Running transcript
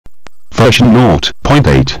version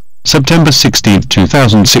 0.8, September 16,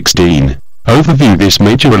 2016. Overview. This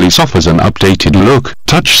major release offers an updated look,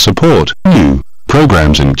 touch support, new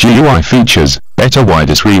programs and GUI features, better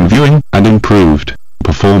wider screen viewing, and improved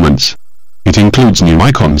performance. It includes new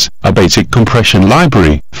icons, a basic compression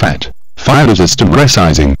library, FAT, file system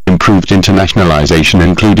resizing, improved internationalization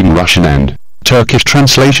including Russian and Turkish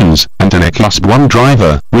translations, and an ECLASP1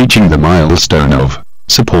 driver, reaching the milestone of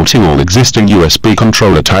supporting all existing USB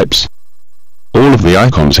controller types. All of the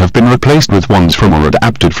icons have been replaced with ones from or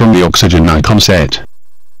adapted from the Oxygen icon set.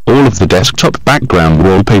 All of the desktop background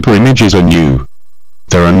wallpaper images are new.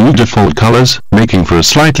 There are new default colors, making for a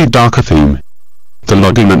slightly darker theme. The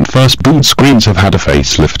login and first boot screens have had a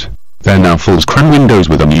facelift. They're now full-screen windows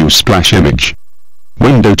with a new splash image.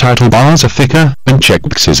 Window title bars are thicker, and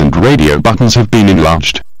checkboxes and radio buttons have been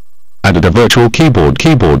enlarged. Added a virtual keyboard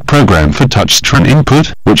program for touchscreen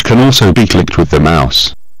input, which can also be clicked with the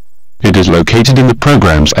mouse. It is located in the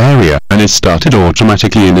Programs area, and is started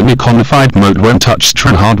automatically in an iconified mode when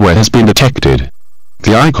touchscreen hardware has been detected.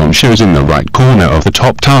 The icon shows in the right corner of the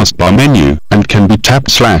top taskbar menu, and can be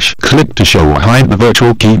tapped/clicked to show or hide the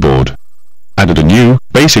virtual keyboard. Added a new,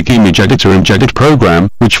 basic image editor and edit program,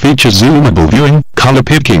 which features zoomable viewing, color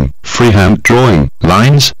picking, freehand drawing,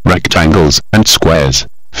 lines, rectangles, and squares,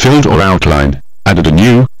 filled or outline. Added a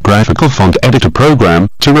new, graphical font editor program,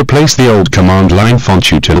 to replace the old command line font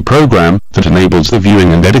util program, that enables the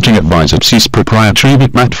viewing and editing of VisOpSys proprietary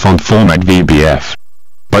bitmap font format VBF.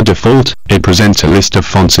 By default, it presents a list of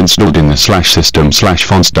fonts installed in the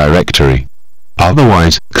 /system/fonts directory.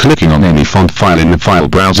 Otherwise, clicking on any font file in the file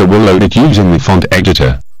browser will load it using the font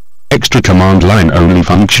editor. Extra command line only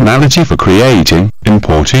functionality for creating,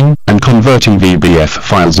 importing, and converting VBF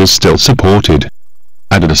files is still supported.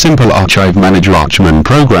 Added a simple archive manager Archman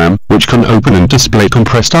program, which can open and display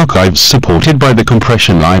compressed archives supported by the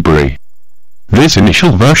compression library. This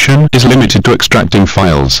initial version is limited to extracting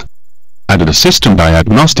files. Added a system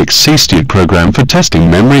diagnostic CSTUD program for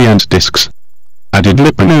testing memory and disks. Added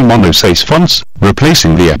Lipino monosace fonts,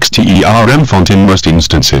 replacing the XTERM font in most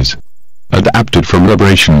instances. Adapted from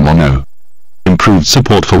Liberation Mono. Improved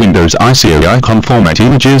support for Windows ICA icon format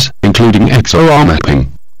images, including XOR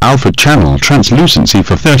mapping, alpha channel translucency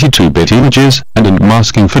for 32-bit images, and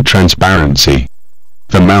masking for transparency.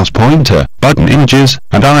 The mouse pointer, button images,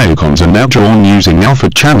 and icons are now drawn using alpha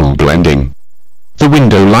channel blending. The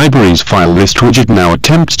window library's file list widget now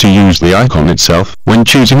attempts to use the icon itself when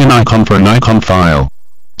choosing an icon for an icon file.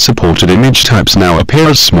 Supported image types now appear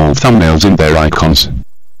as small thumbnails in their icons.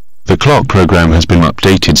 The clock program has been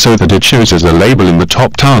updated so that it shows as a label in the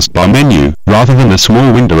top taskbar menu, rather than a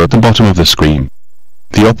small window at the bottom of the screen.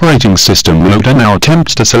 The operating system loader now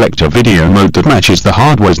attempts to select a video mode that matches the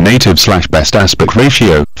hardware's native/best aspect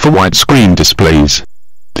ratio for widescreen displays.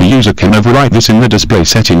 The user can overwrite this in the display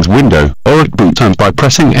settings window, or at boot time by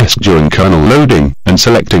pressing S during kernel loading, and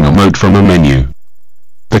selecting a mode from a menu.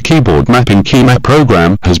 The keyboard mapping keymap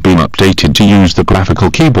program has been updated to use the graphical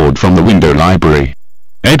keyboard from the window library.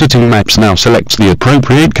 Editing maps now selects the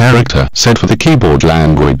appropriate character set for the keyboard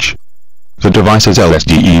language. The device's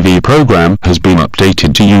LSDEV program has been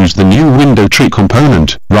updated to use the new window tree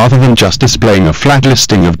component, rather than just displaying a flat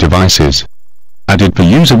listing of devices. Added per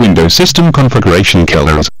user window system configuration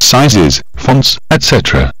colors, sizes, fonts,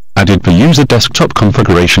 etc. Added per user desktop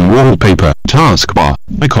configuration wallpaper, taskbar,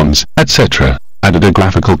 icons, etc. Added a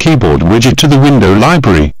graphical keyboard widget to the window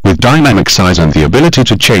library, with dynamic size and the ability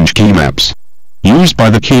to change keymaps. Used by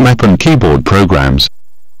the keymap and keyboard programs.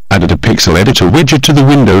 Added a pixel editor widget to the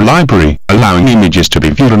window library, allowing images to be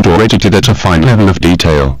viewed and or edited at a fine level of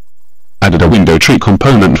detail. Added a window tree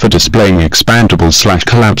component for displaying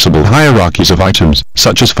expandable/collapsible hierarchies of items,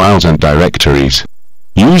 such as files and directories.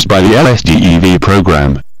 Used by the LSDEV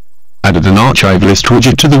program. Added an archive list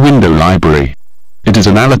widget to the window library. It is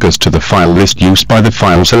analogous to the file list used by the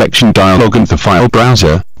file selection dialog in the file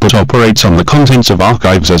browser, but operates on the contents of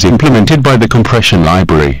archives as implemented by the compression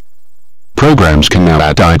library. Programs can now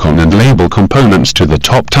add icon and label components to the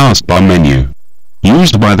top taskbar menu.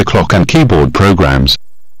 Used by the clock and keyboard programs.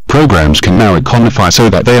 Programs can now iconify so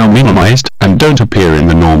that they are minimized, and don't appear in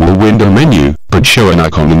the normal window menu, but show an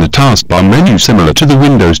icon in the taskbar menu similar to the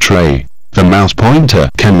Windows tray. The mouse pointer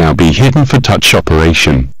can now be hidden for touch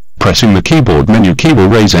operation. Pressing the keyboard menu key will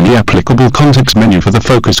raise any applicable context menu for the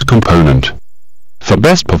focused component. For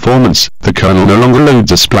best performance, the kernel no longer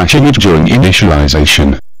loads a splash image during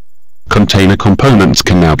initialization. Container components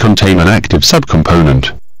can now contain an active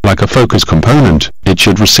subcomponent. Like a focus component, it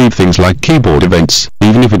should receive things like keyboard events,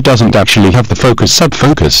 even if it doesn't actually have the focus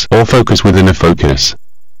subfocus or focus within a focus.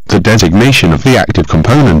 The designation of the active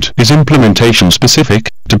component is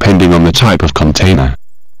implementation-specific, depending on the type of container.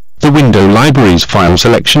 The window library's file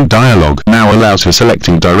selection dialog now allows for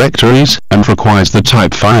selecting directories, and requires the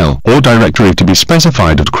type file or directory to be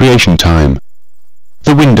specified at creation time.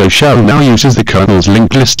 The window shell now uses the kernel's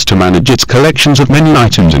linked lists to manage its collections of menu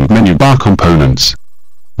items and menu bar components.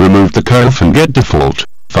 Remove the curl-get default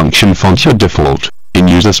function font your default in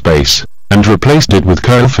user space, and replaced it with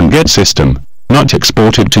curl-get system, not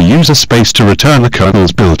exported to user space to return the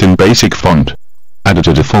kernel's built-in basic font. Added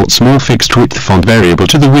a default small fixed width font variable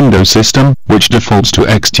to the Windows system, which defaults to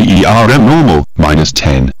XTERM normal,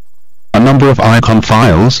 -10. A number of icon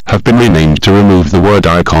files have been renamed to remove the word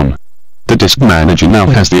icon. The disk manager now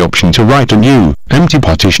has the option to write a new, empty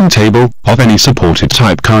partition table, of any supported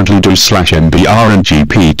type currently DOS/MBR and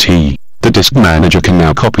GPT. The disk manager can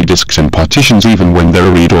now copy disks and partitions even when there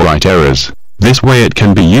are read or write errors. This way it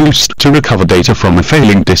can be used to recover data from a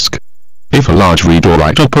failing disk. If a large read or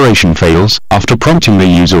write operation fails, after prompting the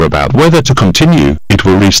user about whether to continue, it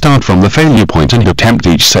will restart from the failure point and attempt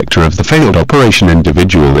each sector of the failed operation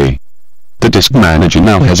individually. The disk manager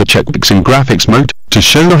now has a checkbox in graphics mode, to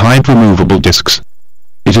show or hide removable disks.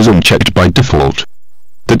 It is unchecked by default.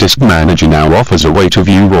 The disk manager now offers a way to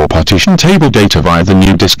view raw partition table data via the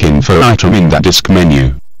new disk info item in that disk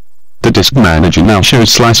menu. The disk manager now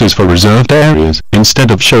shows slices for reserved areas, instead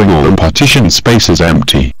of showing all partition spaces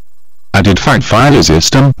empty. Added fact file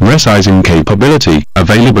system resizing capability,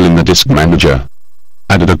 available in the disk manager.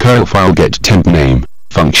 Added a curl file get temp name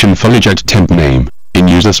function for get temp name in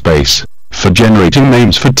user space, for generating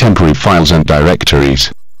names for temporary files and directories.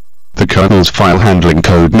 The kernel's file handling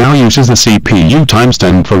code now uses the CPU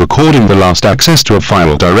timestamp for recording the last access to a file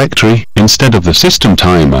or directory, instead of the system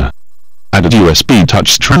timer. Added USB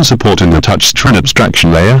touchscreen support in the touchscreen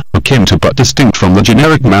abstraction layer, akin to but distinct from the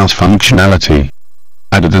generic mouse functionality.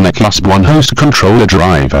 Added an ECLASP1 host controller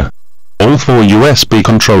driver. All 4 USB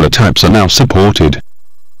controller types are now supported.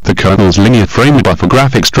 The kernel's linear frame buffer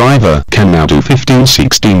graphics driver can now do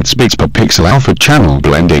 15/16 bits per pixel alpha channel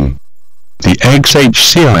blending. The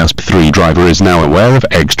XHCISP3 driver is now aware of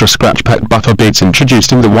extra scratchpad buffer bits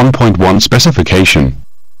introduced in the 1.1 specification.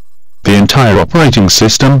 The entire operating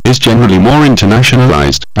system is generally more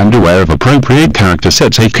internationalized, and aware of appropriate character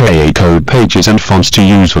sets aka code pages and fonts to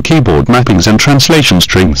use for keyboard mappings and translation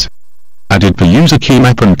strings. Added per user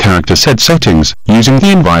keymap and character set settings, using the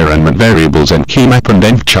environment variables and keymap and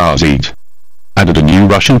envcharzit. Added a new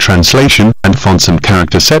Russian translation, and fonts and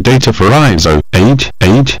character set data for ISO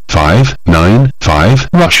 88595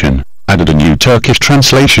 Russian. Added a new Turkish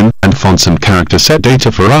translation, and fonts and character set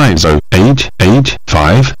data for ISO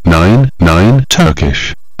 88599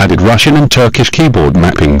 Turkish. Added Russian and Turkish keyboard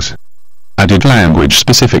mappings. Added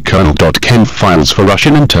language-specific kernel.conf files for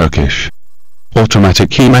Russian and Turkish. Automatic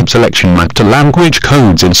keymap selection map to language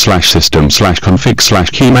codes in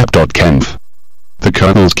 /system/config/keymap.conf. The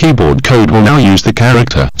kernel's keyboard code will now use the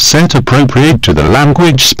character set appropriate to the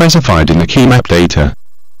language specified in the keymap data.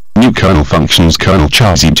 New kernel functions kernel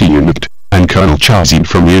charzit to Unix, and kernel charzit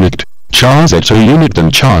from Unix, charzit to Unix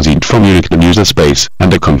and charzit from Unix in user space,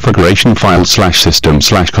 and a configuration file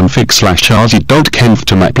 /system/config/charzit.conf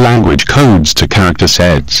to map language codes to character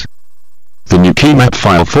sets. The new keymap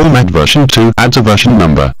file format version 2 adds a version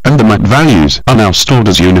number, and the map values are now stored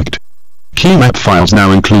as Unix. Keymap files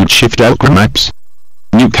now include shift-elcra maps.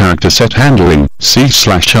 New character set handling,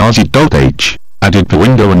 c/charzit.h, added per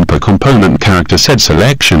window and per component character set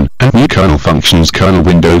selection, and new kernel functions kernel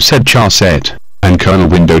window set char set, and kernel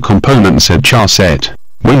window component set char set,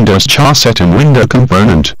 Windows char set and window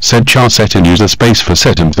component set char set in user space for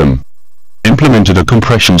setting them. Implemented a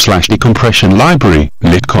compression/decompression library,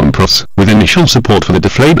 litcompros, with initial support for the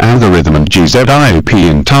deflate algorithm and gzip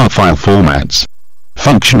in tar file formats.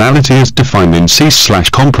 Functionality is defined in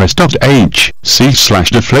c/compress.h,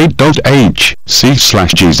 c/deflate.h,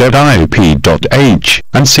 c/gzip.h,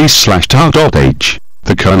 and c/tar.h.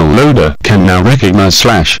 The kernel loader can now recognize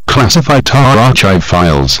 /classify tar archive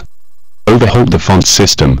files. Overhauled the font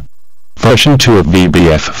system. Version 2 of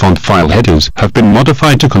VBF font file headers have been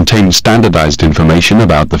modified to contain standardized information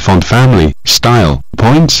about the font family, style,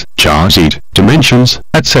 points, charzit, dimensions,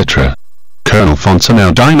 etc. Kernel fonts are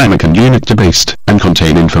now dynamic and Unix-based, and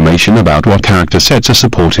contain information about what character sets are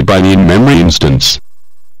supported by the in-memory instance.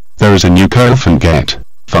 There is a new curl-get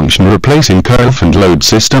function replacing curl-load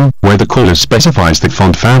system, where the caller specifies the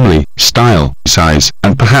font family, style, size,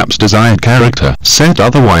 and perhaps desired character set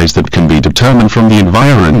otherwise that can be determined from the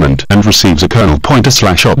environment, and receives a kernel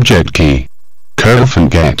pointer/object key.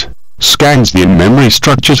 Curl-get scans the in-memory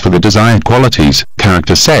structures for the desired qualities,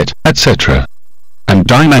 character set, etc. and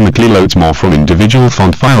dynamically loads more from individual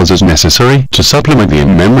font files as necessary to supplement the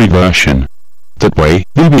in-memory version. That way,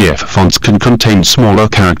 VBF fonts can contain smaller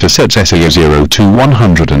character sets SAO 0 to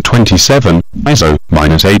 127, ISO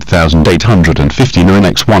 -8859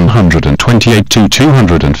 x 128 to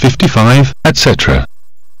 255, etc.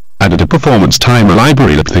 Added a performance timer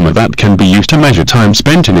library that can be used to measure time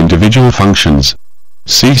spent in individual functions.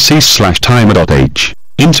 cc/timer.h.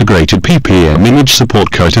 Integrated ppm image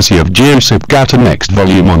support courtesy of GeoSipGata. Next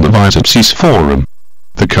volume on the VisOpSys forum.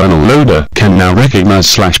 The kernel loader can now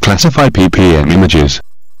recognize / classify ppm images.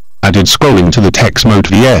 Added scrolling to the text mode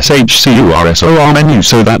VSHCURSOR menu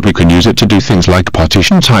so that we can use it to do things like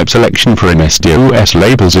partition type selection for MSDOS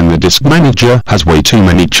labels in the disk manager. Has way too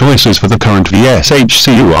many choices for the current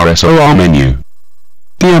VSHCURSOR menu.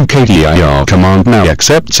 The mkdir command now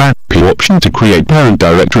accepts @p option to create parent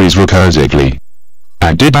directories recursively.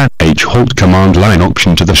 Added @halt command line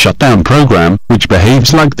option to the shutdown program, which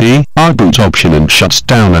behaves like the rboot option and shuts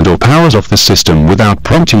down and/or powers off the system without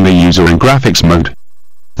prompting the user in graphics mode.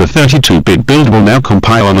 The 32-bit build will now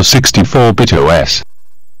compile on a 64-bit OS.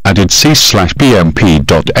 Added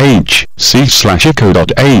c/bmp.h,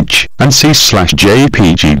 c/echo.h, and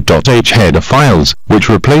c/jpg.h header files, which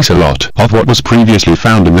replace a lot of what was previously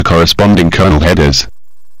found in the corresponding kernel headers.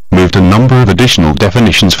 Moved a number of additional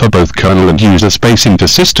definitions for both kernel and user space into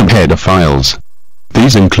system header files.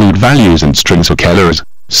 These include values and strings for colors,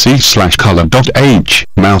 c/color.h,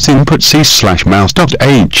 mouse input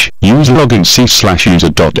c/mouse.h, user login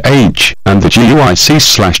c/user.h, and the GUI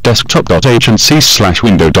c/desktop.h and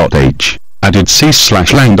c/window.h. Added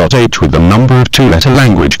c/lang.h with a number of two-letter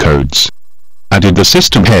language codes. Added the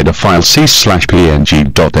system header file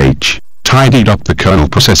c/png.h. Tidied up the kernel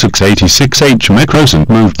process x86H macros and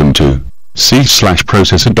moved them to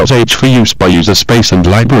c/processor.h for use by user space and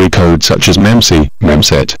library code such as memc,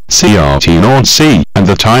 memset, crt nord c, and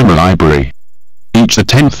the timer library. Each the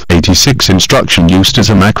 10th 86 instruction used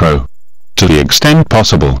as a macro. To the extent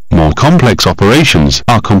possible, more complex operations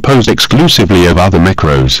are composed exclusively of other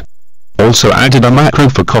macros. Also added a macro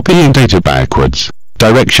for copying data backwards.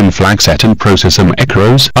 Direction flag set and processor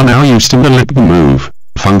macros are now used in the libmove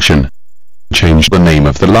function. Changed the name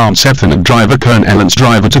of the Lance Ethernet driver kernelance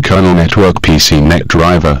driver to kernel network PCnet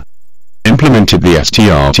driver. Implemented the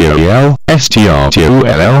strtol,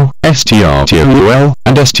 strtull, strtull,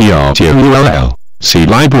 and strtull C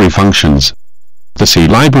library functions. The C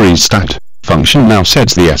library's stat function now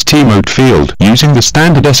sets the st mode field using the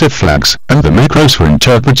standard SF flags, and the macros for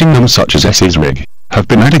interpreting them such as sysrig have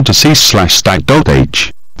been added to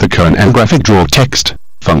c/stack.h. The kernel graphic draw text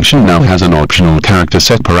function now has an optional character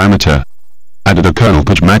set parameter. Added a kernel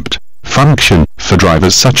page mapped function for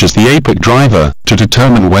drivers such as the APIC driver to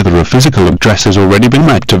determine whether a physical address has already been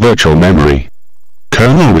mapped to virtual memory.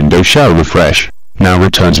 Kernel window shell refresh now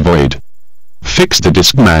returns void. Fixed the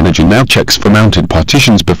disk manager now checks for mounted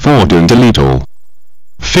partitions before doing delete all.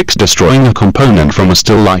 Fixed destroying a component from a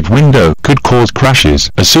still live window could cause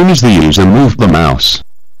crashes as soon as the user moved the mouse.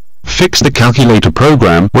 Fixed the calculator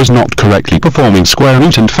program was not correctly performing square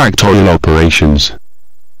root and factorial operations.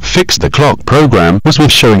 Fixed the clock program was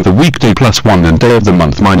showing the weekday +1 and day of the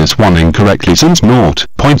month -1 incorrectly since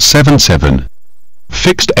 0.77.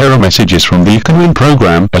 Fixed error messages from the Economy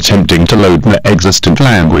program attempting to load the existent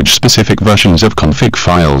language-specific versions of config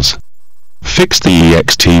files. Fixed the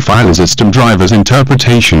ext file system driver's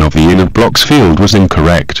interpretation of the inner blocks field was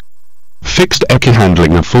incorrect. Fixed ECI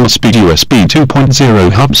handling of full-speed USB 2.0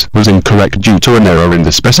 hubs was incorrect due to an error in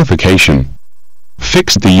the specification.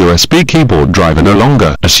 Fixed the USB keyboard driver no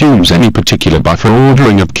longer assumes any particular buffer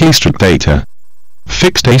ordering of keystrip data.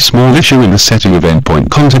 Fixed a small issue in the setting of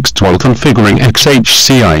endpoint context while configuring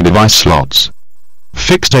XHCI device slots.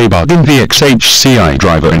 Fixed a bug in the XHCI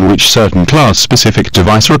driver in which certain class-specific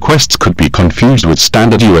device requests could be confused with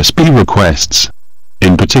standard USB requests.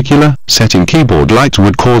 In particular, setting keyboard light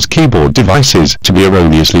would cause keyboard devices to be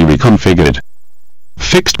erroneously reconfigured.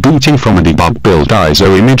 Fixed booting from a debug build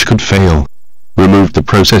ISO image could fail. Removed the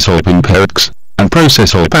processor in perks and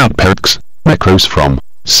processor out perks macros from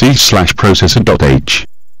c/processor.h.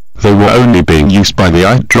 They were only being used by the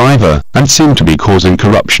IT driver and seemed to be causing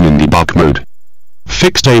corruption in debug mode.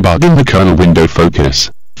 Fixed a bug in the kernel window focus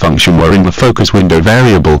function wherein the focus window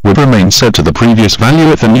variable would remain set to the previous value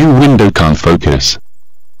if the new window can't focus.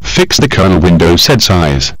 Fixed the kernel window set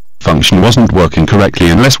size function wasn't working correctly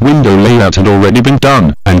unless window layout had already been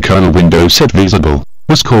done, and kernel window set visible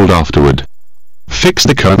was called afterward. Fix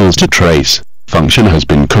the kernels to trace function has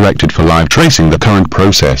been corrected for live tracing the current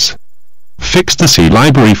process. Fixed the C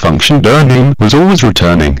library function dir name was always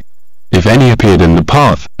returning if any appeared in the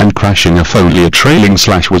path, and crashing if only a trailing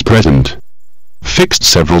slash was present. Fixed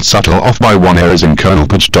several subtle off-by-one errors in kernel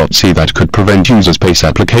patch.c that could prevent user space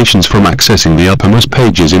applications from accessing the uppermost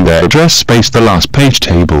pages in their address space. The last page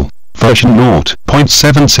table, version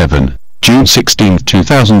 0.77, June 16,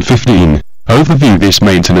 2015. Overview. This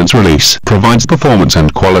maintenance release provides performance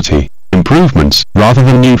and quality improvements rather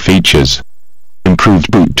than new features.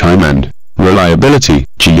 Improved boot time and reliability,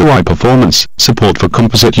 GUI performance, support for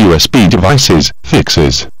composite USB devices,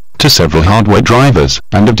 fixes to several hardware drivers,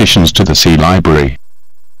 and additions to the C library.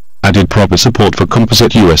 Added proper support for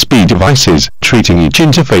composite USB devices, treating each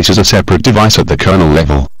interface as a separate device at the kernel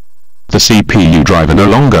level. The CPU driver no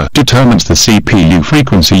longer determines the CPU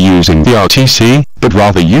frequency using the RTC, but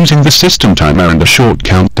rather using the system timer and a short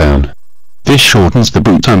countdown. This shortens the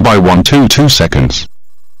boot time by 1 to 2 seconds.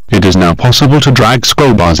 It is now possible to drag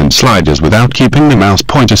scroll bars and sliders without keeping the mouse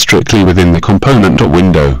pointer strictly within the component or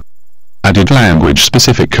window. Added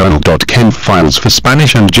language-specific kernel.conf files for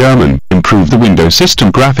Spanish and German, improved the Windows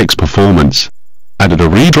system graphics performance. Added a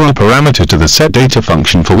redraw parameter to the setData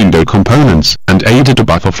function for window components, and added a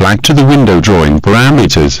buffer flag to the window drawing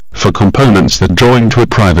parameters, for components that drawing to a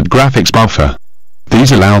private graphics buffer.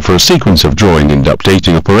 These allow for a sequence of drawing and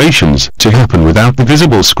updating operations to happen without the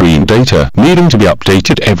visible screen data needing to be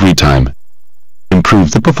updated every time.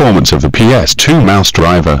 Improved the performance of the PS2 mouse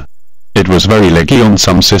driver. It was very laggy on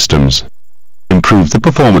some systems. Improved the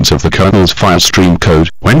performance of the kernel's file stream code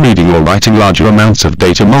when reading or writing larger amounts of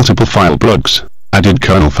data. Multiple file blocks. Added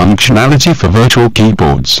kernel functionality for virtual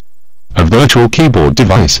keyboards. A virtual keyboard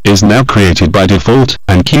device is now created by default,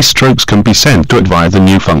 and keystrokes can be sent to it via the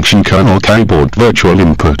new function kernel keyboard virtual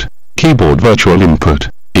input. Keyboard virtual input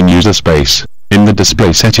in user space. In the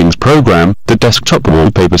display settings program, the desktop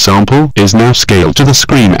wallpaper sample is now scaled to the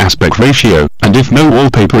screen aspect ratio, and if no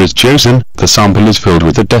wallpaper is chosen, the sample is filled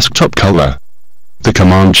with the desktop color. The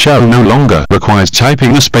command shell no longer requires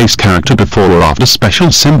typing a space character before or after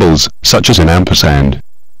special symbols, such as an ampersand.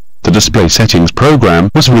 The display settings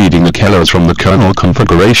program was reading the colors from the kernel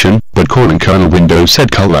configuration, but calling kernel window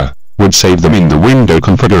setColor would save them in the window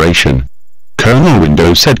configuration. Kernel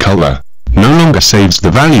window setColor no longer saves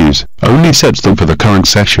the values, only sets them for the current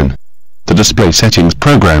session. The display settings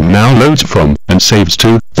program now loads from, and saves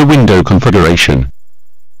to, the window configuration.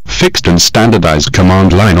 Fixed and standardized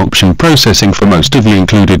command line option processing for most of the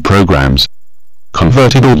included programs.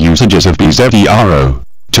 Converted all usages of VisOpSys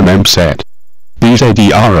to memset.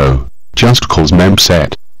 VisOpSys just calls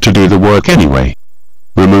memset to do the work anyway.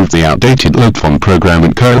 Removed the outdated load font program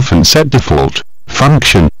in curl and set default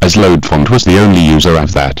function, as load font was the only user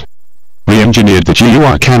of that. Re-engineered the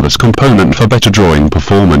GUI canvas component for better drawing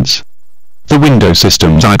performance. The Windows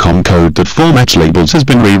system's icon code that formats labels has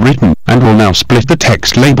been rewritten, and will now split the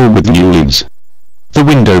text label with new lines. The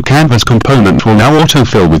window canvas component will now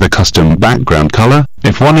autofill with a custom background color,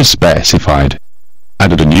 if one is specified.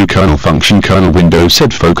 Added a new kernel function kernel window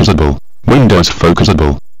set focusable, Windows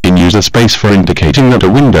focusable, in user space for indicating that a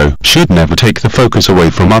window should never take the focus away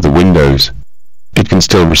from other windows. It can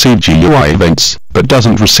still receive GUI events, but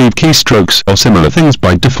doesn't receive keystrokes or similar things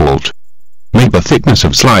by default. Make the thickness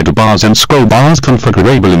of slider bars and scroll bars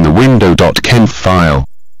configurable in the window.conf file.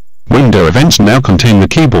 Window events now contain the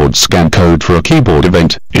keyboard scan code for a keyboard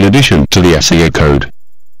event, in addition to the SEA code.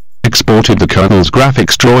 Exported the kernel's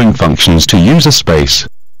graphics drawing functions to user space.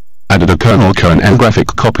 Added a kernel kern graphic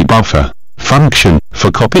copy buffer function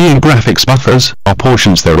for copying graphics buffers or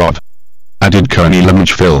portions thereof. Added kernel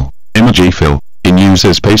image fill, image fill, in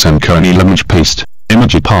user space and kernel image paste,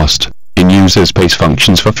 image past, in user space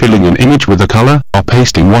functions for filling an image with a color or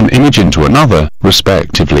pasting one image into another,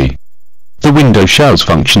 respectively. The window shells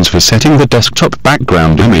functions for setting the desktop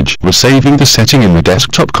background image or saving the setting in the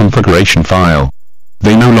desktop configuration file.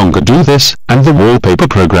 They no longer do this, and the wallpaper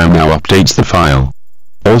program now updates the file.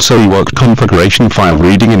 Also reworked configuration file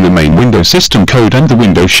reading in the main Windows system code and the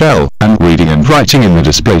Windows shell, and reading and writing in the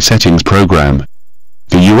display settings program.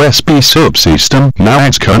 The VisOpSys system now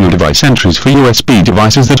adds kernel device entries for USB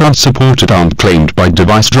devices that aren't supported and claimed by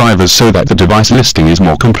device drivers so that the device listing is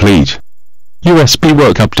more complete. USB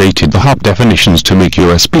Work updated the hub definitions to make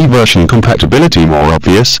USB version compatibility more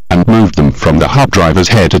obvious, and moved them from the hub driver's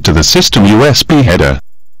header to the system USB header.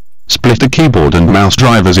 Split the keyboard and mouse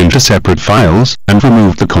drivers into separate files, and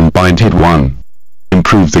removed the combined head one.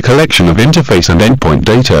 Improved the collection of interface and endpoint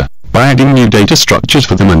data by adding new data structures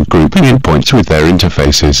for them and grouping endpoints with their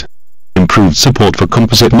interfaces. Improved support for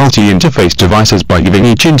composite multi-interface devices by giving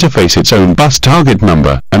each interface its own bus target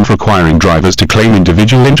number, and requiring drivers to claim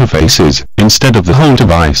individual interfaces, instead of the whole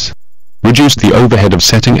device. Reduced the overhead of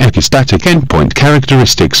setting epistatic endpoint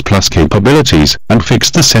characteristics plus capabilities, and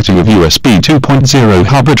fixed the setting of USB 2.0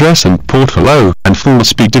 hub address and port for low and full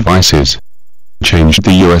speed devices. Changed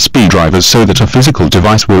the USB drivers so that a physical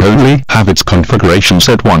device will only have its configuration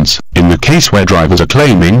set once, in the case where drivers are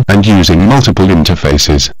claiming and using multiple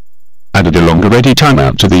interfaces. Added a longer ready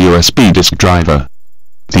timeout to the USB disk driver.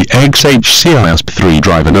 The XHCISP3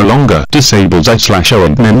 driver no longer disables I/O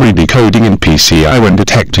and memory decoding in PCI when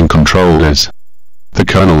detecting controllers. The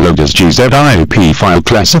kernel loader's gzip file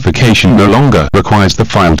classification no longer requires the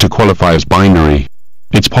file to qualify as binary.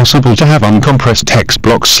 It's possible to have uncompressed text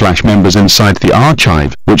blocks/members inside the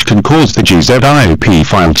archive, which can cause the gzip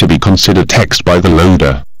file to be considered text by the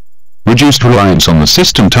loader. Reduced reliance on the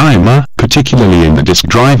system timer, particularly in the disk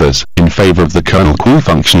drivers, in favor of the kernel call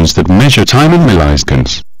functions that measure time in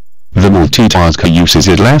milliseconds. The multitasker uses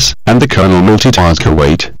it less, and the kernel multitasker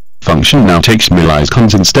wait function now takes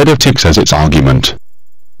milliseconds instead of ticks as its argument.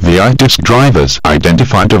 The iDisk driver's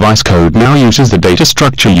identified device code now uses the data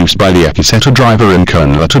structure used by the EXETA driver in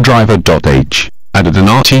kernel.driver.h. Added an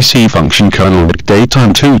RTC function kernel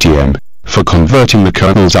datetime 2tm for converting the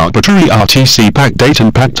kernel's arbitrary RTC pack date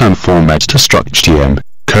and pack time formats to struct.tm,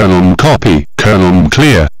 kernel copy, kernel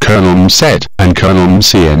clear, kernel set, and kernel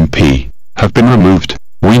cmp have been removed.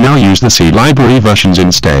 We now use the C library versions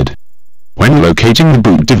instead. When locating the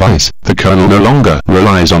boot device, the kernel no longer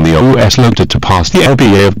relies on the OS loader to pass the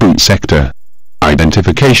LBA of boot sector.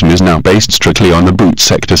 Identification is now based strictly on the boot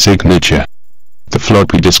sector signature. The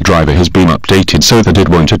floppy disk driver has been updated so that it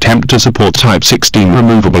won't attempt to support Type 16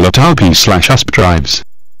 removable RP/USP drives.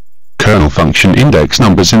 Kernel function index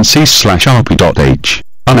numbers in C/RP.h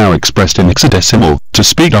are now expressed in hexadecimal to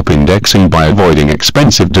speed up indexing by avoiding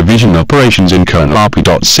expensive division operations in kernel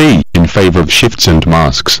RP.c in favor of shifts and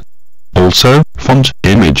masks. Also, font,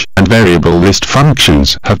 image, and variable list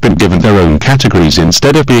functions have been given their own categories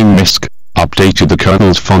instead of being MISC. Updated the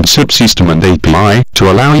kernel's font subsystem and API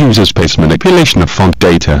to allow user space manipulation of font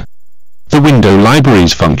data. The window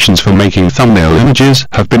library's functions for making thumbnail images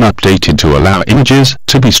have been updated to allow images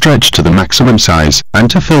to be stretched to the maximum size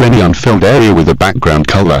and to fill any unfilled area with a background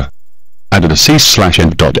color. Added a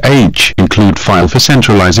C/end.h include file for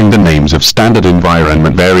centralizing the names of standard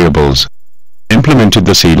environment variables. Implemented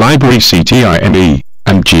the C library CTIME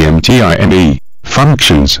and GMTIME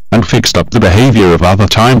functions and fixed up the behavior of other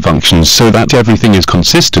time functions so that everything is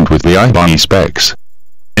consistent with the IBANI specs.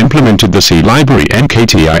 Implemented the C library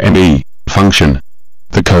NKTIME function.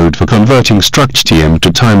 The code for converting struct.tm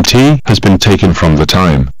to time t has been taken from the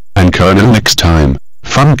time and kernel next time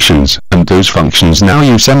functions, and those functions now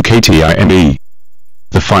use NKTIME.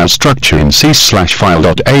 The file structure in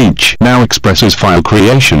C/file.h now expresses file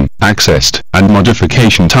creation, accessed, and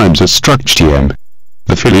modification times as struct.tm.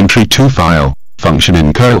 The fillIntry2file function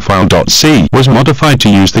in kernelfile.c was modified to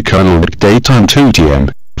use the kernel datetime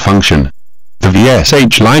 2tm function. The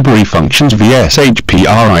VSH library functions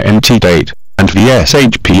VSHPRINT_date and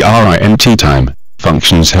VSHPRINT_time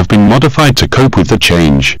functions have been modified to cope with the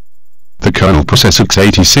change. The kernel process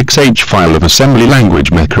x86h file of assembly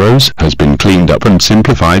language macros has been cleaned up and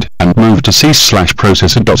simplified, and moved to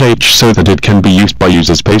C/processor.h so that it can be used by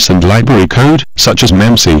user space and library code, such as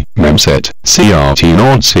memc, memset, crt and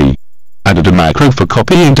ordc. Added a macro for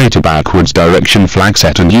copying data backwards direction flag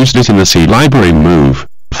set and used it in the C library move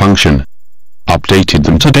function. Updated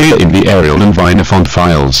them to data in the Arial and Vina font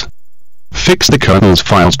files. Fixed the kernel's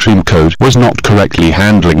file stream code was not correctly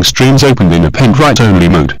handling streams opened in append write-only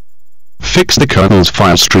mode. Fixed the kernel's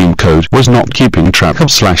file stream code was not keeping track of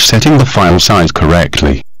 /setting the file size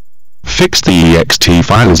correctly. Fixed the ext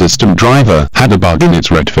file system driver had a bug in its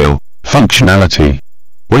readfill functionality.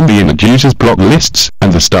 When the init uses block lists,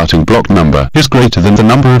 and the starting block number is greater than the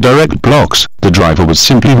number of direct blocks, the driver was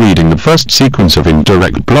simply reading the first sequence of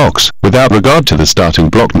indirect blocks, without regard to the starting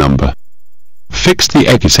block number. Fixed the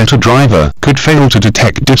EXETA driver could fail to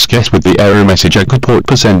detect diskette with the error message EchoPort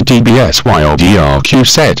 %dbsy_drq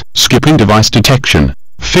set, skipping device detection.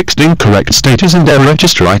 Fixed incorrect status and error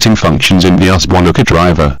register writing functions in the USP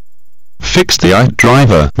driver. Fixed the IT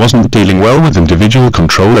driver wasn't dealing well with individual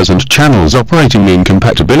controllers and channels operating in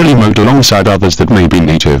compatibility mode alongside others that may be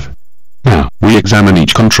native. Now, we examine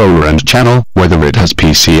each controller and channel, whether it has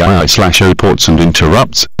PCI/O ports and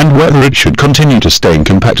interrupts, and whether it should continue to stay in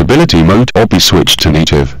compatibility mode or be switched to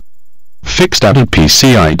native. Fixed added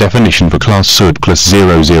PCI definition for class subclass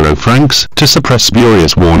 00 francs to suppress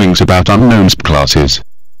spurious warnings about unknown subclasses.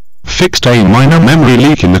 Fixed a minor memory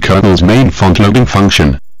leak in the kernel's main font loading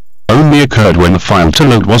function. Only occurred when the file to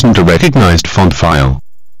load wasn't a recognized font file.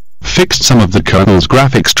 Fixed some of the kernel's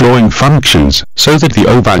graphics drawing functions, so that the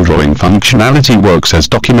oval drawing functionality works as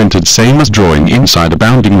documented same as drawing inside a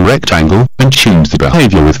bounding rectangle, and tuned the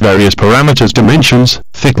behavior with various parameters dimensions,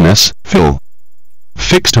 thickness, fill.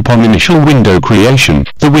 Fixed upon initial window creation,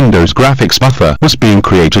 the Windows graphics buffer was being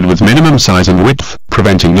created with minimum size and width,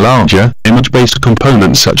 preventing larger, image-based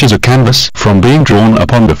components such as a canvas from being drawn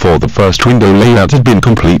upon before the first window layout had been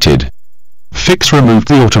completed. Fix removed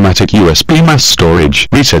the automatic USB mass storage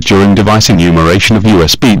reset during device enumeration of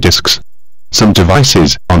USB disks. Some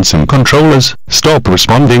devices, on some controllers, stop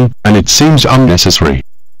responding, and it seems unnecessary.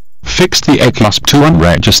 Fixed the ECLASP2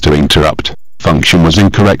 unregister interrupt. Function was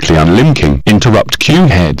incorrectly unlinking interrupt queue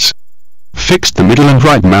heads. Fixed the middle and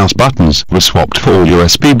right mouse buttons were swapped for all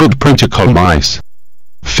USB boot protocol mice.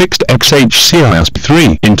 Fixed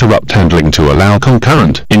XHCISP3 interrupt handling to allow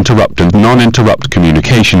concurrent interrupt and non-interrupt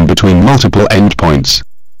communication between multiple endpoints.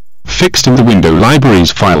 Fixed in the window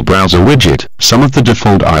library's file browser widget, some of the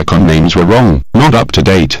default icon names were wrong, not up to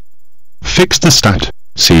date. Fixed the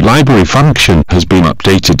stat.c library function has been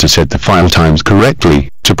updated to set the file times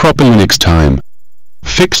correctly, to proper Unix time.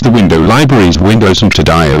 Fixed the window library's Windows Enter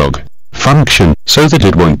dialog function, so that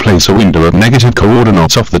it won't place a window of negative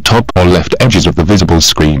coordinates off the top or left edges of the visible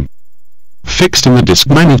screen. Fixed in the disk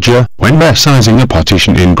manager, when resizing a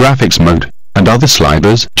partition in graphics mode, and other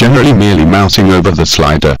sliders, generally merely mousing over the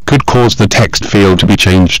slider could cause the text field to be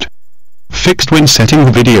changed. Fixed when setting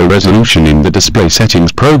the video resolution in the display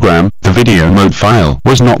settings program, the video mode file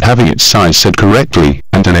was not having its size set correctly,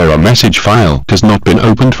 and an error message file has not been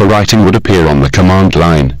opened for writing would appear on the command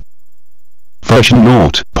line. Version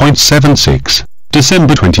 0.76,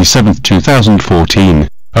 December 27, 2014.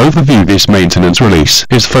 Overview. This maintenance release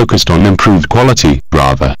is focused on improved quality,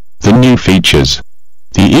 rather than new features.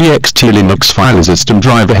 The ext Linux file system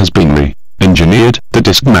driver has been re-engineered, the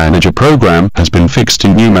disk manager program has been fixed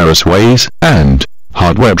in numerous ways, and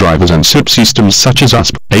hardware drivers and subsystems such as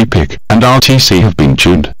USP, APIC, and RTC have been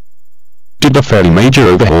tuned. Did a fairly major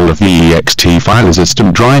overhaul of the ext file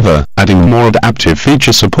system driver, adding more adaptive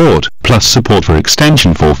feature support, plus support for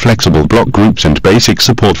extension for flexible block groups and basic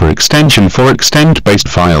support for extension for extent-based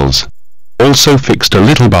files. Also fixed a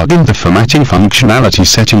little bug in the formatting functionality,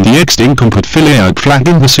 setting the ext incomplete flag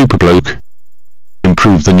in the superblock.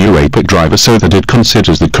 Improved the new APIC driver so that it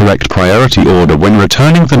considers the correct priority order when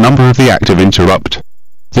returning the number of the active interrupt.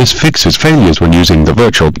 This fixes failures when using the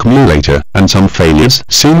virtual emulator, and some failures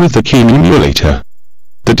seen with the Keen emulator.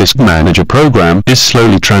 The disk manager program is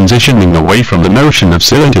slowly transitioning away from the notion of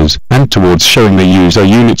cylinders, and towards showing the user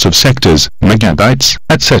units of sectors, megabytes,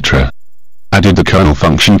 etc. Added the kernel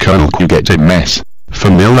function kernel QGetMS, for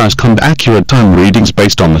millisecond and accurate time readings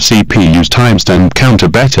based on the CPU's timestamp counter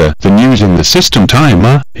better than using the system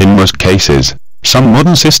timer, in most cases. Some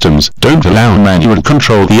modern systems don't allow manual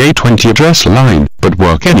control the A20 address line, but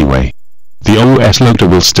work anyway. The OS loader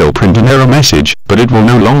will still print an error message, but it will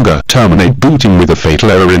no longer terminate booting with a fatal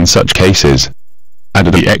error in such cases.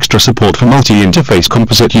 Added the extra support for multi-interface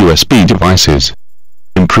composite USB devices.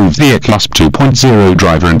 Improved the ECLASP 2.0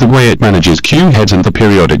 driver and the way it manages queue heads and the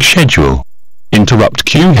periodic schedule. Interrupt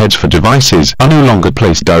queue heads for devices are no longer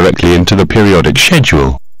placed directly into the periodic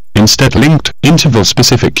schedule. Instead, linked,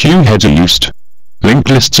 interval-specific queue heads are used.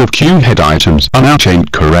 Linked lists of queue head items are now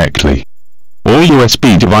chained correctly. All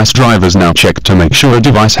USB device drivers now check to make sure a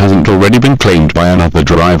device hasn't already been claimed by another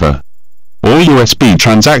driver. All USB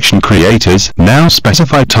transaction creators now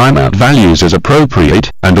specify timeout values as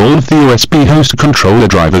appropriate, and all of the USB host controller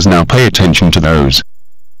drivers now pay attention to those.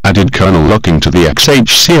 Added kernel locking to the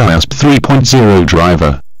XHCISP 3.0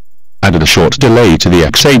 driver. Added a short delay to the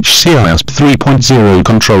XHCISP 3.0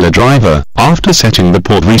 controller driver, after setting the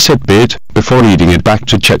port reset bit, before reading it back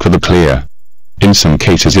to check for the clear. In some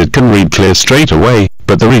cases it can read clear straight away,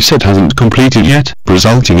 but the reset hasn't completed yet,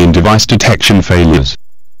 resulting in device detection failures.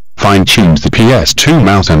 Fine-tuned the PS2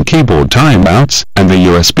 mouse and keyboard timeouts, and the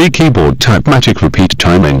USB keyboard typematic repeat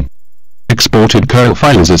timing. Exported kernel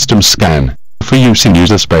file system scan, for use in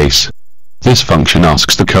user space. This function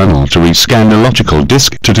asks the kernel to rescan the logical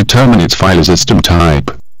disk to determine its file system type.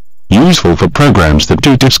 Useful for programs that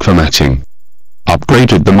do disk formatting.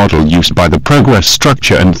 Upgraded the model used by the progress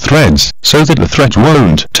structure and threads, so that the threads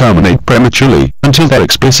won't terminate prematurely, until they're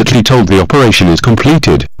explicitly told the operation is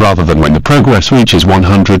completed, rather than when the progress reaches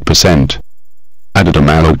 100%. Added a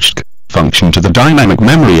malloc function to the dynamic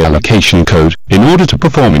memory allocation code, in order to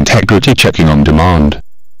perform integrity checking on demand.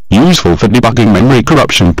 Useful for debugging memory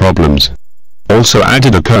corruption problems. Also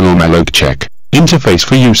added a kernel malloc check interface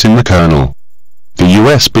for use in the kernel. The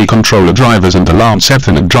USB controller drivers and the LAMP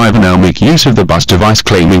Ethernet driver now make use of the bus device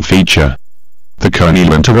claiming feature. The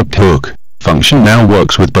kernel interrupt hook function now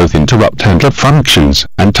works with both interrupt handler functions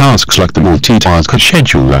and tasks like the multitask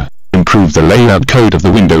scheduler. Improve the layout code of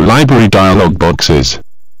the window library dialog boxes.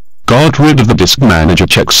 Got rid of the disk manager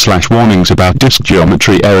checks/warnings about disk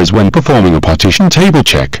geometry errors when performing a partition table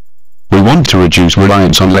check. We want to reduce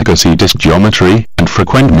reliance on legacy disk geometry, and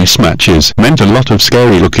frequent mismatches meant a lot of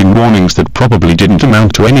scary-looking warnings that probably didn't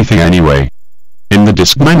amount to anything anyway. In the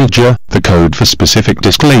disk manager, the code for specific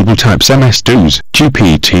disk label types MS-DOS,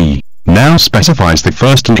 GPT, now specifies the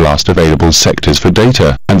first and last available sectors for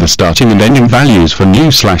data, and the starting and ending values for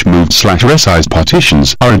new/moved/resized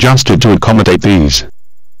partitions are adjusted to accommodate these.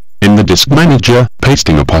 In the disk manager,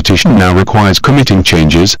 pasting a partition now requires committing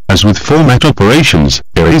changes, as with format operations,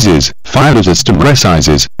 erases, file system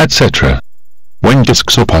resizes, etc. When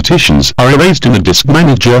disks or partitions are erased in the disk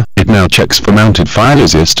manager, it now checks for mounted file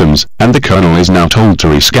systems, and the kernel is now told to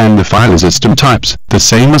rescan the file system types, the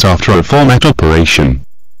same as after a format operation.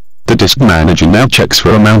 The disk manager now checks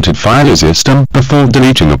for a mounted file system before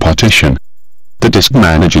deleting a partition. The disk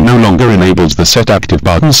manager no longer enables the set active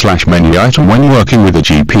button/menu item when working with a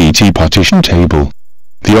GPT partition table.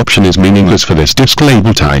 The option is meaningless for this disk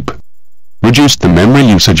label type. Reduced the memory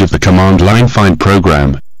usage of the command line find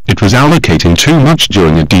program. It was allocating too much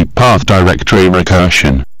during a deep path directory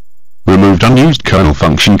recursion. Removed unused kernel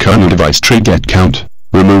function kernel device tree get count.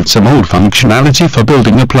 Removed some old functionality for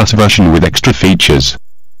building a plus version with extra features.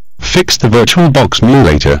 Fixed the VirtualBox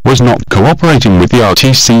emulator was not cooperating with the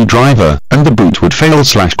RTC driver, and the boot would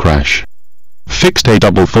fail/crash. Fixed a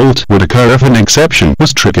double fault would occur if an exception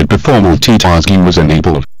was triggered before multitasking was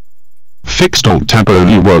enabled. Fixed Alt-Tab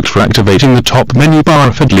only worked for activating the top menu bar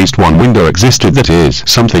if at least one window existed, that is,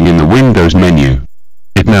 something in the Windows menu.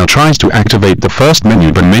 It now tries to activate the first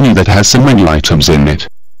menu that has some menu items in it.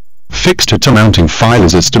 Fixed auto-mounting file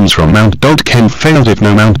systems from mount.can failed if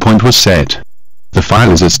no mount point was set. The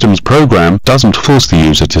file systems program doesn't force the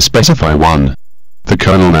user to specify one. The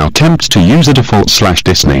kernel now attempts to use a default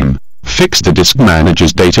 /disk name. Fixed the disk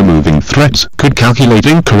manager's data moving threads could calculate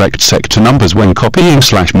incorrect sector numbers when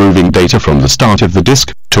copying/moving data from the start of the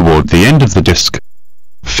disk toward the end of the disk.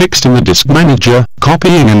 Fixed in the disk manager,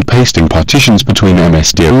 copying and pasting partitions between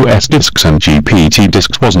MS-DOS disks and GPT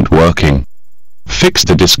disks wasn't working. Fixed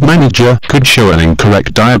the disk manager could show an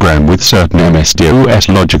incorrect diagram with certain MS-DOS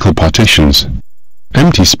logical partitions.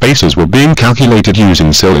 Empty spaces were being calculated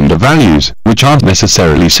using cylinder values, which aren't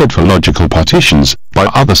necessarily set for logical partitions, by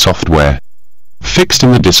other software. Fixed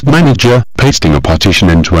in the disk manager, pasting a partition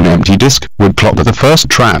into an empty disk would plot the first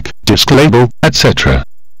track, disk label, etc.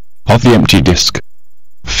 of the empty disk.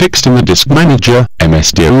 Fixed in the disk manager,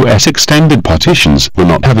 MS-DOS extended partitions were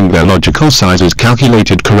not having their logical sizes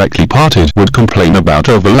calculated correctly. Parted would complain about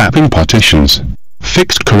overlapping partitions.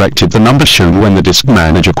 Fixed corrected the number shown when the disk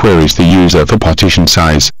manager queries the user for partition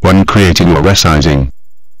size when creating or resizing.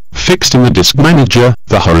 Fixed in the disk manager,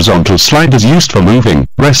 the horizontal sliders used for moving,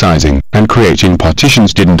 resizing, and creating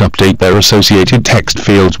partitions didn't update their associated text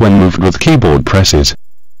fields when moved with keyboard presses.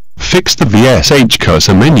 Fixed the VSH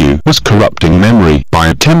cursor menu was corrupting memory by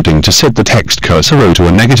attempting to set the text cursor row to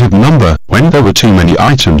a negative number when there were too many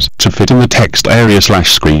items to fit in the text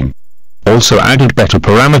area/screen. Also added better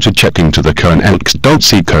parameter checking to the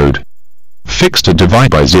kernel.c code. Fixed a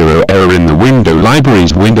divide by zero error in the window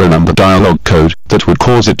library's window number dialog code that would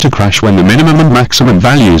cause it to crash when the minimum and maximum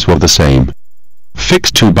values were the same.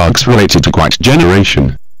 Fixed two bugs related to quite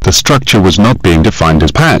generation. The structure was not being defined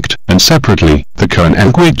as packed, and separately, the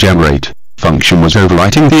kernel quit generate function was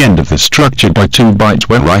overwriting the end of the structure by 2 bytes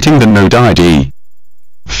when writing the node ID.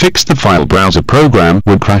 Fixed the file browser program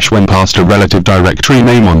would crash when passed a relative directory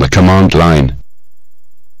name on the command line.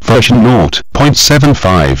 Version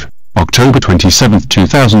 0.75, October 27,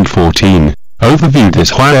 2014. Overview: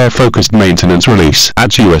 this hardware-focused maintenance release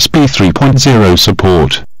adds USB 3.0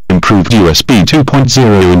 support, improved USB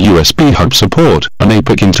 2.0 and USB hub support, an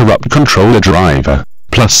APIC interrupt controller driver,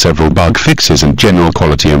 plus several bug fixes and general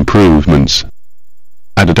quality improvements.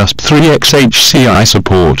 Added USB 3x HCI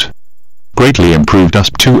support. Greatly improved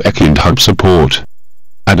USB 2x and hub support.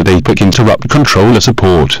 Added APIC interrupt controller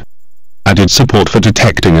support. Added support for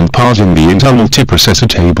detecting and parsing the Intel multiprocessor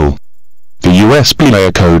table. The USB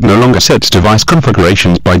layer code no longer sets device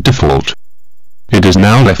configurations by default. It is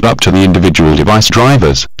now left up to the individual device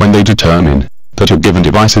drivers when they determine that a given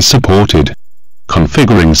device is supported.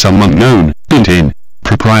 Configuring some unknown, built-in,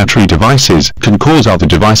 proprietary devices can cause other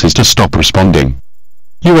devices to stop responding.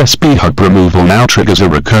 USB hub removal now triggers a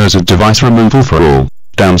recursive device removal for all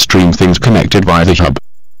downstream things connected via the hub.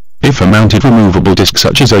 If a mounted removable disk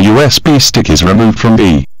such as a USB stick is removed from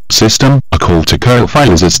the system, a call to kernel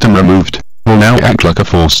file system removed will now act like a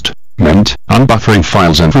forced meant unbuffering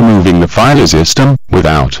files and removing the file system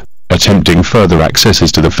without attempting further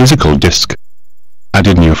accesses to the physical disk.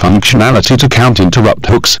 Added new functionality to count interrupt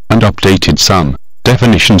hooks and updated some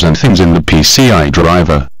definitions and things in the PCI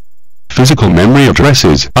driver. Physical memory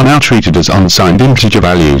addresses are now treated as unsigned integer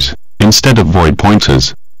values, instead of void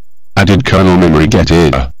pointers. Added kernel memory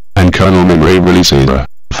getter and kernel memory releaser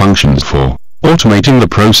functions for automating the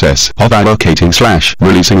process of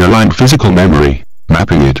allocating/releasing aligned physical memory,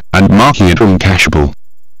 mapping it, and marking it uncacheable.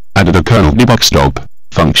 Added a kernel debug stop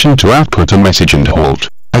function to output a message and halt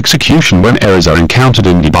execution when errors are encountered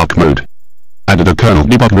in debug mode. Added a kernel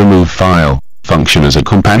debug remove file function as a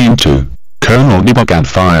companion to kernel debug add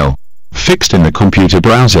file. Fixed in the computer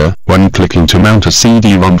browser when clicking to mount a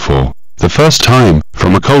CD-ROM for the first time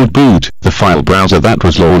from a cold boot. The file browser that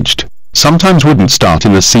was launched sometimes wouldn't start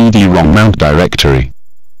in the CD-ROM mount directory.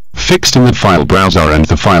 Fixed in the file browser and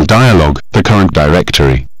the file dialog, the current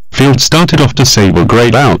directory field started off disable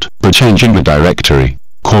grayed out, but changing the directory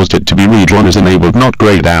caused it to be redrawn as enabled not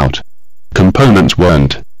grayed out. Components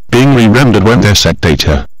weren't being re-rendered when their set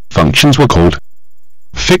data functions were called.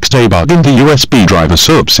 Fixed a bug in the USB driver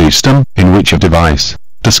subsystem, in which a device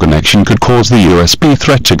disconnection could cause the USB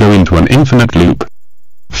thread to go into an infinite loop.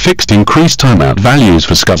 Fixed increased timeout values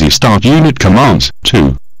for SCSI start unit commands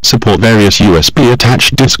to support various USB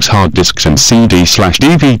attached disks, hard disks and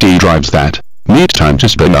CD/DVD drives that need time to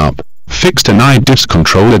spin up. Fixed an iDisk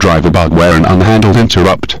controller driver bug where an unhandled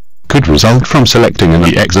interrupt could result from selecting an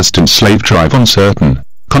existent slave drive on certain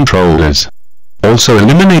controllers. Also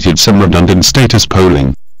eliminated some redundant status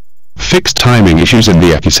polling. Fixed timing issues in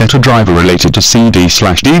the EpiSetter driver related to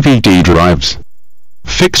CD/DVD drives.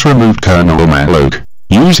 Fixed removed kernel malloc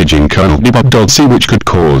usage in kernel debug.c which could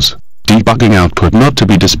cause debugging output not to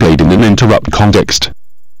be displayed in an interrupt context.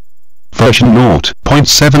 Version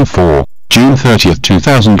 0.74, June 30,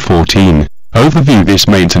 2014. Overview. This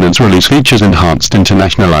maintenance release features enhanced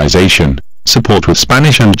internationalization, support with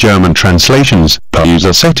Spanish and German translations,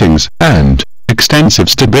 user settings, and extensive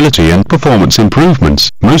stability and performance improvements,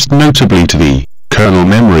 most notably to the kernel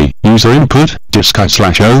memory, user input, disk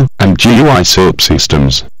I/O, and GUI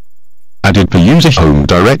subsystems. Added the user home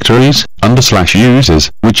directories,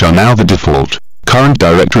 under/users, which are now the default current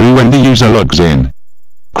directory when the user logs in.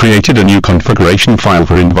 Created a new configuration file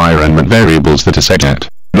for environment variables that are set at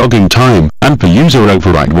login time, and the user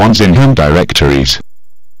override ones in home directories.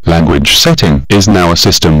 Language setting is now a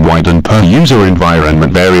system-wide and per-user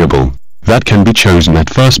environment variable that can be chosen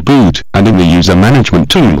at first boot and in the user management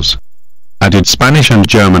tools. Added Spanish and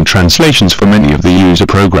German translations for many of the user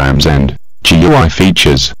programs and GUI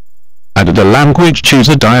features. Added a language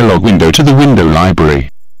chooser dialog window to the window library.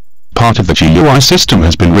 Part of the GUI system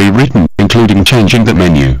has been rewritten, including changing the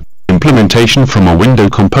menu implementation from a window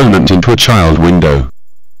component into a child window.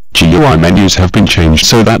 GUI menus have been changed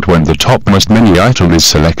so that when the topmost menu item is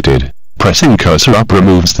selected, pressing cursor up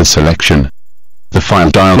removes the selection. The file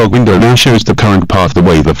dialog window now shows the current path the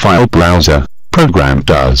way the file browser program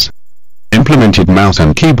does. Implemented mouse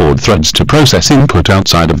and keyboard threads to process input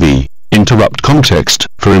outside of the interrupt context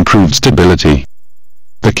for improved stability.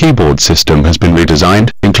 The keyboard system has been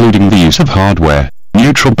redesigned, including the use of hardware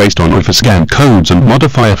neutral based on overscan codes and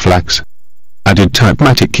modifier flags. Added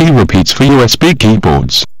typematic key repeats for USB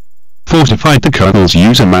keyboards. Fortified the kernel's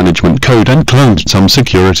user management code and closed some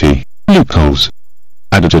security loopholes.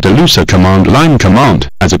 Added a delucer command line command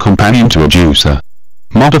as a companion to a juicer.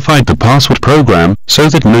 Modified the password program so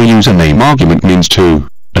that no username argument means to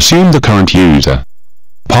assume the current user.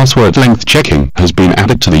 Password length checking has been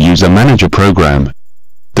added to the user manager program.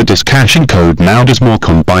 The disk caching code now does more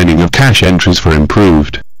combining of cache entries for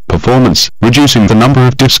improved performance, reducing the number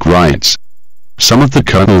of disk writes. Some of the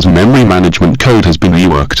kernel's memory management code has been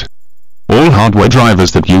reworked. All hardware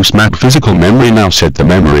drivers that use map physical memory now set the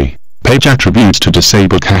memory page attributes to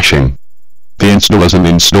disable caching. The install as an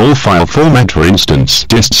install file format for instance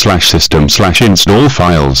dist/system/install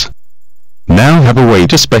files. Now have a way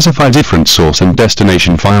to specify different source and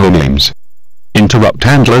destination file names. Interrupt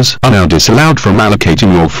handlers are now disallowed from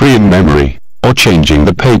allocating your free in memory, or changing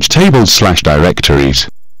the page tables/directories.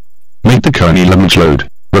 Make the kernel image load,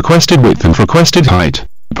 requested width and requested height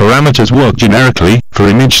parameters work generically for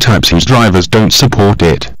image types whose drivers don't support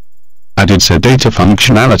it. Added set data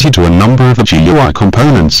functionality to a number of the GUI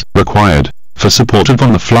components required for support of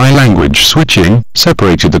on-the-fly language switching,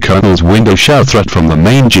 separated the kernel's window shell thread from the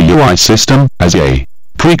main GUI system as a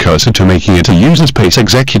precursor to making it a user space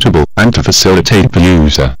executable, and to facilitate the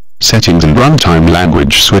user settings and runtime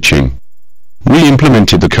language switching.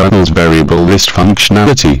 Re-implemented the kernel's variable list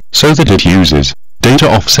functionality so that it uses data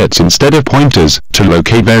offsets instead of pointers to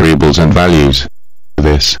locate variables and values.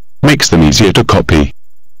 This makes them easier to copy.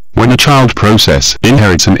 When a child process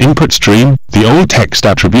inherits an input stream, the old text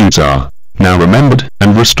attributes are now remembered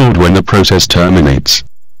and restored when the process terminates.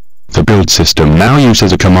 The build system now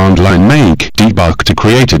uses a command line make debug to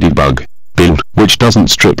create a debug build, which doesn't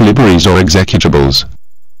strip libraries or executables.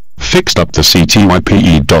 Fixed up the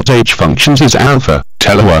ctype.h functions as alpha,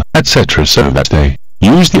 teloa, etc. so that they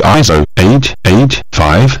use the ISO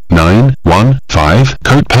 885915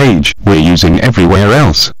 code page we're using everywhere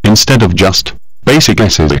else, instead of just basic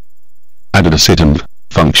SSI. Added a sitenv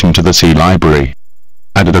function to the C library.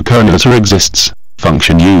 Added a kernel exists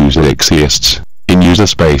function user exists in user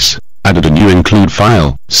space. Added a new include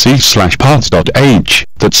file, c/parts.h,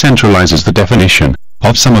 that centralizes the definition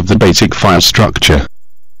of some of the basic file structure.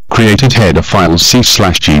 Created header files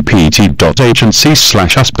c/gpt.h and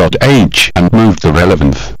c/usp.h and moved the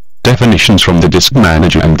relevant definitions from the disk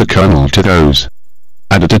manager and the kernel to those.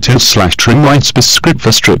 Added a /trim whitespace script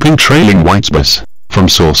for stripping trailing whitespace from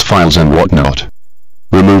source files and whatnot.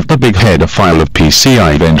 Removed the big header file of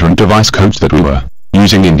PCI vendor and device codes that we were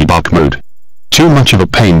using in debug mode. Too much of a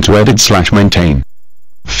pain to edit/maintain.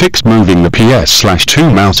 Fixed moving the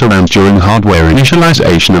PS/2 mouse around during hardware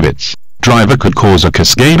initialization of its driver could cause a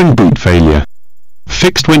cascading boot failure.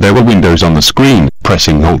 Fixed when there were windows on the screen,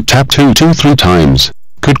 pressing Alt-Tab 2 to 3 times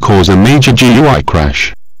could cause a major GUI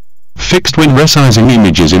crash. Fixed when resizing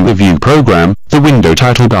images in the view program, the window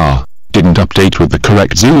title bar didn't update with the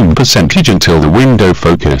correct zoom percentage until the window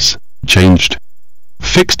focus changed.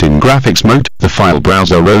 Fixed in graphics mode, the file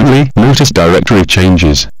browser only notice directory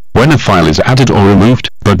changes when a file is added or removed,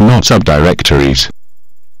 but not subdirectories.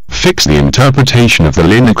 Fixed the interpretation of the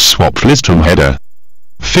Linux swap list from header.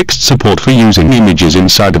 Fixed support for using images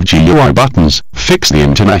inside of GUI buttons. Fixed the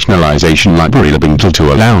internationalization library libintel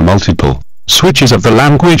to allow multiple switches of the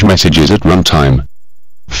language messages at runtime.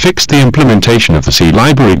 Fixed the implementation of the C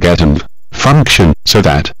library getenv function so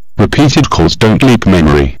that repeated calls don't leak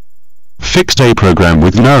memory. Fixed a program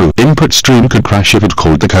with no input stream could crash if it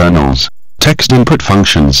called the kernel's text input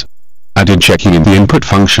functions. Added checking in the input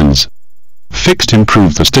functions. Fixed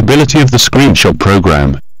improved the stability of the screenshot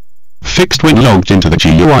program. Fixed when logged into the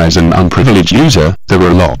GUI as an unprivileged user, there were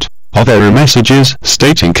a lot of error messages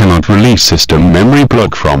stating cannot release system memory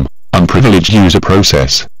block from unprivileged user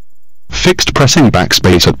process. Fixed pressing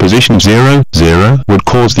backspace at position 00 would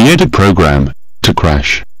cause the edit program to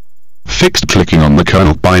crash. Fixed clicking on the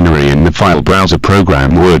kernel binary in the file browser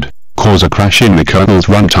program would cause a crash in the kernel's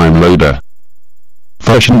runtime loader.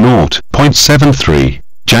 Version 0.73,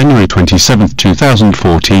 January 27,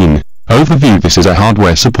 2014. Overview. This is a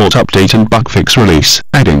hardware support update and bug fix release,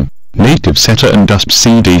 adding native setter and USP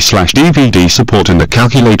CD/DVD support in the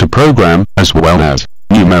calculator program, as well as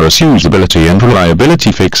numerous usability and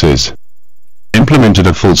reliability fixes. Implemented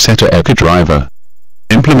a full setter echo driver.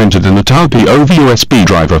 Implemented an ATAPI over USB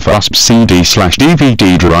driver for USP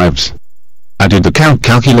CD/DVD drives. Added the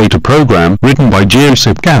calculator program written by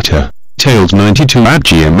Joseph Gatter,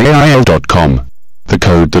 tails92@gmail.com. The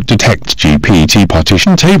code that detects GPT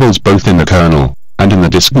partition tables both in the kernel and in the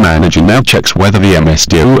disk manager now checks whether the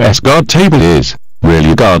MS-DOS guard table is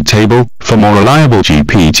really a guard table for more reliable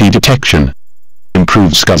GPT detection.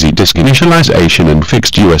 Improved SCSI disk initialization and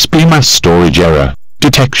fixed USB mass storage error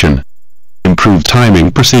detection. Improved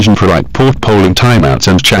timing precision for write port polling timeouts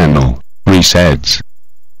and channel resets.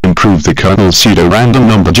 Improved the kernel's pseudo-random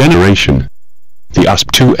number generation. The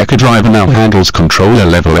USP2 echo driver now handles controller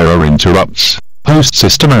level error interrupts, host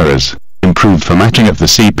system errors. Improved formatting of the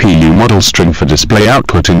CPU model string for display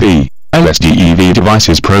output in the LSDEV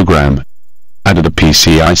devices program. Added a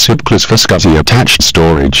PCI SIP class for SCSI attached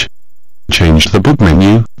storage. Changed the boot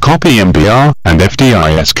menu, copy MBR, and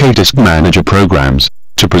FDISK disk manager programs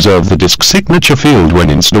to preserve the disk signature field when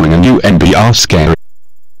installing a new MBR SCSI.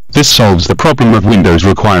 This solves the problem of Windows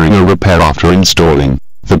requiring a repair after installing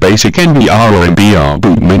the basic NBR or MBR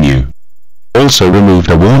boot menu. Also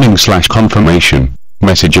removed a warning/confirmation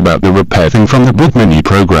message about the repair thing from the boot menu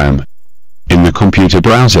program. In the computer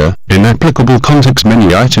browser, inapplicable context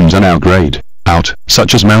menu items are now grayed out,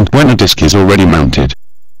 such as mount when a disk is already mounted.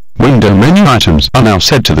 Window menu items are now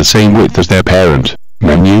set to the same width as their parent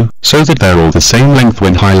menu, so that they're all the same length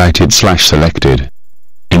when highlighted/selected.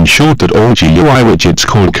 Ensured that all GUI widgets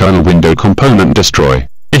called kernel window component destroy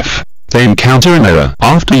if they encounter an error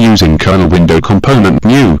after using kernel window component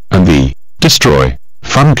new, and the destroy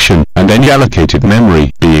function and any allocated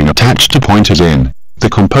memory being attached to pointers in the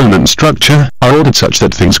component structure are ordered such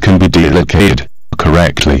that things can be deallocated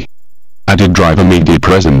correctly. Added driver media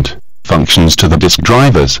present functions to the disk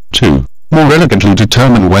drivers to more elegantly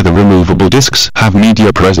determine whether removable disks have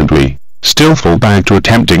media present. We still fall back to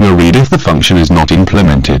attempting a read if the function is not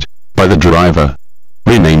implemented by the driver.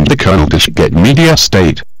 Renamed the kernel disk get media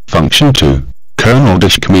state function to kernel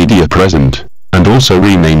disk media present, and also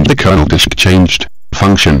renamed the kernel disk changed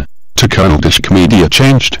function to kernel disk media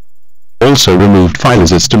changed. Also removed file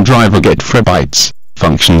system driver get bytes,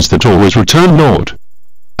 functions that always return naught.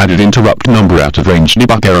 Added interrupt number out of range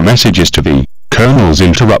debug error messages to the kernel's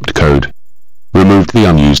interrupt code. Removed the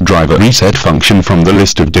unused driver reset function from the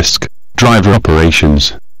list of disk driver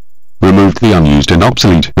operations. Removed the unused and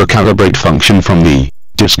obsolete recalibrate function from the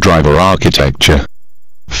disk driver architecture.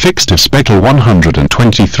 Fixed a Speckle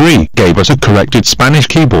 123 gave us a corrected Spanish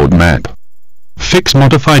keyboard map. Fix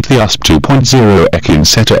modified the USP 2.0 ECI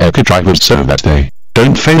setter ECI drivers so that they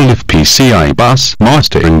don't fail if PCI bus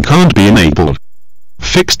mastering can't be enabled.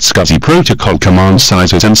 Fixed SCSI protocol command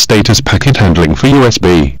sizes and status packet handling for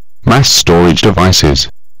USB mass storage devices.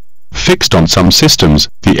 Fixed on some systems,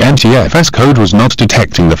 the NTFS code was not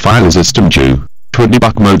detecting the file system due to a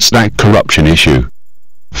debug mode stack corruption issue.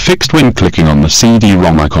 Fixed when clicking on the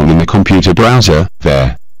CD-ROM icon in the computer browser,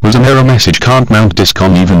 there was an error message can't mount disk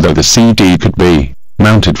on even though the CD could be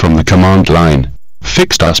mounted from the command line.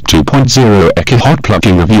 Fixed USP 2.0 ECI hot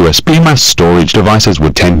plugging of USB mass storage devices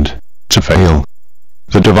would tend to fail.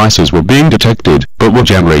 The devices were being detected, but were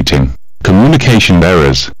generating communication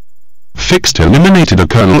errors. Fixed eliminated a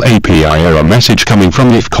kernel API error message coming from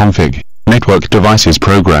the ifconfig network devices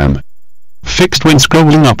program. Fixed when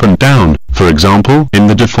scrolling up and down, for example in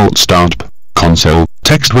the default start console,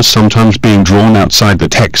 text was sometimes being drawn outside the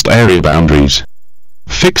text area boundaries.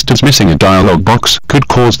 Fixed as missing a dialog box could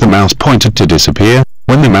cause the mouse pointer to disappear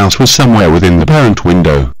when the mouse was somewhere within the parent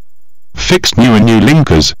window. Fixed new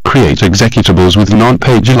linkers create executables with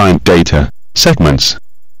non-page aligned data segments.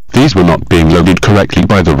 These were not being loaded correctly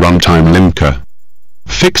by the runtime linker.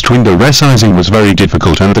 Fixed window resizing was very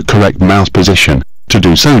difficult and the correct mouse position to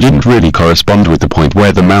do so didn't really correspond with the point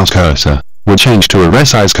where the mouse cursor would change to a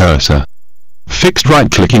resize cursor. Fixed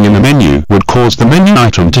right-clicking in the menu would cause the menu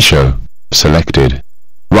item to show selected.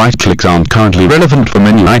 Right-clicks aren't currently relevant for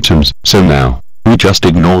menu items, so now we just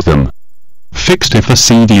ignore them. Fixed if a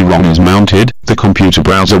CD-ROM is mounted, the computer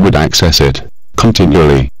browser would access it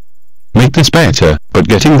continually. Make this better, but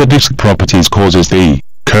getting the disk properties causes the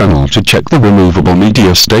kernel to check the removable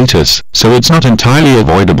media status, so it's not entirely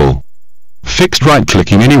avoidable. Fixed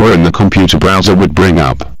right-clicking anywhere in the computer browser would bring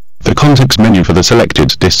up the context menu for the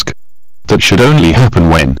selected disk. That should only happen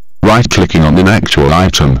when right-clicking on an actual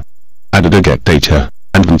item. Added a getData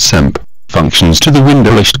and VisOpSys functions to the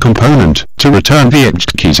window list component to return the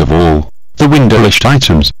edged keys of all the window list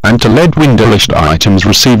items and to let window list items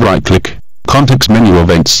receive right-click context menu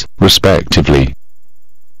events, respectively.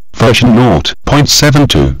 Version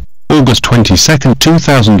 0.72, August 22,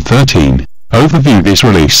 2013. Overview. This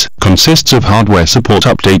release consists of hardware support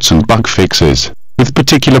updates and bug fixes, with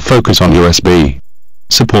particular focus on USB.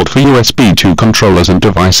 Support for USB 2 controllers and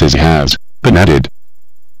devices has been added.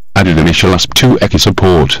 Added initial USP 2 ECI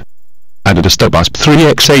support. Added a stub USP 3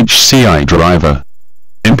 XHCI driver.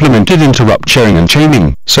 Implemented interrupt sharing and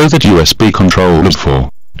chaining, so that USB controllers for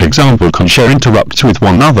example can share interrupts with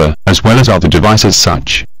one another, as well as other devices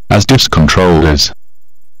such as disk controllers.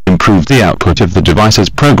 Improved the output of the device's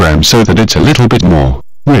program so that it's a little bit more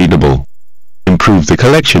readable. Improved the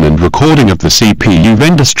collection and recording of the CPU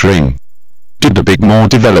vendor string. Did a bit more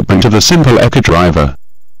development of the simple ECI driver.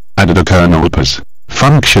 Added a kernel pause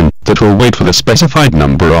function that will wait for the specified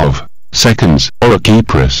number of seconds or a key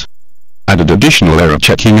press. Added additional error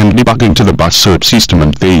checking and debugging to the VisOpSys system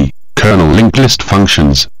and the kernel linked list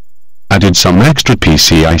functions. Added some extra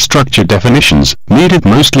PCI structure definitions, needed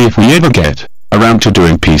mostly if we ever get around to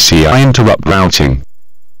doing PCI interrupt routing.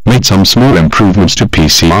 Made some small improvements to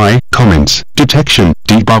PCI comments, detection,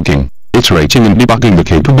 debugging, iterating and debugging the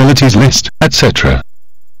capabilities list, etc.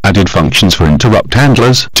 Added functions for interrupt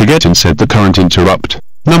handlers to get and set the current interrupt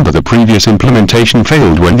number. The previous implementation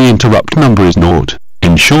failed when the interrupt number is naught.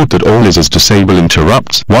 Ensured that all is disable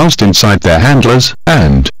interrupts whilst inside their handlers,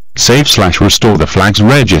 and save/restore the flags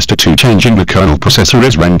register to changing the kernel processor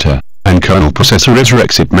is renter and kernel processor is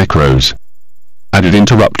exit macros. Added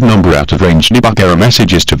interrupt number out of range debug error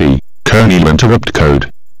messages to the kernel interrupt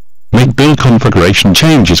code. Make build configuration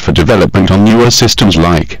changes for development on newer systems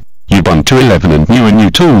like Ubuntu 11 and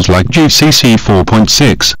new tools like GCC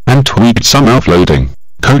 4.6, and tweaked some offloading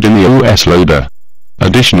code in the OS loader.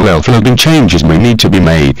 Additional offloading changes may need to be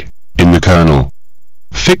made in the kernel.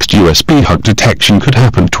 Fixed USB hug detection could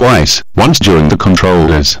happen twice, once during the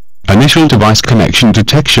controller's initial device connection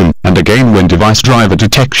detection, and again when device driver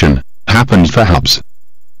detection happened for hubs.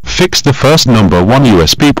 Fixed the first number 1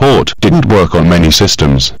 USB port didn't work on many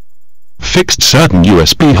systems. Fixed certain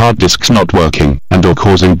USB hard disks not working and or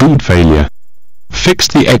causing boot failure.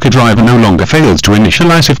 Fixed the ECI driver no longer fails to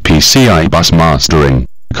initialize if PCI bus mastering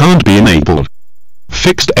can't be enabled.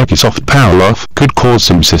 Fixed Episoft power off could cause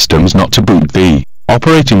some systems not to boot the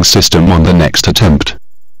operating system on the next attempt.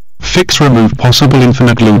 Fix remove possible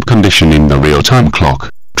infinite loop condition in the real-time clock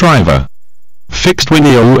driver. Fixed when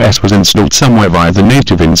the OS was installed somewhere via the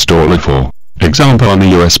native installer, for example on a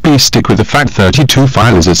USB stick with a FAT32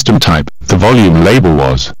 file system type, the volume label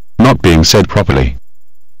was not being said properly.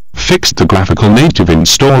 Fixed the graphical native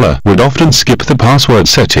installer would often skip the password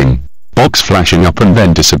setting box flashing up and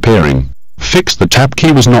then disappearing. Fixed the tab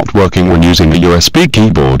key was not working when using a USB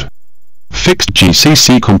keyboard. Fixed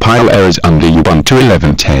GCC compile errors under Ubuntu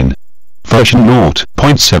 11.10. Version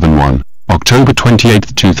 0.71, October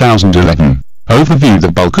 28, 2011. Overview.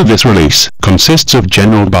 The bulk of this release consists of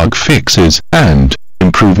general bug fixes and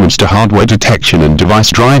improvements to hardware detection and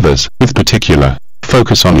device drivers, with particular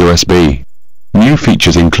focus on USB. New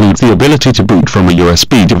features include the ability to boot from a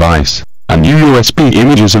USB device, and new USB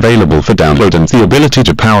images available for download, and the ability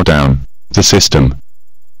to power down the system.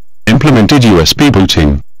 Implemented USB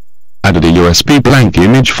booting. Added a USB blank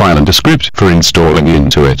image file and a script for installing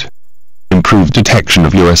into it. Improved detection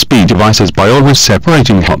of USB devices by always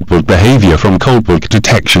separating hot boot behavior from cold boot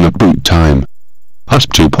detection at boot time.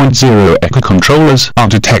 USB 2.0 Echo controllers are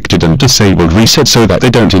detected and disabled reset so that they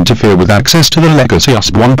don't interfere with access to the legacy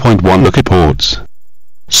USB 1.1 lookup ports.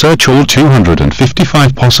 Search all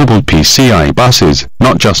 255 possible PCI buses,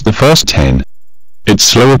 not just the first 10. It's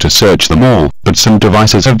slower to search them all, but some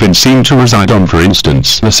devices have been seen to reside on, for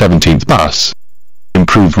instance, the 17th bus.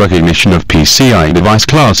 Improved recognition of PCI device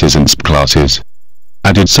classes and subclasses.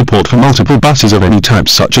 Added support for multiple buses of any type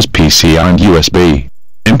such as PCI and USB.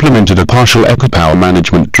 Implemented a partial echo power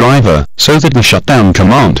management driver, so that the shutdown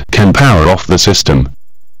command can power off the system.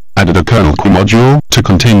 Added a kernel core module to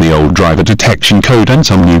contain the old driver detection code and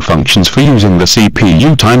some new functions for using the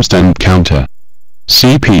CPU timestamp counter.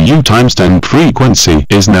 CPU timestamp frequency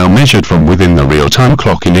is now measured from within the real-time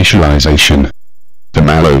clock initialization. The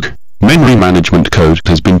malloc memory management code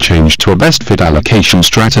has been changed to a best fit allocation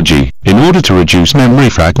strategy, in order to reduce memory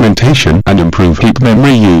fragmentation and improve heap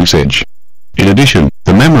memory usage. In addition,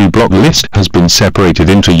 the memory block list has been separated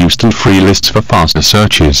into used and free lists for faster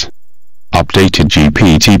searches. Updated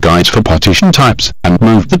GPT guides for partition types, and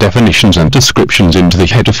moved the definitions and descriptions into the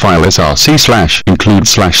header file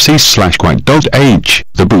src/include/c/quite.h.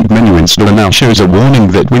 The boot menu installer now shows a warning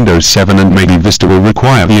that Windows 7 and maybe Vista will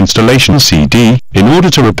require the installation CD, in order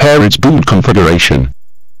to repair its boot configuration.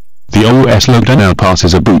 The OS loader now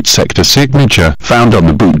passes a boot sector signature found on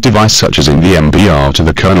the boot device, such as in the MBR, to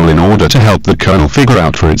the kernel in order to help the kernel figure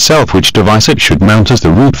out for itself which device it should mount as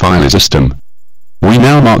the root file system. We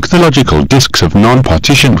now mark the logical disks of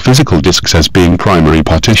non-partitioned physical disks as being primary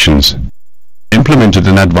partitions. Implemented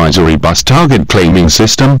an advisory bus target claiming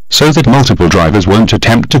system, so that multiple drivers won't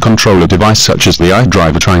attempt to control a device such as the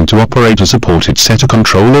iDriver trying to operate a supported SETA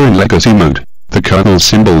controller in legacy mode. The kernel's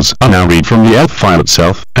symbols are now read from the ELF file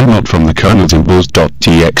itself, and not from the kernel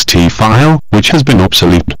symbols.txt file, which has been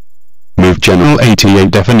obsolete. Move general ATA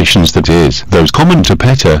definitions, that is, those common to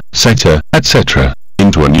PETA, SETA, etc.,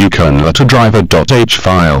 into a new kernel.driver.h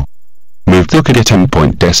file. Move the get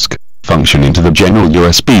endpoint disk function into the general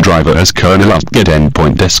USB driver as kernel.get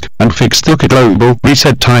endpoint disk, and fix the global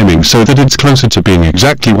reset timing so that it's closer to being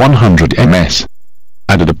exactly 100 ms.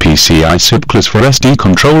 Added a PCI subclass for SD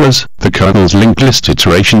controllers. The kernel's linked list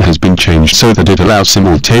iteration has been changed so that it allows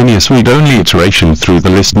simultaneous read-only iteration through the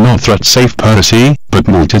list, not thread-safe per se, but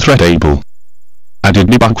multi-thread-able. Added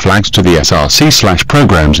debug flags to the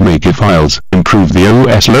src/programs maker files, improved the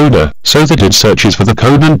OS loader, so that it searches for the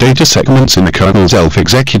code and data segments in the kernel's ELF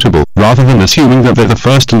executable, rather than assuming that they're the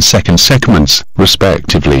first and second segments,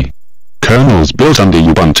 respectively. Kernels built under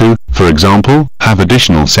Ubuntu, for example, have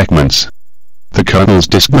additional segments. The kernel's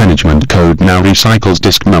disk management code now recycles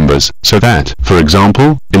disk numbers, so that, for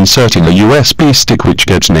example, inserting a USB stick which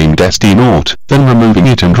gets named SD0, then removing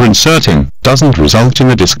it and reinserting, doesn't result in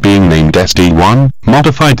the disk being named SD1.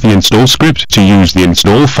 Modified the install script to use the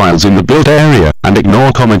install files in the build area, and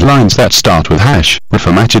ignore command lines that start with hash.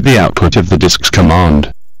 Reformatted the output of the disk's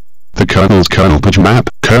command. The kernel's kernel page map,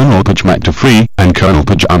 kernel page map to free, and kernel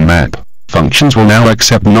page unmap functions will now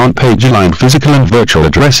accept non-page aligned physical and virtual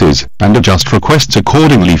addresses, and adjust requests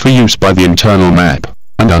accordingly for use by the internal map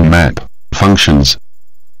and unmap functions.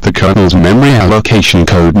 The kernel's memory allocation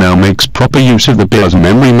code now makes proper use of the BIOS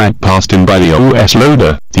memory map passed in by the OS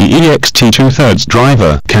loader. The ext 2/3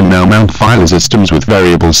 driver can now mount file systems with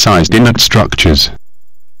variable-sized init structures.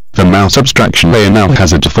 The mouse abstraction layer now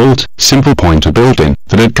has a default, simple pointer built-in,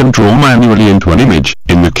 that it can draw manually into an image,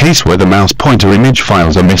 in the case where the mouse pointer image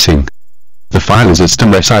files are missing. The file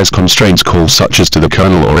system resize constraints calls such as to the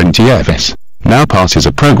kernel or NTFS now passes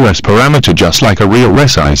a progress parameter just like a real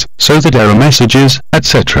resize, so that error messages,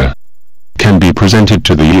 etc. can be presented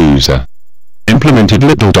to the user. Implemented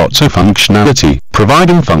little dots of functionality,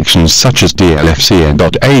 providing functions such as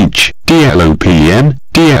dlfcn.h, dlopn,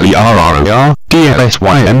 dlerror,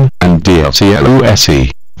 dlsyn, and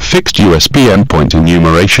dlclose. Fixed USB endpoint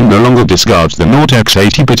enumeration no longer discards the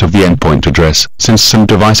 0x80 bit of the endpoint address, since some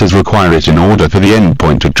devices require it in order for the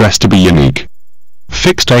endpoint address to be unique.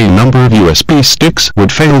 Fixed a number of USB sticks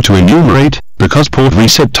would fail to enumerate, because port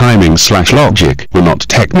reset timing/logic were not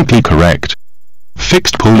technically correct.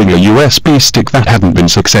 Fixed pulling a USB stick that hadn't been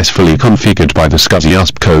successfully configured by the SCSI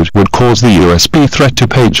USB code would cause the USB thread to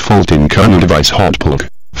page fault in kernel device hotplug.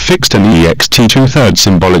 Fixed an ext 2/3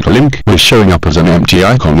 symbolic link was showing up as an empty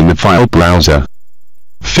icon in the file browser.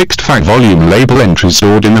 Fixed FAT volume label entries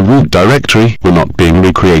stored in the root directory were not being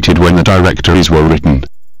recreated when the directories were written.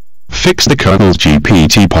 Fixed the kernel's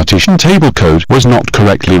GPT partition table code was not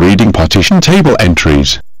correctly reading partition table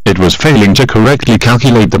entries. It was failing to correctly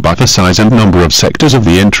calculate the buffer size and number of sectors of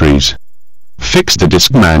the entries. Fixed the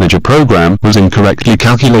disk manager program was incorrectly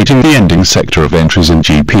calculating the ending sector of entries in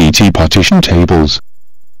GPT partition tables.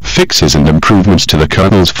 Fixes and improvements to the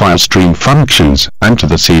kernel's file stream functions, and to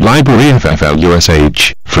the C library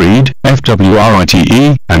FFLUSH, FREED,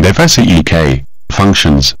 FWRITE, and FSEEK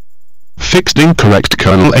functions. Fixed incorrect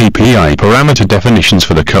kernel API parameter definitions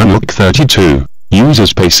for the kernel C32, user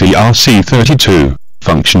space CRC32,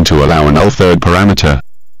 function to allow a null third parameter.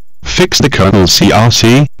 Fixed the kernel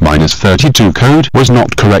CRC-32 code was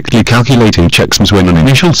not correctly calculating checksums when an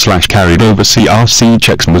initial / carried over CRC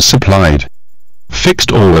checksum was supplied.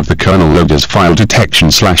 Fixed all of the kernel loader's file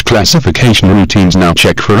detection / classification routines now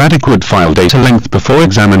check for adequate file data length before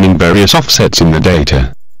examining various offsets in the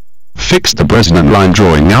data. Fixed the Breslin line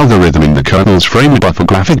drawing algorithm in the kernel's frame buffer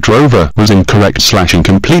graphic drover was incorrect /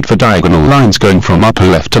 incomplete for diagonal lines going from upper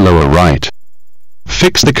left to lower right.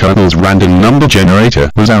 Fixed the kernel's random number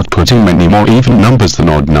generator was outputting many more even numbers than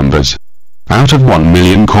odd numbers. Out of 1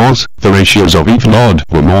 million cores, the ratios of even-odd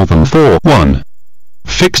were more than 4:1.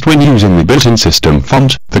 Fixed when using the built-in system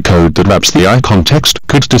font, the code that wraps the icon text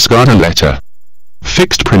could discard a letter.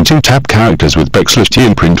 Fixed printing tab characters with \t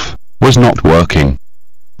in printf was not working.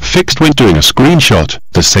 Fixed when doing a screenshot,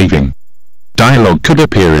 the saving dialog could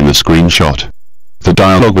appear in the screenshot. The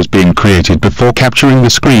dialog was being created before capturing the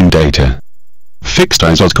screen data. Fixed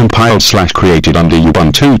ISOs compiled / created under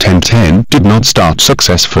Ubuntu 10.10 did not start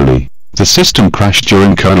successfully. The system crashed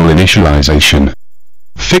during kernel initialization.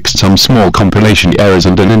 Fixed some small compilation errors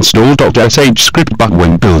and an install.sh script bug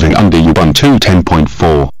when building under Ubuntu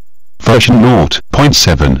 10.4. Version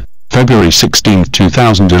 0.7, February 16,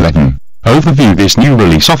 2011. Overview. This new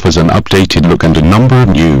release offers an updated look and a number of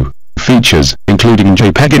new features, including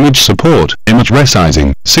JPEG image support, image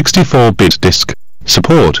resizing, 64-bit disk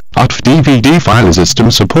support, UTF-DVD file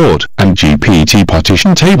system support, and GPT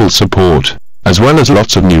partition table support, as well as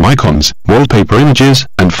lots of new icons, wallpaper images,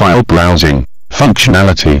 and file browsing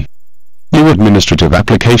functionality. New administrative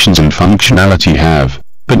applications and functionality have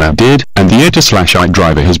but now did, and the ETA/I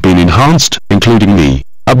driver has been enhanced, including the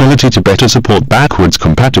ability to better support backwards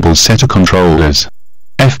compatible SATA controllers.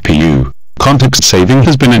 FPU context saving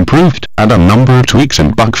has been improved, and a number of tweaks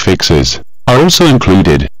and bug fixes are also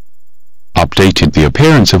included. Updated the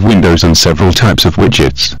appearance of windows and several types of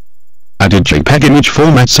widgets. Added JPEG image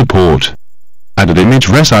format support. Added image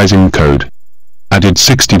resizing code. Added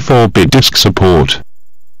 64-bit disk support.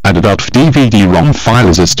 Added UTF-DVD-ROM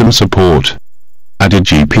file system support. Added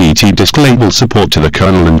GPT disk label support to the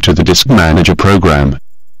kernel and to the disk manager program.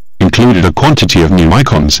 Included a quantity of new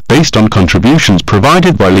icons based on contributions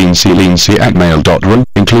provided by leanc@mail.run,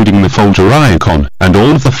 including the folder icon and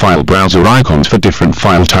all of the file browser icons for different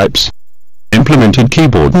file types. Implemented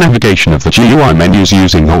keyboard navigation of the GUI menus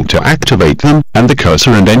using Alt to activate them, and the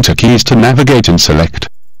cursor and Enter keys to navigate and select.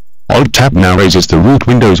 Alt-Tab now raises the root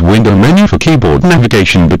Windows window menu for keyboard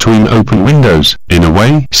navigation between open windows, in a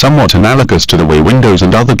way somewhat analogous to the way Windows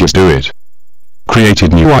and other GUIs do it.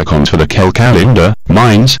 Created new icons for the Kel Calendar,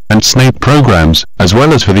 Mines, and Snape programs, as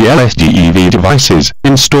well as for the LSDEV devices,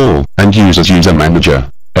 Install, and User Manager,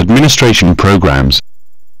 administration programs.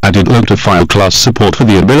 Added log-to-file class support for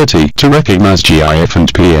the ability to recognize GIF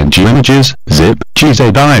and PNG images, zip,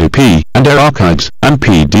 gzip, and archives, and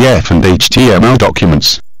PDF and HTML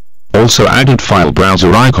documents. Also added file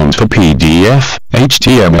browser icons for PDF,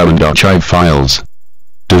 HTML and archive files.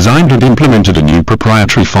 Designed and implemented a new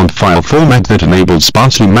proprietary font file format that enables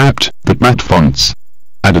sparsely mapped, but matte fonts.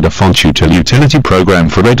 Added a font utility program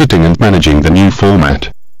for editing and managing the new format.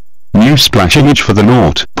 New splash image for the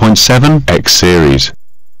 0.7x series.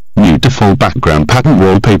 new default background pattern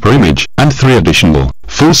wallpaper image, and 3 additional,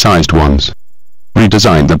 full-sized ones.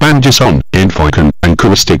 Redesign the badges on, info icon, and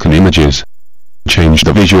caustic icon images. Change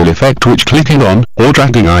the visual effect which clicking on, or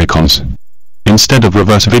dragging icons. Instead of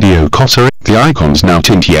reverse video cursor, the icons now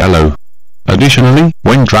tint yellow. Additionally,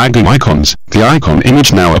 when dragging icons, the icon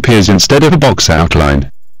image now appears instead of a box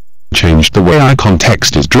outline. Change the way icon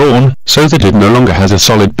text is drawn, so that it no longer has a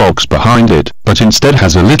solid box behind it, but instead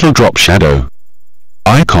has a little drop shadow.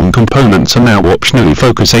 Icon components are now optionally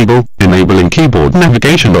focusable, enabling keyboard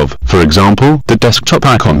navigation of, for example, the desktop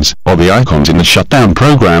icons, or the icons in the shutdown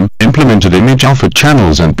program, implemented image alpha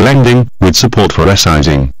channels and blending, with support for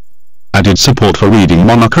resizing. Added support for reading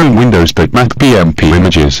monochrome Windows bitmap BMP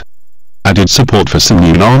images. Added support for some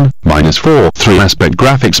new non-4 3-aspect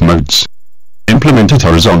graphics modes. Implemented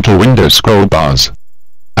horizontal window scroll bars.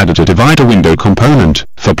 Added a divider window component,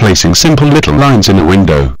 for placing simple little lines in a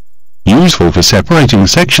window. Useful for separating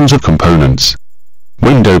sections of components.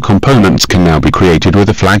 Window components can now be created with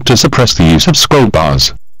a flag to suppress the use of scroll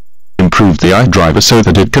bars. Improved the iDriver so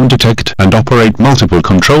that it can detect and operate multiple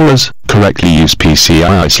controllers, correctly use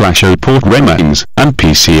PCI/O port remappings, and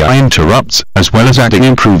PCI interrupts, as well as adding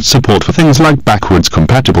improved support for things like backwards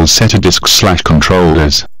compatible SATA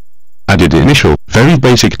disks/controllers. Added initial, very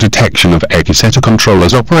basic detection of ECI SATA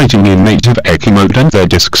controllers operating in native ECI mode and their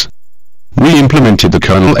disks. Re-implemented the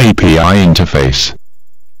kernel API interface.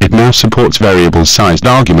 It now supports variable-sized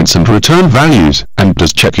arguments and return values, and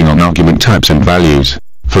does checking on argument types and values.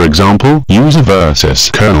 For example, user versus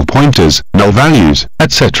kernel pointers, null values,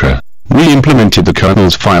 etc. Re-implemented the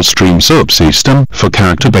kernel's file stream subsystem for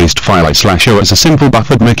character-based file I/O as a simple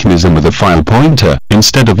buffered mechanism with a file pointer,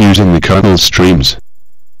 instead of using the kernel's streams.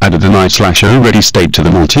 Added an I/O ready state to the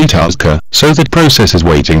multitasker, so that processes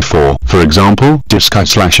waiting for example, disk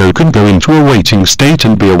I/O can go into a waiting state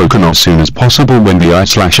and be awoken as soon as possible when the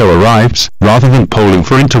I/O arrives, rather than polling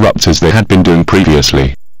for interrupts as they had been doing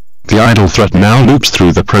previously. The idle thread now loops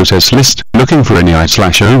through the process list, looking for any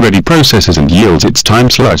I/O ready processes and yields its time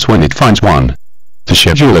slice when it finds one. The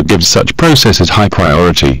scheduler gives such processes high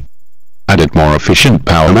priority. Added more efficient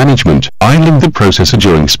power management, idling the processor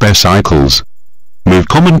during spare cycles. Move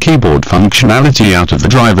common keyboard functionality out of the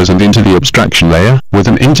drivers and into the abstraction layer, with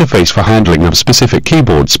an interface for handling of specific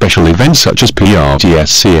keyboard special events such as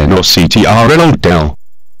PRTSCN or CTRL or DEL.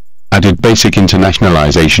 Added basic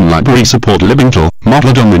internationalization library support libintel,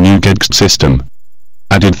 modeled on the new GEDX system.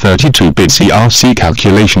 Added 32-bit CRC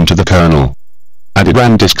calculation to the kernel. Added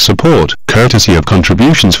RAM disk support, courtesy of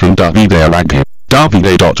contributions from Davide Araghi,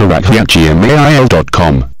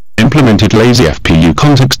 davide.araghi@gmail.com. Implemented lazy FPU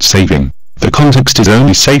context saving. The context is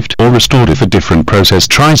only saved or restored if a different process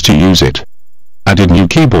tries to use it. Added new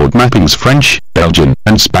keyboard mappings French, Belgian,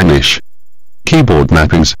 and Spanish. Keyboard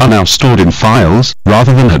mappings are now stored in files,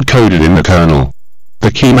 rather than hard-coded in the kernel.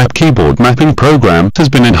 The keymap keyboard mapping program has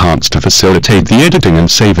been enhanced to facilitate the editing and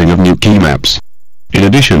saving of new keymaps. In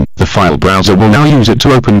addition, the file browser will now use it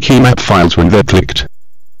to open keymap files when they're clicked.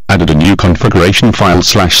 Added a new configuration file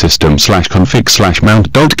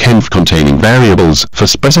 /system/config/mount.conf containing variables for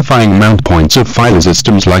specifying mount points of file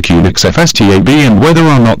systems like Unix FSTAB and whether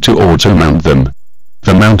or not to auto-mount them.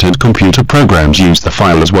 The mounted computer programs use the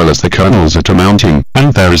file as well as the kernel's auto-mounting,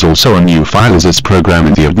 and there is also a new filesys program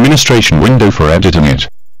in the administration window for editing it.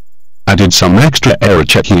 Added some extra error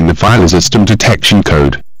checking in the file system detection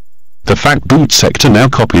code. The fact boot sector now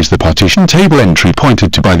copies the partition table entry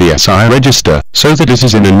pointed to by the SI register, so that it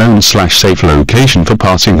is in a known /safe location for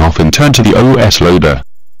passing off in turn to the OS loader.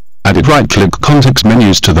 Added right-click context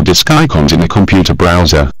menus to the disk icons in the computer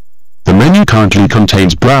browser. The menu currently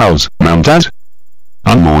contains Browse, Mount As,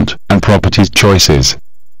 Unmount, and Properties choices.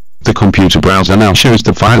 The computer browser now shows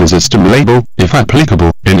the file system label, if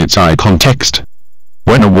applicable, in its icon text.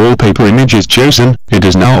 When a wallpaper image is chosen, it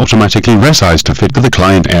is now automatically resized to fit the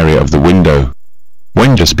client area of the window.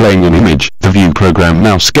 When displaying an image, the view program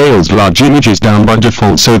now scales large images down by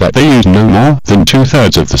default so that they use no more than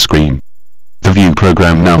 2/3 of the screen. The view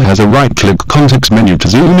program now has a right-click context menu to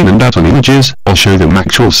zoom in and out on images, or show them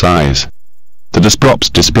actual size. The VisOpSys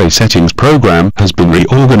display settings program has been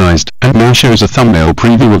reorganized, and now shows a thumbnail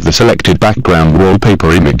preview of the selected background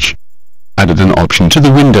wallpaper image. Added an option to the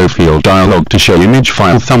window field dialog to show image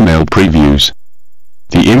file thumbnail previews.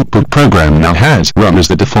 The input program now has run as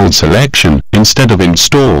the default selection, instead of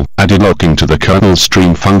install. Added locking to the kernel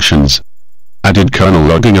stream functions. Added kernel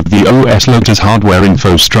logging of the OS loader's hardware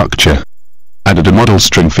info structure. Added a model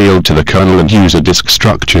string field to the kernel and user disk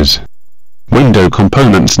structures. Window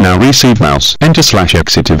components now receive mouse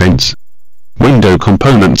enter/exit events. Window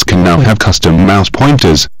components can now have custom mouse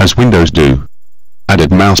pointers, as Windows do.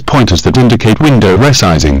 Added mouse pointers that indicate window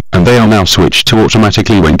resizing, and they are now switched to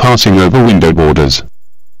automatically when passing over window borders.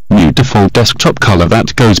 New default desktop color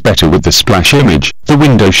that goes better with the splash image. The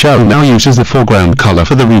window shell now uses the foreground color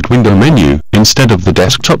for the root window menu, instead of the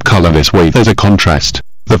desktop color. This way there's a contrast.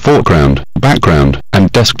 The foreground, background, and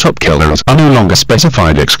desktop colors are no longer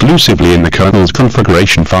specified exclusively in the kernel's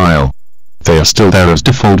configuration file. They are still there as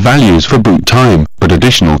default values for boot time, but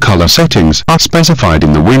additional color settings are specified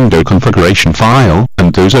in the window configuration file,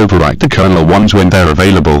 and those overwrite the kernel ones when they're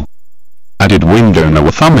available. Added window now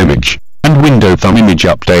thumb image, and window thumb image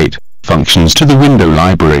update, functions to the window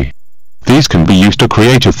library. These can be used to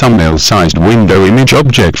create a thumbnail-sized window image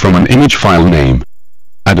object from an image file name.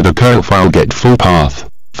 Added a curl file get full path.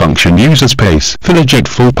 Function user space for the get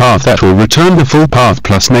full path that will return the full path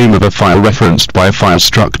plus name of a file referenced by a file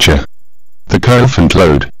structure. The curl font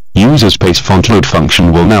load, user space font load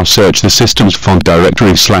function will now search the system's font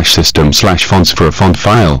directory /system/fonts for a font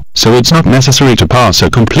file, so it's not necessary to pass a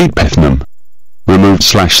complete pathname. Removed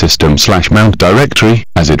 /system/mount directory,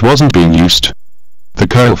 as it wasn't being used. The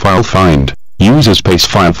curl file find, user space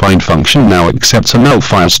file find function now accepts a null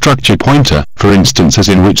file structure pointer, for instances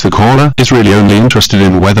in which the caller is really only interested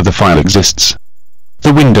in whether the file exists.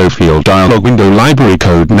 The window field dialog window library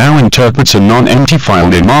code now interprets a non-empty file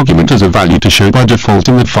name argument as a value to show by default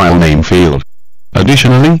in the file name field.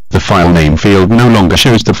 Additionally, the file name field no longer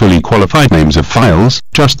shows the fully qualified names of files,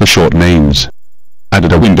 just the short names.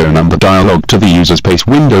 Added a window number dialog to the user space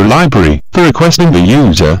window library, for requesting the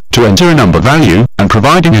user to enter a number value, and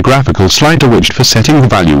providing a graphical slider widget for setting the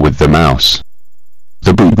value with the mouse.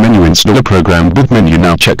 The boot menu installer program boot menu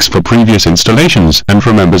now checks for previous installations and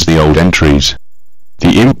remembers the old entries.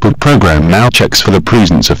 The input program now checks for the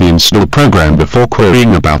presence of the install program before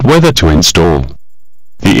querying about whether to install.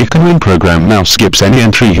 The icon program now skips any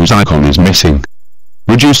entry whose icon is missing.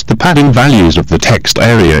 Reduced the padding values of the text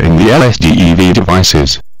area in the LSDEV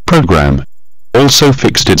devices program. Also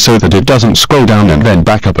fixed it so that it doesn't scroll down and then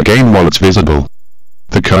back up again while it's visible.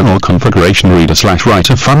 The kernel configuration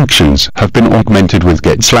reader/writer functions have been augmented with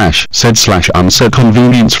get/set/unset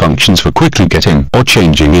convenience functions for quickly getting or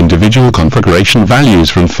changing individual configuration values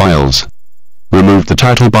from files. Removed the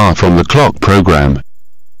title bar from the clock program.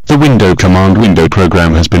 The window command window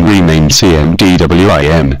program has been renamed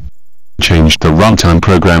CMDWIN. Changed the runtime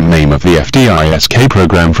program name of the FDISK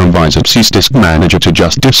program from VisOpSys Disk Manager to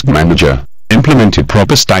just Disk Manager. Implemented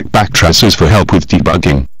proper stack backtraces for help with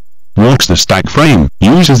debugging. Walks the stack frame,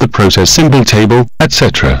 uses the process symbol table,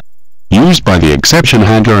 etc. Used by the exception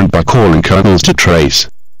handler and by calling kernels to trace.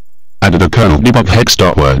 Added a kernel debug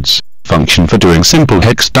hex.words function for doing simple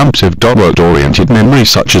hex dumps of word-oriented memory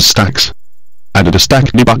such as stacks. Added a stack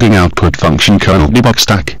debugging output function kernel debug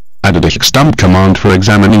stack. Added a hex dump command for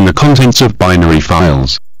examining the contents of binary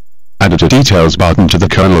files. Added a details button to the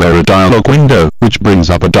kernel error dialog window, which brings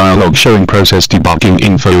up a dialog showing process debugging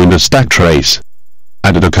info in the stack trace.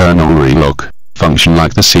 Added a kernel relock function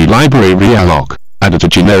like the C library realloc. Added a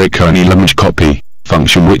generic kernel image copy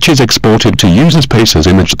function which is exported to user space as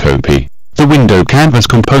image copy. The window canvas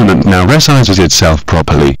component now resizes itself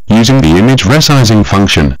properly, using the image resizing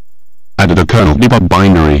function. Added a kernel debug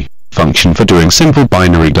binary function for doing simple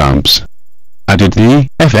binary dumps. Added the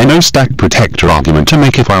fno stack protector argument to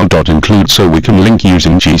make a file.include so we can link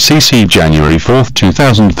using GCC January 4,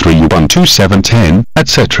 2003 Ubuntu 7.10,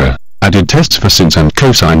 etc. Added tests for sine and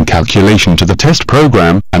cosine calculation to the test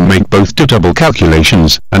program, and make both double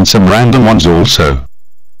calculations, and some random ones also.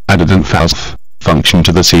 Added an false function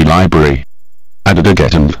to the C library. Added a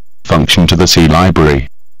getenv function to the C library.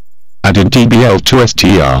 Added dbl to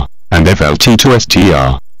str, and flt to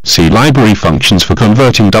str, C library functions for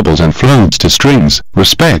converting doubles and floats to strings,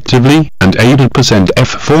 respectively, and added %f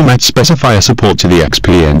format specifier support to the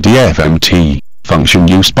xpndfmt function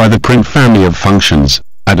used by the print family of functions.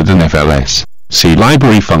 Added an FLS C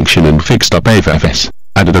library function and fixed up AFFS.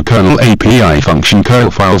 Added a kernel API function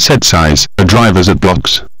curl file set size, a drivers at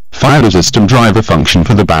blocks, fired a system driver function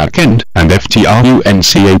for the backend, and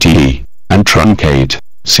ftruncate, and truncate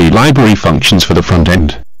C library functions for the front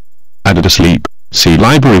end. Added a sleep C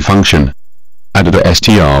library function. Added a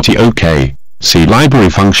strtok C library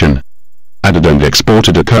function. Added and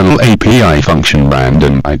exported a kernel API function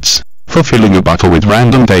random bytes for filling a buffer with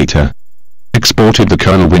random data. Exported the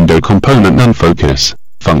kernel window component nonfocus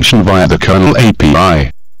function via the kernel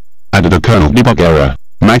API. Added a kernel debug error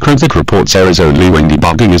macro that reports errors only when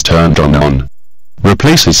debugging is turned on.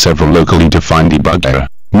 Replaces several locally defined debug error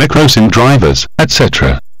macros in drivers,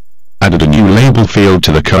 etc. Added a new label field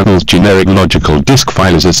to the kernel's generic logical disk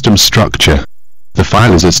file system structure. The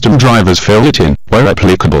file system drivers fill it in, where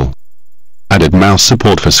applicable. Added mouse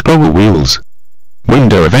support for scroll wheels.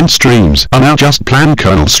 Window event streams are now just plain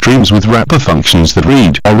kernel streams with wrapper functions that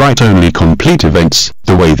read or write only complete events,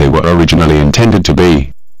 the way they were originally intended to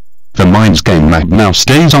be. The Minds game map now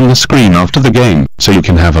stays on the screen after the game, so you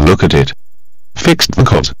can have a look at it. Fixed the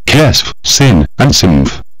COS, KESF, SYN, and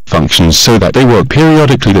SYNF functions so that they work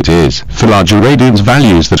periodically, that is, for larger radians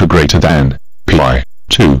values that are greater than pi.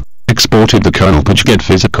 2. Exported the kernel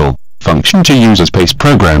pggetPhysical function to user space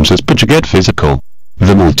programs as pggetPhysical.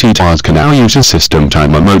 The multitasker now uses system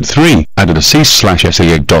timer mode 3, added a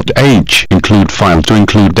c/seeg.h include file to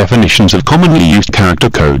include definitions of commonly used character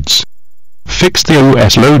codes. Fixed the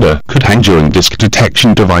OS loader could hang during disk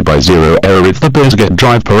detection divide by 0 error if the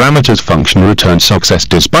psget_drive parameters function returns success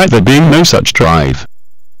despite there being no such drive.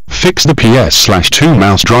 Fix the PS/2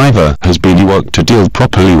 mouse driver has been reworked to deal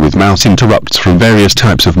properly with mouse interrupts from various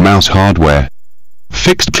types of mouse hardware.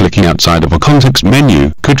 Fixed clicking outside of a context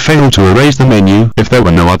menu could fail to erase the menu if there were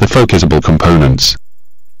no other focusable components.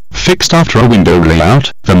 Fixed after a window layout,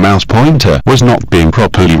 the mouse pointer was not being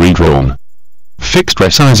properly redrawn. Fixed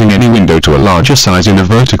resizing any window to a larger size in a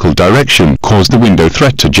vertical direction caused the window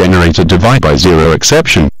thread to generate a divide by 0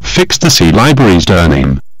 exception. Fixed the C library's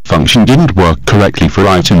dirname function didn't work correctly for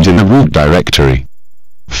items in the root directory.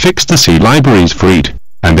 Fixed the C library's FREAD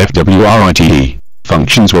and FWRITE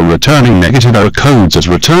functions were returning negative error codes as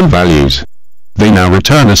return values. They now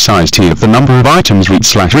return a size T of the number of items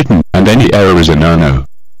read/written, and any error is a no-no.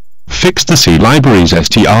 Fixed the C library's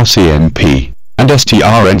strcmp and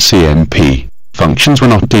strncmp functions were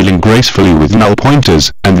not dealing gracefully with null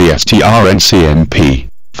pointers, and the strncmp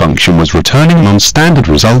function was returning non-standard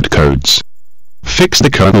result codes. Fixed the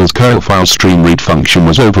kernel's curl file stream read function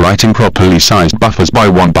was overwriting properly sized buffers by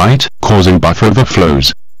 1 byte, causing buffer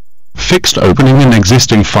overflows. Fixed opening an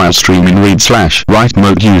existing file stream in read/write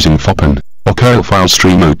mode using fopen, or curl file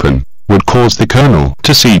stream open, would cause the kernel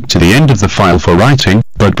to seek to the end of the file for writing,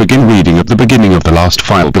 but begin reading at the beginning of the last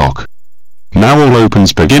file block. Now all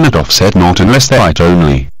opens begin at offset 0 unless they're write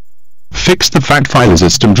only. Fixed the fact file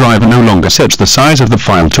system driver no longer sets the size of the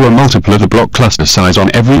file to a multiple of the block cluster size on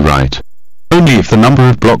every write, only if the number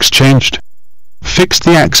of blocks changed. Fixed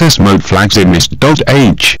the access mode flags in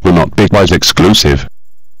list.h were not bitwise exclusive.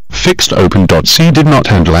 Fixed open.c did not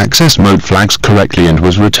handle access mode flags correctly and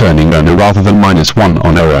was returning error rather than -1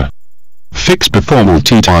 on error. Fixed before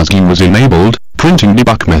multitasking was enabled, printing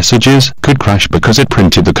debug messages could crash because it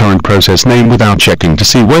printed the current process name without checking to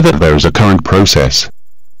see whether there is a current process.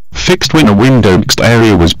 Fixed when a window text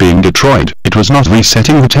area was being destroyed, it was not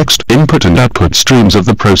resetting the text input and output streams of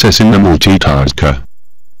the process in the multitasker.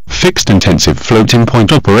 Fixed intensive floating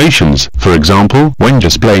point operations, for example when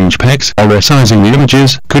displaying JPEGs or resizing the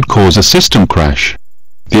images, could cause a system crash.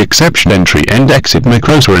 The exception entry and exit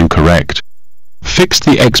macros were incorrect. Fixed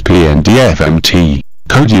the XPNDFMT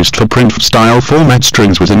code used for print style format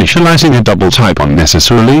strings was initializing a double type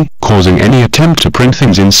unnecessarily, causing any attempt to print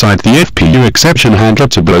things inside the FPU exception handler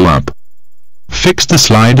to blow up. Fixed the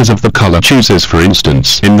sliders of the color choosers, for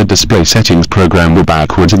instance in the display settings program, were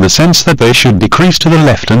backwards in the sense that they should decrease to the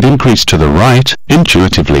left and increase to the right,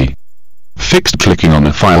 intuitively. Fixed clicking on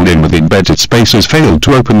a file name with embedded spaces failed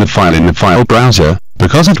to open the file in the file browser,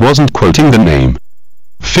 because it wasn't quoting the name.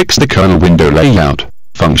 Fixed the kernel window layout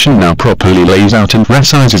function now properly lays out and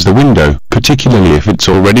resizes the window, particularly if it's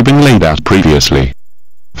already been laid out previously.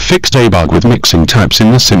 Fixed a bug with mixing types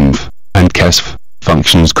in the SYNF and KESF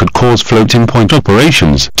functions could cause floating point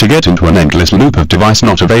operations to get into an endless loop of device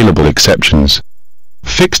not available exceptions.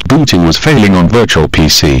 Fixed booting was failing on virtual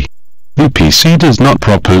PC. VPC does not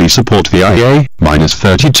properly support the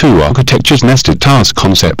IA-32 architecture's nested task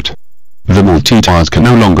concept. The multitasker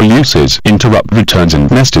no longer uses interrupt returns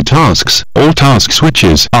and nested tasks. All task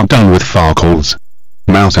switches are done with file calls.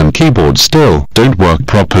 Mouse and keyboard still don't work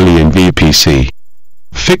properly in VPC.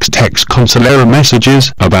 Fixed text console error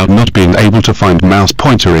messages about not being able to find mouse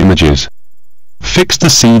pointer images. Fixed the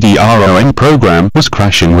CDROM program was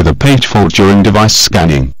crashing with a page fault during device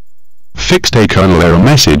scanning. Fixed a kernel error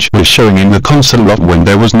message was showing in the console log when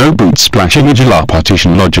there was no boot splash image LR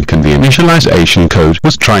partition logic and the initialization code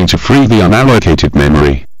was trying to free the unallocated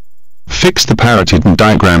memory. Fixed the parroted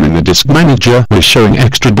diagram in the disk manager was showing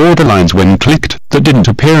extra border lines when clicked that didn't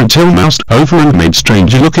appear until moused over and made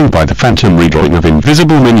stranger looking by the phantom redrawing of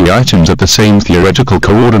invisible mini items at the same theoretical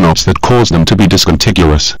coordinates that caused them to be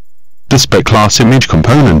discontiguous. Display class image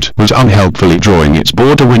component was unhelpfully drawing its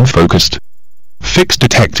border when focused. Fixed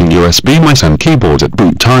detecting USB mice and keyboards at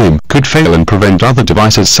boot time could fail and prevent other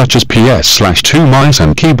devices such as PS/2 mice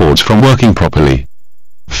and keyboards from working properly.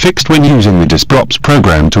 Fixed when using the VisOpSys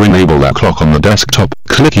program to enable that clock on the desktop,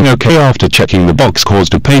 clicking OK after checking the box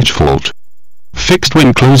caused a page fault. Fixed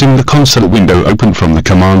when closing the console window open from the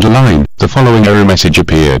command line, the following error message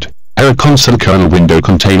appeared. Error console kernel window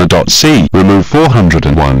container.c remove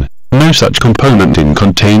 401. No such component in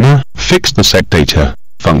container. Fixed the set data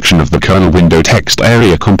function of the kernel window text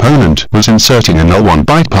area component was inserting a null 1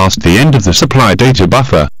 byte past the end of the supply data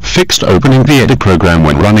buffer. Fixed opening the edit program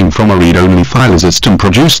when running from a read-only file system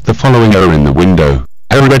produced the following error in the window.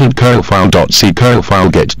 Error edit curlfile.c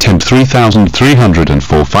curlfile get temp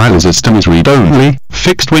 3304 file system is read-only.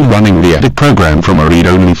 Fixed when running the edit program from a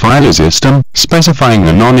read-only file system, specifying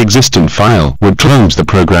a non-existent file would close the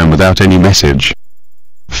program without any message.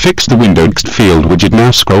 Fixed the window text field widget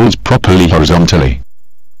now scrolls properly horizontally.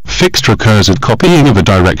 Fixed recursive copying of a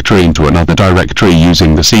directory into another directory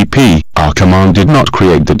using the cpr command did not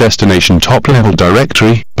create the destination top-level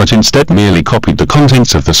directory, but instead merely copied the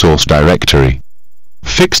contents of the source directory.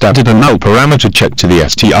 Fixed added a null parameter check to the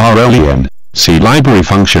strlen library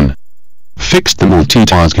function. Fixed the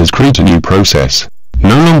multitask create a new process.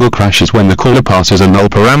 No longer crashes when the caller passes a null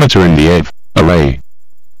parameter in the ev array.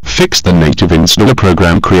 Fixed the native installer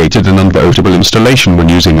program created an unbootable installation when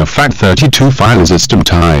using a FAT32 file system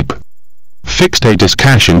type. Fixed a disk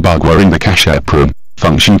caching bug wherein the cache EPROM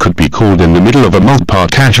function could be called in the middle of a multipart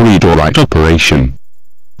cache read or write operation.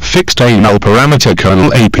 Fixed a null parameter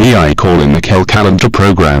kernel API call in the kel calendar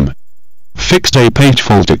program. Fixed a page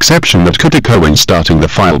fault exception that could occur when starting the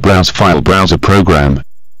file browser program.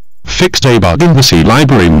 Fixed a bug in the C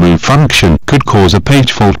library move function could cause a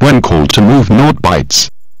page fault when called to move 0 bytes.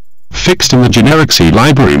 Fixed in the generic C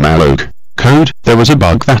library malloc code, there was a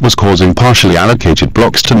bug that was causing partially allocated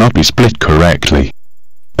blocks to not be split correctly.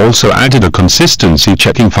 Also added a consistency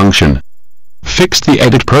checking function. Fixed the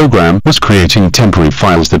edit program was creating temporary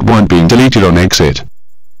files that weren't being deleted on exit.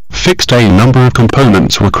 Fixed a number of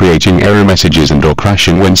components were creating error messages and or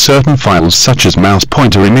crashing when certain files such as mouse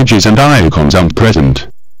pointer images and icons aren't present.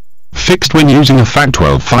 Fixed when using a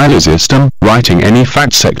FAT12 file system, writing any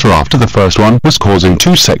FAT sector after the first one was causing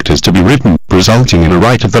 2 sectors to be written, resulting in a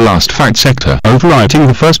write of the last FAT sector overwriting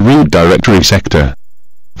the first root directory sector.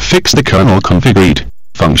 Fixed the kernel config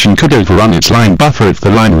function could overrun its line buffer if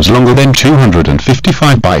the line was longer than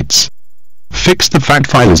 255 bytes. Fixed the FAT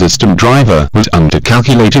file system driver was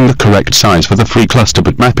under-calculating the correct size for the free cluster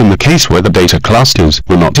bitmap in the case where the data clusters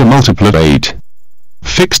were not a multiple of 8.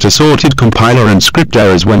 Fixed assorted compiler and script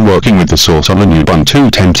errors when working with the source on the new Ubuntu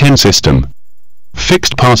 10.10 system.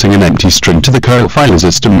 Fixed passing an empty string to the curl file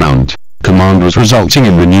system mount command was resulting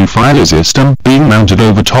in the new file system being mounted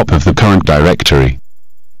over top of the current directory.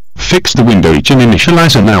 Fixed the window each and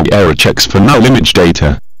initializer now error checks for null image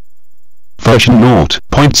data. Version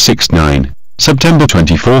 0.69, September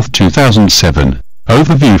 24, 2007.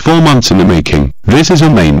 Overview 4 months in the making. This is a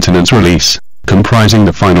maintenance release, comprising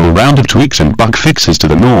the final round of tweaks and bug fixes to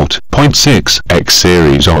the 0.6x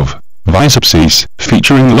series of VisOpSys,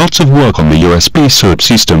 featuring lots of work on the VisOpSys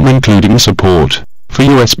system including support for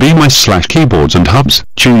USB mice/keyboards and hubs,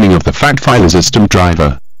 tuning of the FAT file system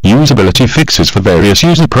driver, usability fixes for various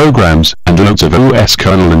user programs, and loads of OS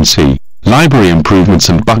kernel and C library improvements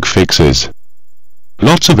and bug fixes.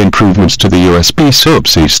 Lots of improvements to the VisOpSys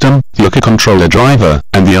system, the Looker controller driver,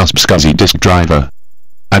 and the VisOpSys disk driver.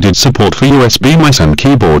 Added support for USB mice and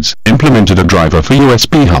keyboards, implemented a driver for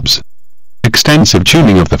USB hubs. Extensive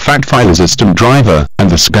tuning of the FAT file system driver, and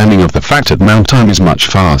the scanning of the FAT at mount time is much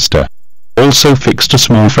faster. Also fixed a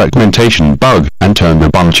small fragmentation bug, and turned a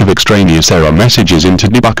bunch of extraneous error messages into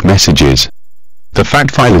debug messages. The FAT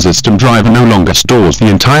file system driver no longer stores the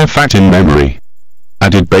entire FAT in memory.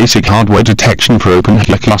 Added basic hardware detection for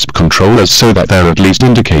OpenCLASP controllers so that they're at least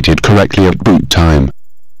indicated correctly at boot time.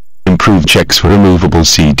 Improved checks for removable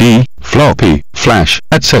CD, floppy, flash,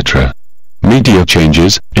 etc. Media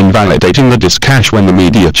changes, invalidating the disk cache when the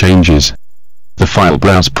media changes. The file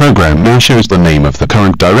browse program now shows the name of the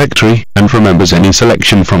current directory, and remembers any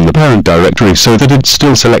selection from the parent directory so that it's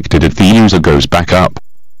still selected if the user goes back up.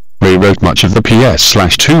 Rewrote much of the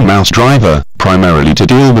PS/2 mouse driver, primarily to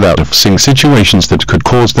deal with out-of-sync situations that could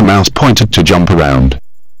cause the mouse pointer to jump around.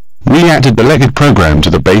 Re-added the legit program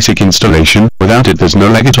to the basic installation. Without it there's no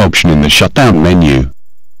legit option in the shutdown menu.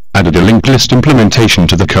 Added a linked list implementation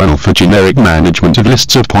to the kernel for generic management of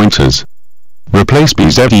lists of pointers. Replace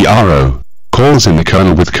bzero calls in the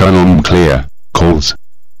kernel with kernel clear calls.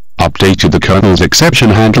 Updated the kernel's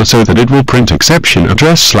exception handler so that it will print exception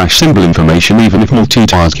address/symbol information even if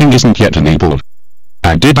multitasking isn't yet enabled.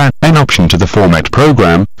 Added an option to the format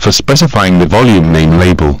program for specifying the volume name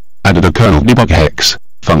label. Added a kernel debug hex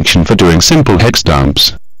function for doing simple hex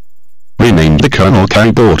dumps. renamed the kernel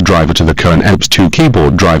keyboard driver to the kernel ELPS2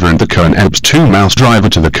 keyboard driver and the kernel ELPS2 mouse driver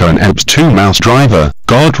to the kernel ELPS2 mouse driver,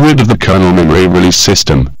 got rid of the kernel memory release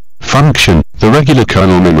system function. The regular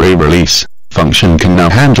kernel memory release function can now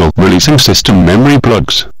handle releasing system memory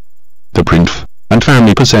blocks. The printf and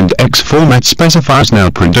family %x format specifiers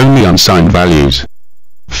now print only unsigned values.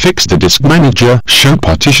 Fix the disk manager, show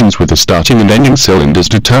partitions with the starting and ending cylinders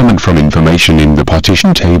determined from information in the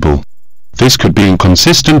partition table. This could be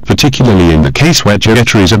inconsistent, particularly in the case where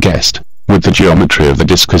geometry is a guessed, with the geometry of the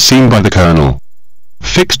disk as seen by the kernel.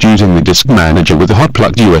 Fixed using the disk manager with a hot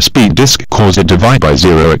plugged USB disk caused a divide by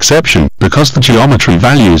zero exception, because the geometry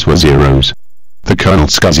values were zeros. The kernel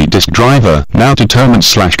SCSI disk driver now determines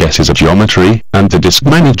 /guesses a geometry, and the disk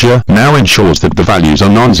manager now ensures that the values are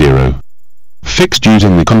non-zero. Fixed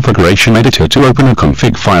using the configuration editor to open a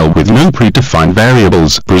config file with no predefined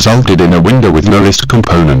variables resulted in a window with no list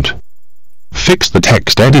component. Fixed the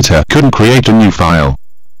text editor couldn't create a new file.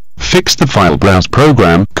 Fixed the file browse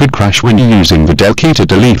program could crash when using the del key to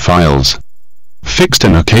delete files. Fixed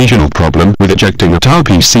an occasional problem with ejecting a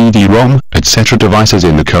TARP CD-ROM, etc. devices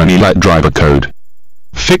in the kernel light driver code.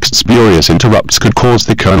 Fixed spurious interrupts could cause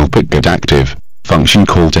the kernel picket active function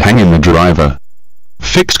call to hang in the driver.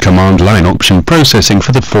 Fixed command line option processing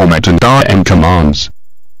for the format and rm commands.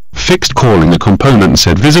 Fixed calling the component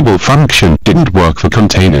set visible function didn't work for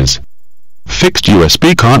containers. Fixed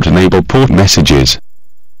USB can't enable port messages.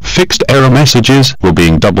 Fixed error messages were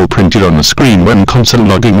being double printed on the screen when console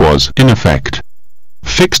logging was in effect.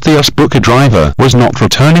 Fixed the USBooker driver was not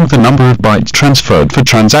returning the number of bytes transferred for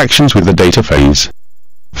transactions with the data phase.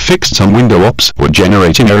 Fixed some window ops were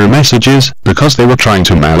generating error messages because they were trying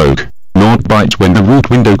to malloc naught bytes when the root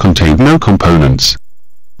window contained no components.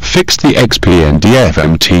 Fixed the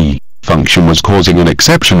xpndfmt function was causing an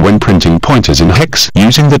exception when printing pointers in hex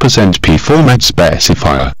using the %p format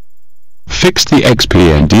specifier. Fixed the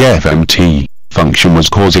xpndfmt function was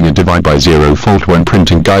causing a divide by zero fault when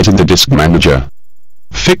printing guides in the disk manager.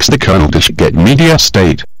 Fixed the kernel disk get media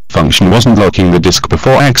state function wasn't locking the disk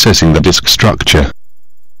before accessing the disk structure.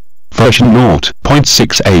 Version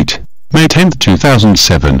 0.68, May 10,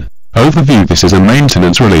 2007. Overview: this is a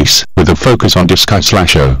maintenance release, with a focus on disk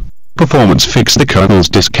I/O. Performance: fixed the kernel's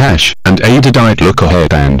disk cache, and aided it look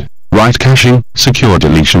ahead and write caching, secure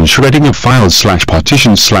deletion shredding of files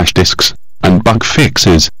 /partitions/disks, and bug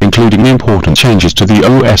fixes, including important changes to the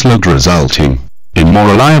OS log resulting in more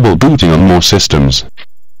reliable booting on more systems.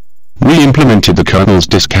 Re-implemented the kernel's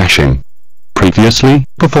disk caching. Previously,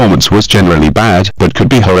 performance was generally bad but could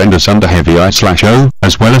be horrendous under heavy I/O,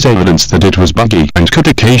 as well as evidence that it was buggy and could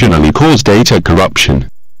occasionally cause data corruption.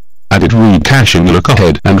 Added read caching look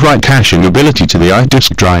ahead and write caching ability to the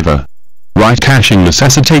iDisk driver. Write caching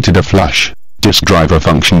necessitated a flush disk driver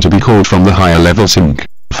function to be called from the higher level sync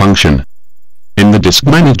function. In the disk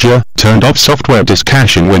manager, turned off software disk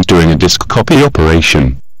caching when doing a disk copy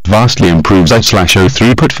operation. Vastly improves I/O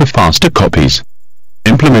throughput for faster copies.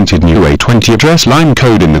 Implemented new A20 address line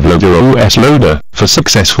code in the Vlogger OS loader for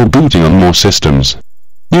successful booting on more systems.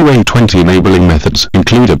 New A20 enabling methods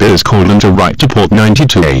include a BIOS::to write to port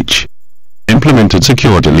 92H. Implemented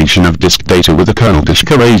secure deletion of disk data with the kernel disk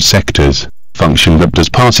erase sectors function that does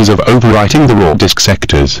passes of overwriting the raw disk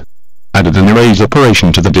sectors. Added an erase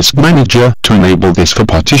operation to the disk manager to enable this for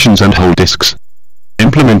partitions and whole disks.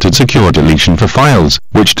 Implemented secure deletion for files,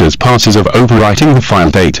 which does passes of overwriting the file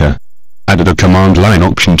data. Added a command line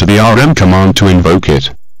option to the rm command to invoke it.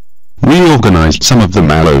 Reorganized some of the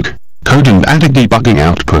malloc code and added debugging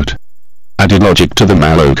output. Added logic to the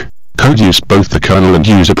malloc code used both the kernel and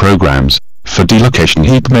user programs for delocation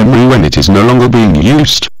heap memory when it is no longer being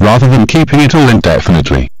used, rather than keeping it all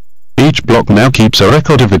indefinitely. Each block now keeps a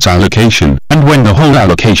record of its allocation, and when the whole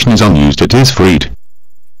allocation is unused it is freed.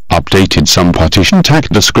 Updated some partition tag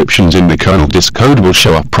descriptions in the kernel disk code will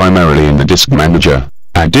show up primarily in the disk manager.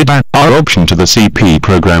 Added R option to the CP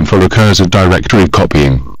program for recursive directory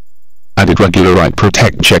copying. Added regular write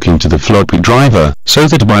protect checking to the floppy driver, so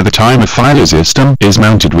that by the time a file system is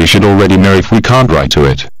mounted we should already know if we can't write to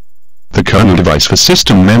it. The kernel device for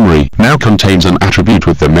system memory now contains an attribute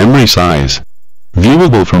with the memory size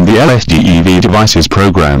viewable from the LSDEV devices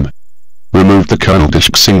program. Removed the kernel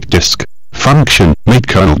disk sync disk function, made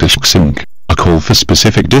kernel disk sync a call for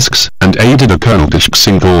specific disks, and aided a kernel disk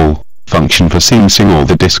sync all function for syncing all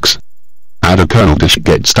the disks. Add a kernel disk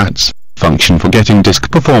get stats function for getting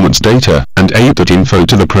disk performance data, and aid.info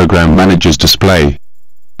to the program manager's display.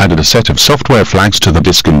 Added a set of software flags to the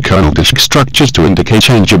disk and kernel disk structures to indicate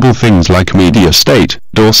changeable things like media state,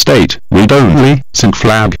 door state, read only, sync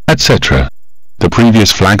flag, etc. The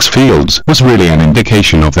previous flags fields was really an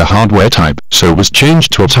indication of the hardware type, so was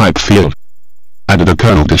changed to a type field. Added a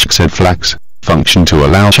kernel disk set flags function to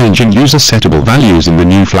allow changing user settable values in the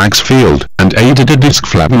new flags field, and added a disk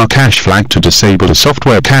flag cache flag to disable the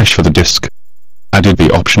software cache for the disk. Added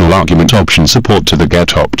the optional argument option support to the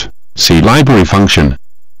getOpt.c library function.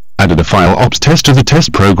 Added a file ops test to the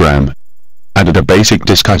test program. Added a basic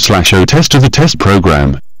disk-i/o test to the test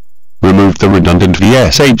program. Removed the redundant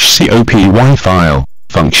vshcopy file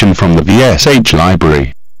function from the vsh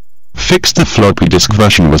library. Fixed the floppy disk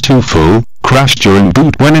version was too full, crashed during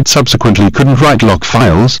boot when it subsequently couldn't write lock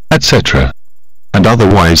files, etc. And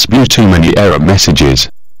otherwise spew too many error messages.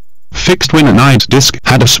 Fixed when an IDE disk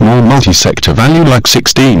had a small multi-sector value like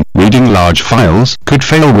 16, reading large files could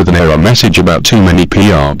fail with an error message about too many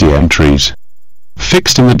PRD entries.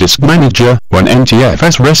 Fixed in the disk manager when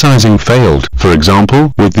NTFS resizing failed, for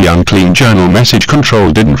example with the unclean journal message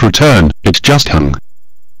control didn't return, it just hung.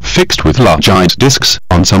 Fixed with large IDE disks.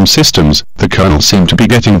 On some systems, the kernel seemed to be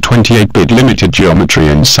getting 28-bit limited geometry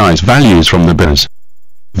and size values from the BIOS.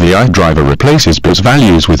 The IDE driver replaces BIOS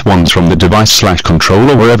values with ones from the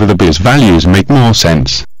device/controller wherever the BIOS values make more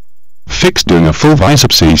sense. Fixed doing a full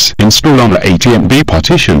VisOpSys install on the ATMB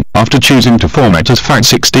partition, after choosing to format as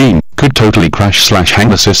FAT16, could totally crash/hang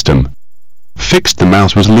the system. Fixed the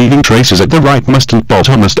mouse was leaving traces at the rightmost and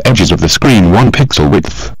bottommost edges of the screen 1 pixel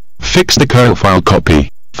width. Fixed the kernel file copy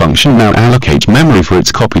function now allocates memory for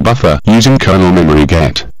its copy buffer using kernel memory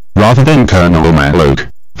get, rather than kernel malloc.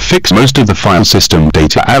 Fix most of the file system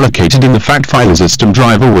data allocated in the FAT file system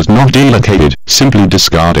driver was not deallocated, simply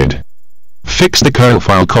discarded. Fix the kernel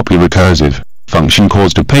file copy recursive function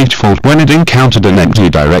caused a page fault when it encountered an empty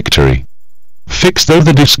directory. Fix though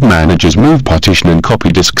the disk manager's move partition and copy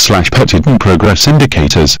disk/pet hidden progress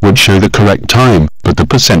indicators would show the correct time, but the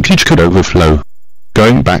percentage could overflow,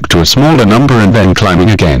 going back to a smaller number and then climbing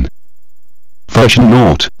again. Version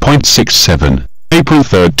 0.67, April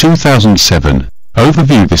 3, 2007.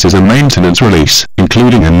 Overview: this is a maintenance release,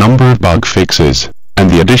 including a number of bug fixes, and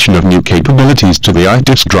the addition of new capabilities to the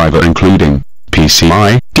iDisk driver including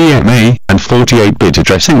PCI, DMA, and 48-bit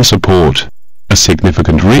addressing support. A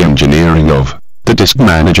significant re-engineering of the disk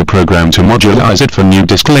manager program to modularize it for new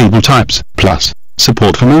disk label types, plus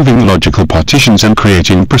support for moving logical partitions and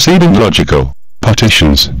creating preceding logical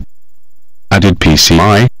partitions. Added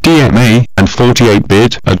PCI, DMA, and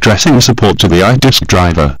 48-bit addressing support to the iDisk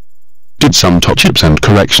driver. Did some touch-ups and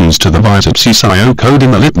corrections to the VisOpSys I/O code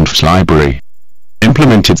in the LitNFS library.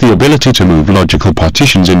 Implemented the ability to move logical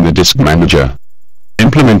partitions in the disk manager.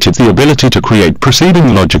 Implemented the ability to create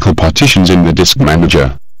preceding logical partitions in the disk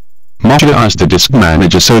manager. Modularized the disk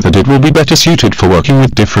manager so that it will be better suited for working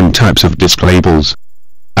with different types of disk labels.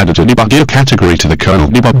 Added a debugger category to the kernel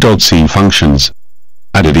debug.c functions.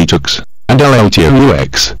 Added etux and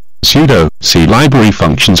LLTOUX, pseudo C library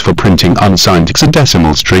functions for printing unsigned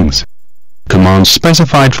hexadecimal strings. Commands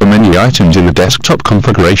specified for many items in the desktop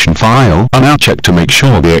configuration file are now checked to make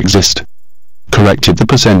sure they exist. Corrected the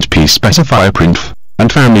 %p specifier printf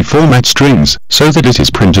and family format strings so that it is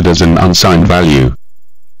printed as an unsigned value.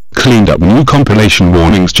 Cleaned up new compilation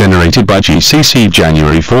warnings generated by GCC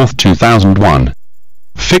January 4, 2001.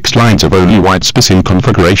 Fixed lines of only whitespace in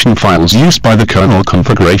configuration files used by the kernel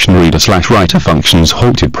configuration reader/writer functions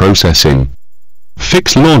halted processing.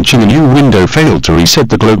 Fixed launching a new window failed to reset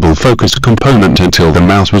the global focused component until the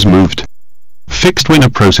mouse was moved. Fixed when a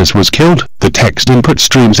process was killed, the text input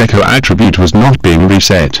stream's echo attribute was not being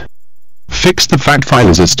reset. Fixed the FAT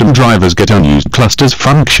file system driver's get unused clusters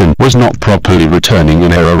function was not properly returning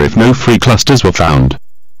an error if no free clusters were found.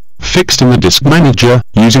 Fixed in the disk manager,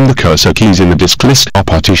 using the cursor keys in the disk list or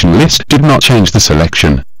partition list did not change the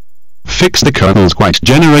selection. Fixed the kernel's quite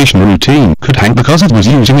generation routine could hang because it was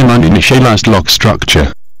using an uninitialized lock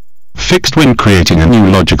structure. Fixed when creating a new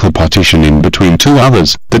logical partition in between two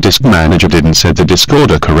others, the disk manager didn't set the disk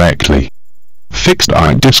order correctly. Fixed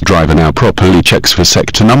iDisk driver now properly checks for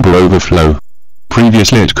sector number overflow.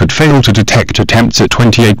 Previously it could fail to detect attempts at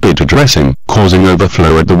 28-bit addressing, causing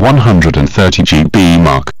overflow at the 130 GB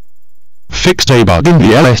mark. Fixed a bug in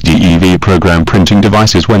the LSDEV program printing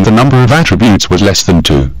devices when the number of attributes was less than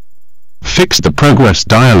 2. Fixed the progress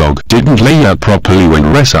dialog didn't lay out properly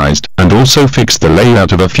when resized, and also fixed the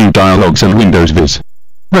layout of a few dialogs and Windows Viz.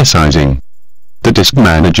 Resizing. The disk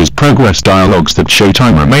manager's progress dialogs that show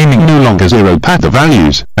time remaining no longer zero-pad the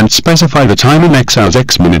values, and specify the time in x hours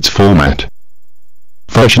x minutes format.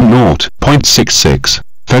 Version 0.66,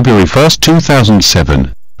 February 1,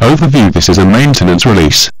 2007. Overview: this is a maintenance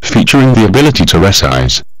release, featuring the ability to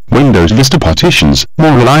resize Windows Vista partitions,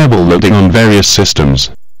 more reliable loading on various systems,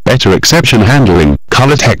 better exception handling,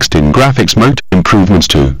 color text in graphics mode, improvements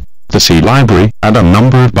to the C library, and a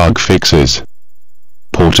number of bug fixes.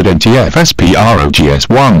 Ported NTFS PROGS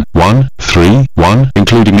 1.1.3.1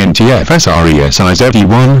 including NTFS RESIZ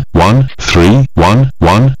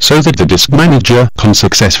 1.1.3.1 so that the disk manager can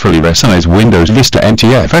successfully resize Windows Vista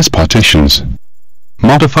NTFS partitions.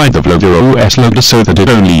 Modified the Loader OS loader so that it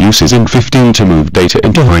only uses Int15 to move data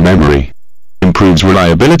into high memory. Improves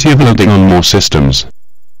reliability of loading on more systems.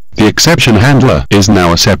 The exception handler is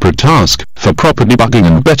now a separate task for proper debugging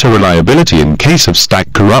and better reliability in case of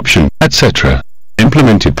stack corruption, etc.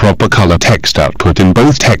 Implemented proper color text output in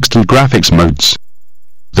both text and graphics modes.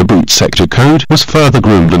 The boot sector code was further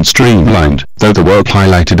groomed and streamlined, though the work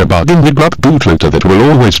highlighted a bug in the grub bootloader that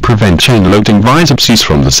will always prevent chain loading VisOpSys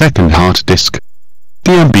from the second hard disk.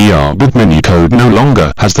 The MBR boot menu code no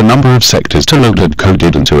longer has the number of sectors to load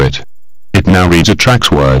coded into it. It now reads a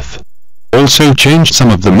track's worth. Also changed some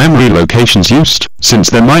of the memory locations used, since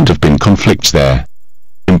there might have been conflicts there.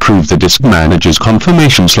 Improve the disk manager's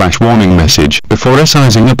confirmation/warning message before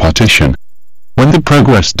resizing a partition. When the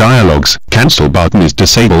progress dialog's cancel button is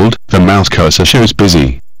disabled, the mouse cursor shows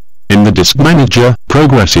busy. In the disk manager,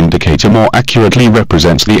 progress indicator more accurately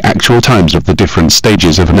represents the actual times of the different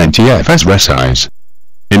stages of an NTFS resize.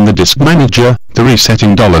 In the disk manager, the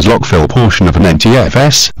resetting $lockfill portion of an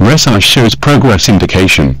NTFS resize shows progress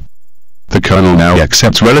indication. The kernel now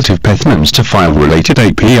accepts relative path names to file-related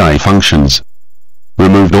API functions.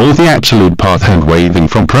 Removed all the absolute path hand-waving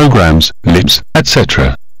from programs, libs,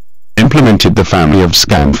 etc. Implemented the family of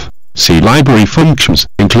scanf, C library functions,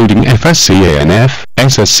 including fscanf,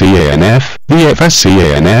 sscanf,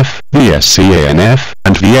 vfscanf, vscanf,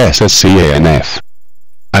 and vsscanf.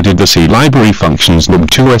 Added the C library functions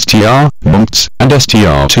num2str, munts, and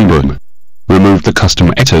str2num. Removed the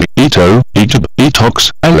custom eto, etob,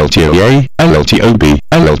 etox, lltoa, lltob,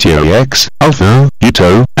 lltox, alpha,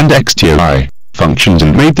 uto, and xtoi functions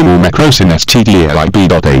and made them all macros in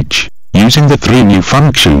stdlib.h, using the three new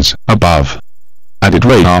functions above. Added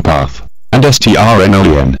radar path and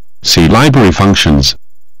strnlen, C library functions.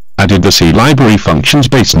 Added the C library functions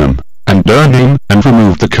basenum and dirname, and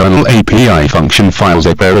removed the kernel API function files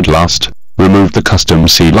there at last. Removed the custom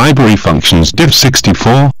C library functions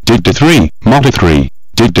div64, digda3, modda3,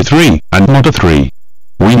 digda3, and modda3.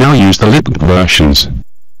 We now use the libg versions.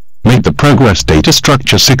 Made the progress data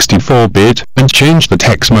structure 64-bit, and changed the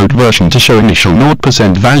text mode version to show initial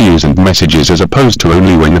 0% values and messages as opposed to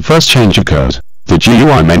only when the first change occurs. The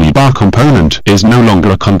GUI menu bar component is no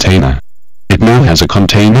longer a container. It now has a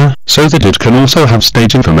container, so that it can also have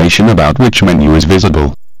state information about which menu is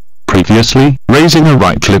visible. Previously, raising a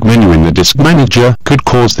right-click menu in the disk manager could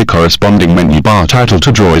cause the corresponding menu bar title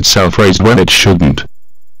to draw itself raised when it shouldn't.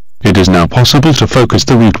 It is now possible to focus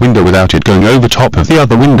the root window without it going over top of the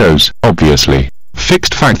other windows, obviously.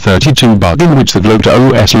 Fixed FAT32 bug in which the Loader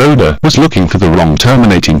OS loader was looking for the wrong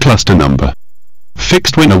terminating cluster number.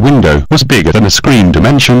 Fixed when a window was bigger than the screen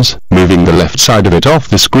dimensions, moving the left side of it off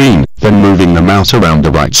the screen, then moving the mouse around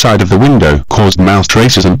the right side of the window caused mouse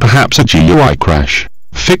traces and perhaps a GUI crash.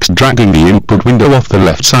 Fixed dragging the input window off the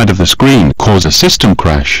left side of the screen caused a system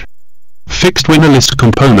crash. Fixed when a list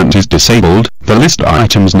component is disabled, the list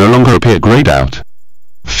items no longer appear grayed out.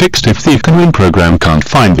 Fixed if the icon program can't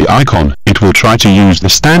find the icon, it will try to use the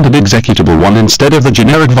standard executable one instead of the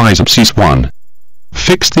generic VisOpSys one.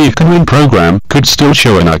 Fixed the icon program could still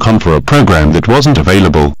show an icon for a program that wasn't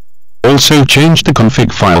available. Also changed the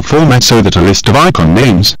config file format so that a list of icon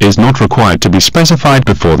names is not required to be specified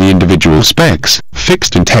before the individual specs.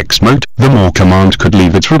 Fixed in text mode, the more command could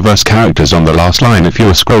leave its reverse characters on the last line if you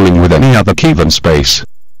are scrolling with any other key than space.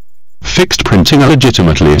 Fixed printing a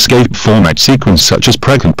legitimately escaped format sequence such as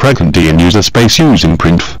pregnant and user space using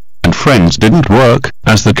printf and friends didn't work,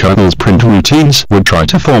 as the kernel's print routines would try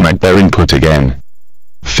to format their input again.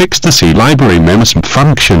 Fixed the C library memsmp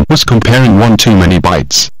function was comparing one too many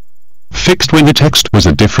bytes. Fixed when the text was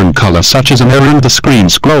a different color such as an error and the screen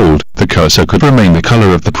scrolled, the cursor could remain the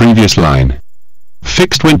color of the previous line.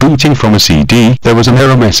 Fixed when booting from a CD, there was an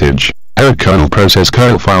error message. Error kernel process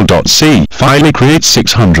curlfile.c file creates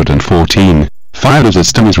 614. File as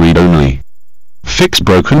system is read-only. Fixed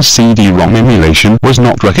broken CD-ROM emulation was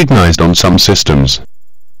not recognized on some systems.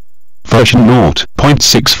 Version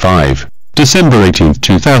 0.65, December 18,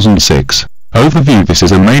 2006. Overview: this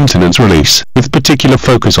is a maintenance release, with particular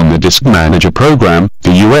focus on the Disk Manager program, the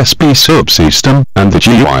USB subsystem, and the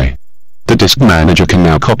GUI. The Disk Manager can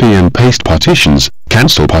now copy and paste partitions,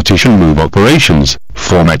 cancel partition move operations,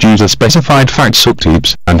 format user-specified FAT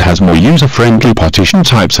subtypes, and has more user-friendly partition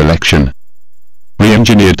type selection.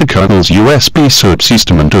 re-engineered the kernel's USB SOAP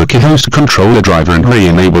system and took a host controller driver and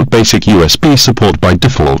re-enabled basic USB support by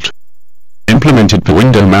default. Implemented the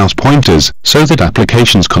window mouse pointers, so that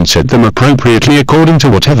applications can set them appropriately according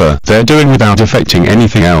to whatever they're doing without affecting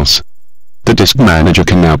anything else. The disk manager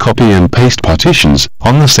can now copy and paste partitions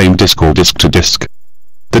on the same disk or disk to disk.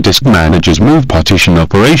 The disk manager's move partition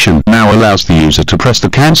operation now allows the user to press the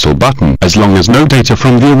cancel button as long as no data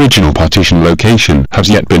from the original partition location has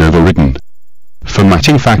yet been overwritten.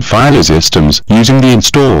 Formatting fact file systems using the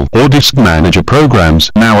install or disk manager programs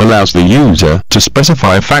now allows the user to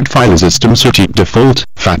specify a fact file system such as default,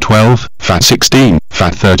 FAT12, FAT16,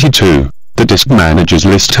 FAT32. The disk manager's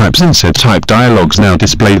list types and set type dialogs now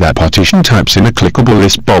display their partition types in a clickable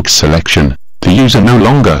list box selection. The user no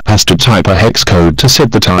longer has to type a hex code to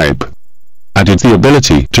set the type. Added the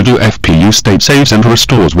ability to do FPU state saves and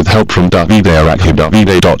restores with help from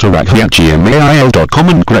david.arakhi.arakhi@gmail.com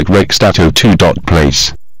and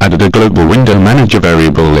gregrekstato2.place. Added a global window manager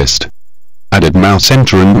variable list. Added mouse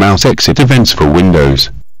enter and mouse exit events for Windows.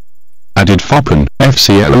 Added FOPN,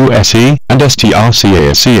 FCLOSE, and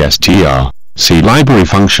STRCASCSTR library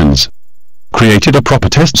functions. Created a proper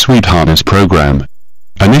test suite harness program.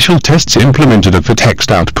 Initial tests implemented for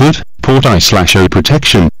text output, port I/O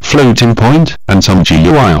protection, floating point, and some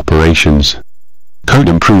GUI operations. Code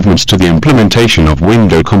improvements to the implementation of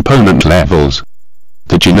window component levels.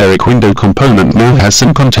 The generic window component now has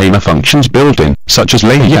some container functions built in, such as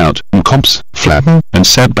layout, comps, flatten, and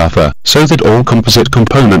set buffer, so that all composite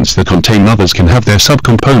components that contain others can have their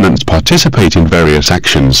subcomponents participate in various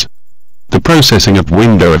actions. The processing of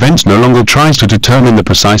window events no longer tries to determine the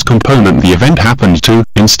precise component the event happened to,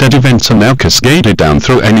 instead events are now cascaded down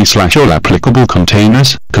through any /all applicable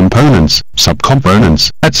containers, components,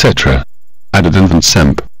 subcomponents, etc. Added an event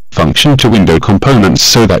function to window components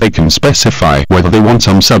so that they can specify whether they want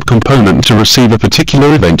some subcomponent to receive a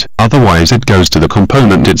particular event, otherwise it goes to the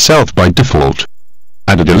component itself by default.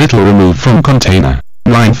 Added a little remove from container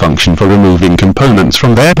line function for removing components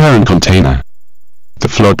from their parent container. The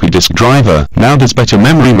floppy disk driver now does better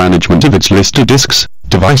memory management of its listed disks,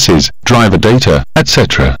 devices, driver data,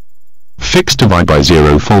 etc. Fixed divide by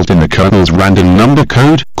zero fault in the kernel's random number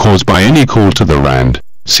code, caused by any call to the rand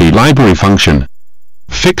C library function.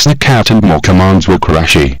 Fixed the cat and more commands will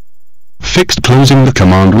crash. Fixed closing the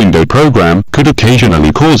command window program could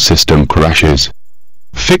occasionally cause system crashes.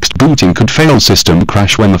 Fixed booting could fail system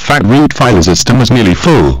crash when the fact root file system was nearly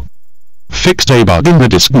full. Fixed a bug in the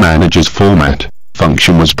disk manager's format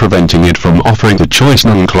function was preventing it from offering the choice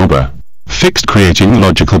non-clobber. Fixed creating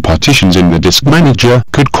logical partitions in the disk manager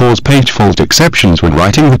could cause page fault exceptions when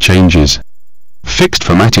writing the changes. Fixed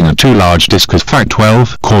formatting a too large disk as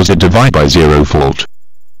FAT12 caused a divide by zero fault.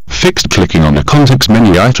 Fixed clicking on a context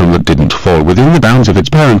menu item that didn't fall within the bounds of its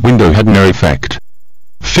parent window had no effect.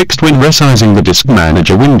 Fixed when resizing the disk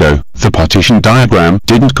manager window, the partition diagram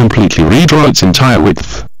didn't completely redraw its entire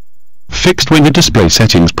width. Fixed when the display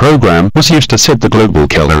settings program was used to set the global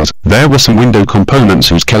colors. There were some window components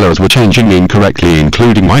whose colors were changing incorrectly,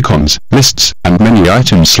 including icons, lists, and many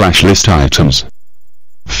items/list items.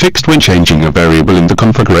 Fixed when changing a variable in the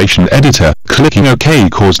configuration editor, clicking OK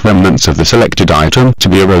caused remnants of the selected item to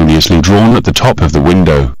be erroneously drawn at the top of the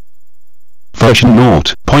window. Version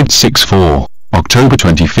 0.64, October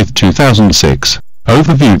 25, 2006.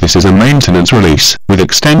 Overview: this is a maintenance release, with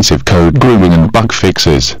extensive code grooming and bug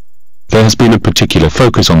fixes. There has been a particular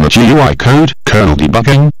focus on the GUI code, kernel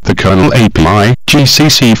debugging, the kernel API,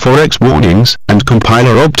 GCC4X warnings, and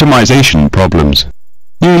compiler optimization problems.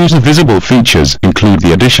 New user visible features include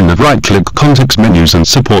the addition of right-click context menus and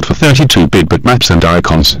support for 32-bit bitmaps and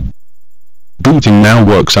icons. Booting now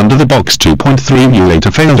works under the box 2.3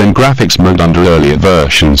 emulator failed in graphics mode under earlier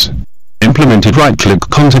versions. Implemented right-click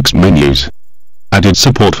context menus. Added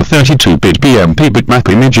support for 32-bit BMP bitmap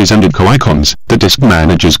images and ICO icons. The disk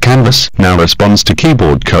manager's canvas now responds to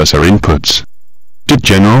keyboard cursor inputs. Did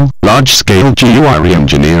general, large-scale GUI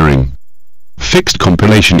re-engineering. Fixed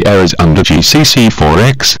compilation errors under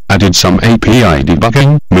GCC4X, added some API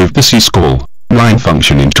debugging, moved the cscall line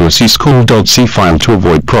function into a cscall.c file to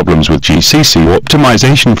avoid problems with GCC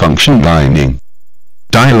optimization function lining.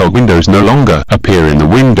 Dialog windows no longer appear in the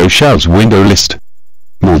window shell's window list.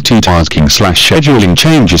 Multitasking/scheduling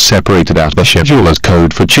changes separated out the scheduler's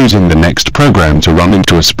code for choosing the next program to run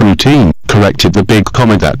into a routine, corrected the big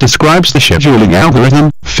comment that describes the scheduling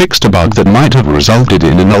algorithm, fixed a bug that might have resulted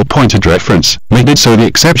in a null pointed reference, made it so the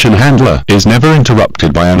exception handler is never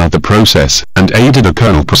interrupted by another process, and added a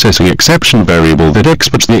kernel processing exception variable that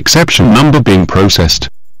exports the exception number being processed.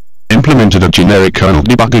 Implemented a generic kernel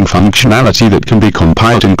debugging functionality that can be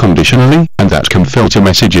compiled unconditionally, and that can filter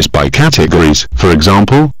messages by categories. For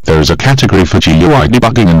example, there is a category for GUI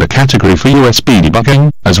debugging and a category for USB debugging,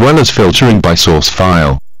 as well as filtering by source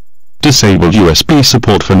file. Disable USB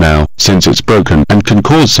support for now, since it's broken and can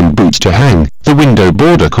cause some boots to hang. The window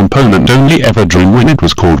border component only ever drew when it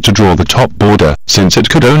was called to draw the top border, since it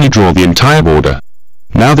could only draw the entire border.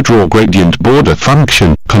 Now the draw gradient border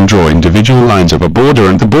function can draw individual lines of a border,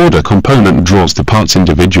 and the border component draws the parts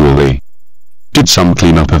individually. Did some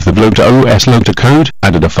cleanup of the VisOpSys loader code,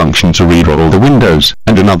 added a function to redraw all the windows,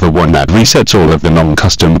 and another one that resets all of the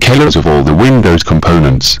non-custom colors of all the Windows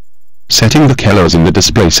components. Setting the colors in the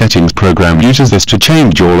display settings program uses this to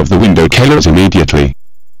change all of the window colors immediately.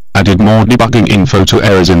 Added more debugging info to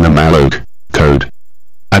errors in the malloc code.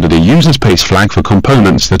 Added a user space flag for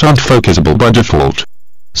components that aren't focusable by default.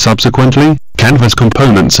 Subsequently, canvas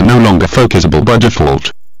components are no longer focusable by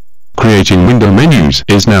default. Creating window menus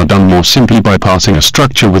is now done more simply by passing a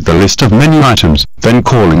structure with the list of menu items, then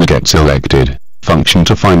calling the getSelected function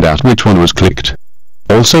to find out which one was clicked.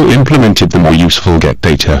 Also implemented the more useful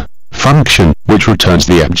getData function, which returns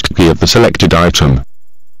the edged key of the selected item.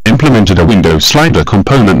 Implemented a window slider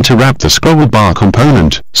component to wrap the scroll bar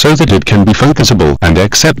component, so that it can be focusable and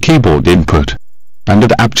accept keyboard input. And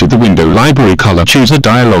adapted the window library color chooser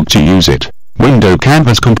dialog to use it. Window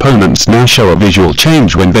canvas components now show a visual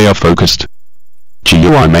change when they are focused.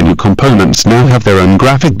 GUI menu components now have their own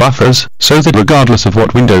graphic buffers, so that regardless of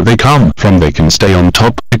what window they come from, they can stay on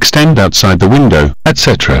top, extend outside the window,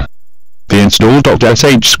 etc. The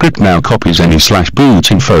install.sh script now copies any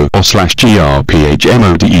 /boot info or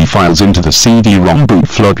 /grphmode files into the CD-ROM boot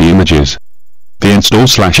floppy images. The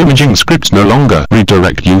install/imaging scripts no longer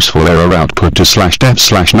redirect useful error output to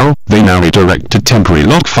 /dev/null, they now redirect to temporary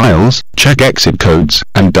log files, check exit codes,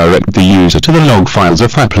 and direct the user to the log files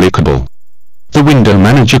if applicable. The window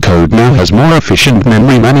manager code now has more efficient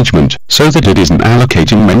memory management, so that it isn't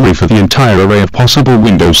allocating memory for the entire array of possible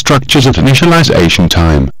window structures at initialization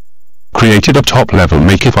time. Created a top-level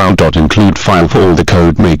makefile.include file for all the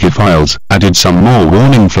code makefiles, added some more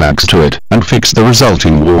warning flags to it, and fixed the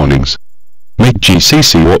resulting warnings. Make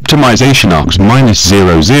GCC optimization args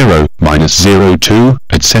 -00, -02,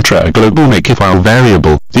 etc. a global makefile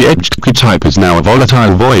variable. The edged key type is now a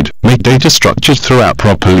volatile void. Make data structures throughout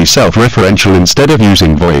properly self-referential instead of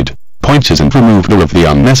using void pointers, and removed all of the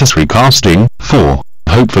unnecessary casting. 4.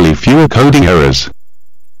 Hopefully fewer coding errors.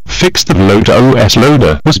 Fixed that VisOpSys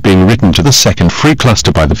loader was being written to the second free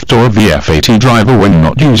cluster by the Fedora VF80 driver when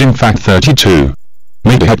not using FAT32.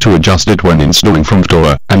 Made a hack to adjust it when installing from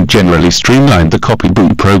Fedora, and generally streamlined the copy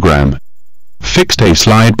boot program. Fixed a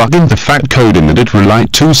slide bug in the FAT code in that it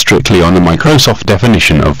relied too strictly on the Microsoft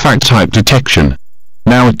definition of FAT type detection.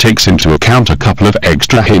 Now it takes into account a couple of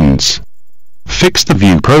extra hints. Fixed the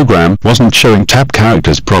view program wasn't showing tab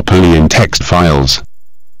characters properly in text files.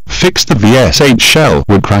 Fixed the VSH shell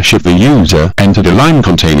would crash if the user entered a line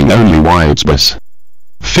containing only VisOpSys.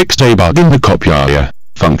 Fixed a bug in the copier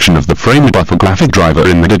function of the frame buffer graphic driver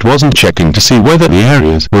in that it wasn't checking to see whether the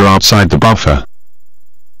areas were outside the buffer.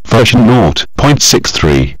 Version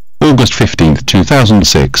 0.63, August 15,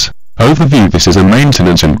 2006. Overview: this is a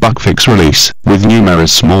maintenance and bug fix release, with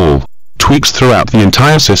numerous small tweaks throughout the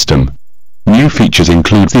entire system. New features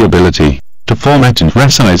include the ability to format and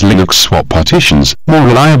resize Linux swap partitions, more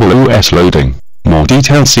reliable OS loading, more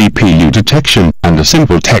detailed CPU detection, and a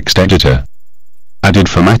simple text editor. Added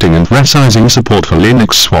formatting and resizing support for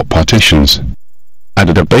Linux swap partitions.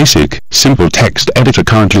 Added a basic, simple text editor.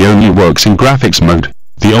 Currently only works in graphics mode.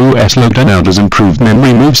 The OS loader now does improved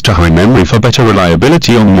memory moves to high memory for better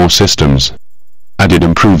reliability on more systems. Added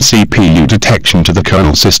improved CPU detection to the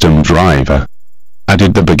kernel system driver.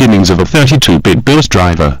 Added the beginnings of a 32-bit BIOS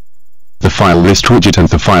driver. The file list widget and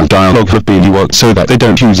the file dialog have been reworked so that they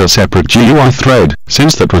don't use a separate GUI thread,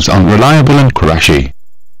 since that was unreliable and crashy.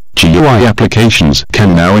 GUI applications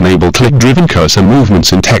can now enable click-driven cursor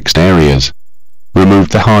movements in text areas.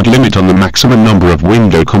 Removed the hard limit on the maximum number of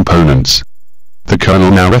window components. The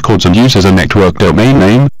kernel now records and uses a network domain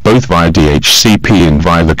name, both via DHCP and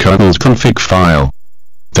via the kernel's config file.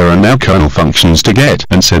 There are now kernel functions to get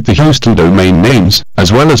and set the host and domain names,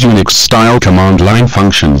 as well as Unix-style command line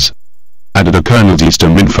functions. Added a kernel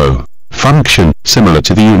systeminfo function, similar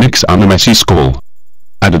to the Unix unmessy call.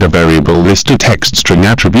 Added a variable list of text string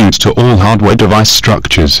attributes to all hardware device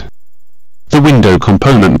structures. The window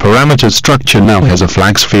component parameter structure now has a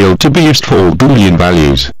flags field to be used for all Boolean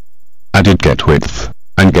values. Added getWidth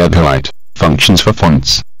and getHeight functions for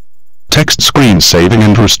fonts. Text screen saving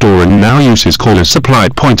and restoring now uses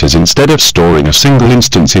caller-supplied pointers instead of storing a single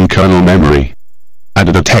instance in kernel memory.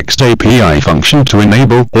 Added a text API function to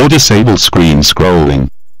enable or disable screen scrolling.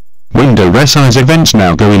 Window resize events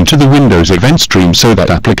now go into the Windows event stream so that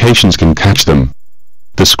applications can catch them.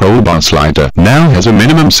 The scroll bar slider now has a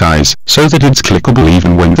minimum size, so that it's clickable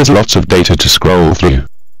even when there's lots of data to scroll through.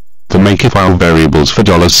 The Makefile variables for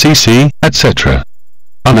 $cc, etc.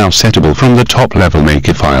 are now settable from the top-level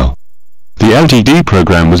Makefile. The LTD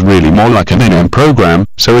program was really more like an NM program,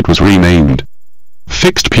 so it was renamed.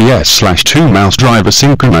 Fixed PS/2 mouse driver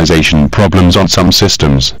synchronization problems on some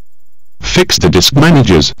systems. Fixed the disk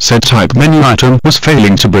manager's set type menu item was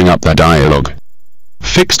failing to bring up that dialog.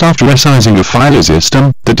 Fixed after resizing a file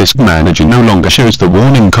system, the disk manager no longer shows the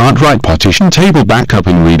warning can't write partition table backup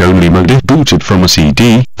in read-only mode if booted from a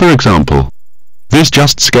CD, for example. This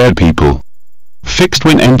just scared people. Fixed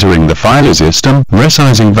when entering the file system,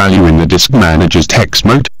 resizing value in the disk manager's text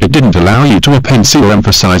mode, it didn't allow you to append seal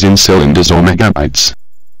emphasize in cylinders or megabytes.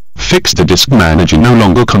 Fixed the disk manager no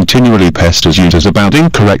longer continually pesters users about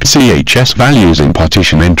incorrect CHS values in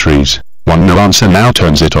partition entries. One no answer now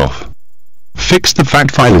turns it off. Fixed the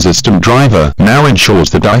fact file system driver now ensures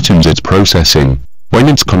that items it's processing, when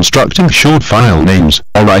it's constructing short file names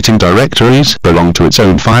or writing directories, belong to its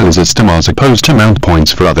own file system as opposed to mount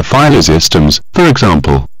points for other file systems, for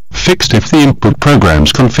example. Fixed if the input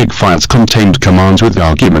program's config files contained commands with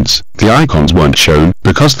arguments, the icons weren't shown,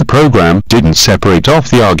 because the program didn't separate off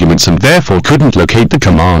the arguments and therefore couldn't locate the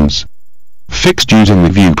commands. Fixed using the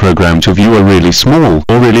view program to view a really small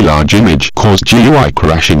or really large image caused GUI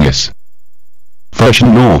crashiness. Version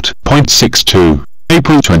 0.62,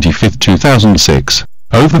 April 25, 2006.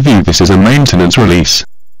 Overview: this is a maintenance release.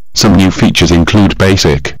 Some new features include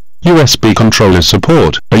basic USB controller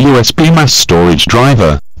support, a USB mass storage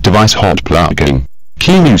driver, device hot plugging,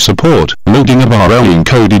 key new support, loading of RL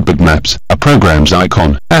encoded bitmaps, a program's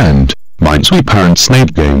icon, and Minesweeper and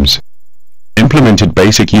Snake games. Implemented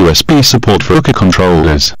basic USB support for UK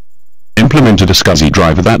controllers. Implemented a SCSI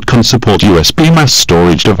driver that can support USB mass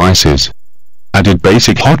storage devices. Added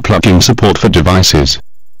basic hot plugging support for devices.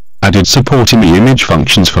 Added support in the image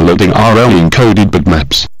functions for loading RL encoded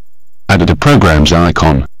bitmaps. Added a program's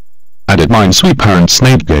icon. Added Minesweeper and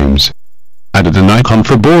Snake games. Added an icon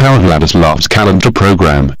for Borhaldladislav's calendar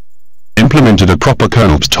program. Implemented a proper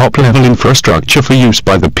kernel's top-level infrastructure for use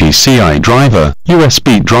by the PCI driver,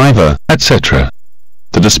 USB driver, etc.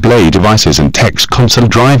 The display devices and text console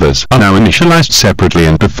drivers are now initialized separately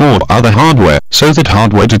and before other hardware, so that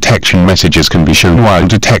hardware detection messages can be shown while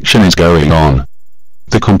detection is going on.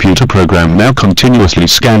 The computer program now continuously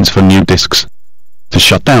scans for new disks. The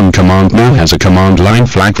shutdown command now has a command line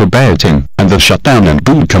flag for booting, and the shutdown and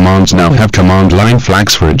boot commands now have command line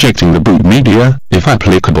flags for ejecting the boot media, if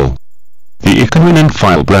applicable. The icon and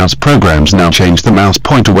file browse programs now change the mouse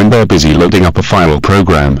pointer when they're busy loading up a file or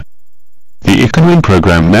program. The icon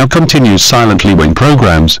program now continues silently when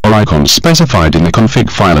programs or icons specified in the config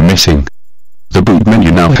file are missing. The boot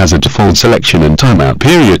menu now has a default selection and timeout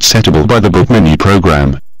period settable by the boot menu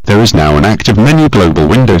program. There is now an active menu global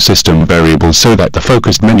window system variable so that the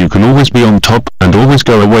focused menu can always be on top and always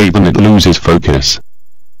go away when it loses focus.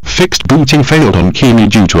 Fixed booting failed on Keyme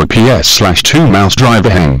due to a PS/2 mouse driver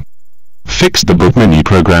hang. Fixed the boot menu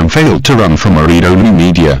program failed to run from a read-only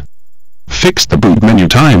media. Fixed the boot menu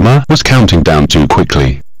timer was counting down too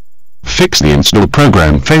quickly. Fixed the install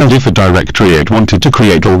program failed if a directory it wanted to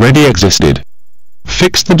create already existed.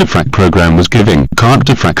 Fixed the defrag program was giving can't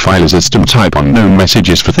defrag file system type unknown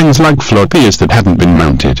messages for things like floppies that hadn't been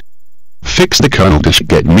mounted. Fixed the kernel disk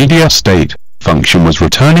get media state function was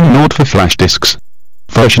returning naught for flash disks.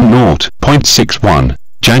 Version 0.61,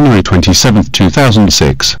 January 27,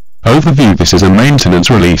 2006. Overview: this is a maintenance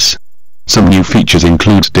release. Some new features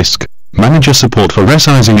include disk manager support for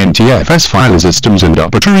resizing NTFS file systems and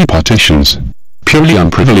arbitrary partitions. Purely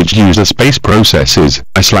unprivileged user space processes,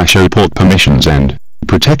 I/O port permissions and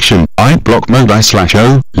protection, block mode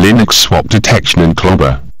I/O, Linux swap detection and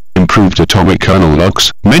clobber. Improved atomic kernel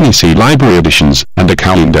locks, many C library additions, and a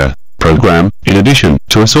calendar program, in addition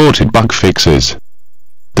to assorted bug fixes.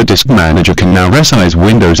 The disk manager can now resize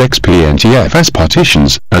Windows XP NTFS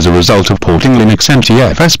partitions, as a result of porting Linux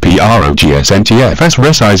NTFS PROGS NTFS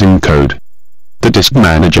resizing code. The disk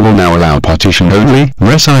manager will now allow partition-only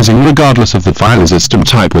resizing regardless of the file system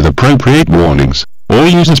type with appropriate warnings. All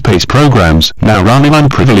user space programs now run in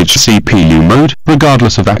unprivileged CPU mode,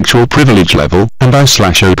 regardless of actual privilege level, and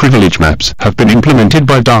I/O privilege maps have been implemented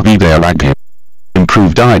by David.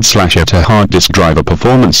 Improved IDE/ETA hard disk driver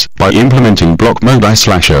performance by implementing block mode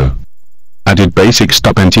I/O. Added basic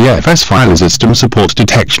stop NTFS file system support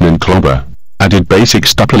detection and clobber. Added basic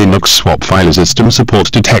stop Linux swap file system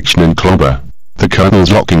support detection and clobber. The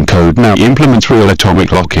kernel's locking code now implements real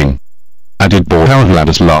atomic locking. Added Borel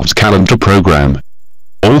Ladislav's calendar program.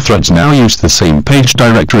 All threads now use the same page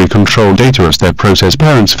directory control data as their process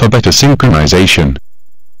parents for better synchronization.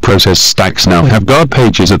 Process stacks now have guard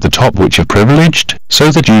pages at the top which are privileged, so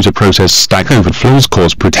that user process stack overflows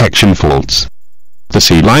cause protection faults. The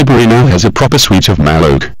C library now has a proper suite of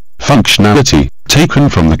malloc functionality, taken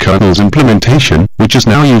from the kernel's implementation, which is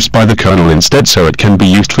now used by the kernel instead so it can be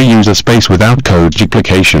used for user space without code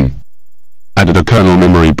duplication. Added a kernel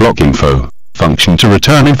memory block info function to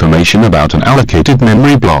return information about an allocated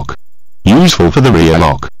memory block. Useful for the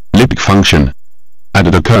realloc lib function.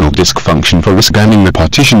 Added a kernel disk function for rescanning the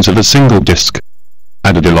partitions of a single disk.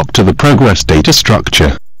 Added a lock to the progress data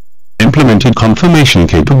structure. Implemented confirmation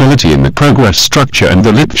capability in the progress structure and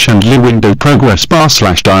the lit and li window progress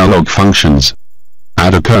bar/dialog functions.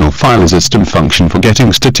 Add a kernel file system function for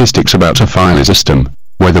getting statistics about a file system,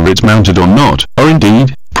 whether it's mounted or not, or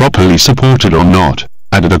indeed, properly supported or not.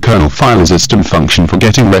 Added a kernel file system function for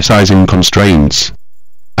getting resizing constraints.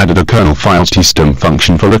 Added a kernel file system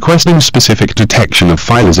function for requesting specific detection of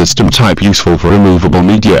file system type useful for removable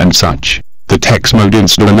media and such. The text mode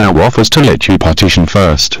installer now offers to let you partition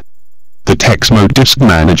first. The text mode disk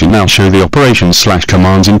manager now show the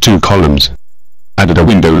operations/commands in 2 columns. Added a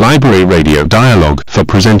window library radio dialog for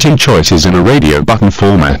presenting choices in a radio button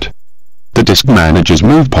format. The disk manager's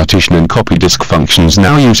move partition and copy disk functions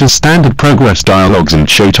now uses standard progress dialogs and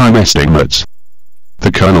showtime estimates.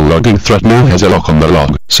 The kernel logging thread now has a lock on the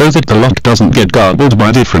log, so that the log doesn't get garbled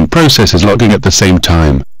by different processes logging at the same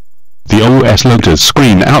time. The OS loader's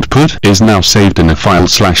screen output is now saved in a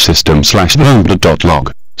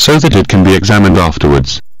file/system/loader.log, so that it can be examined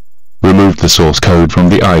afterwards. Removed the source code from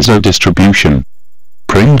the ISO distribution.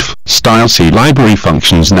 Printf style C library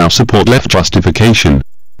functions now support left justification.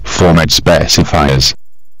 Format specifiers.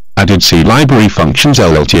 Added C library functions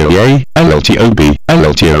LLTOA, LLTOB,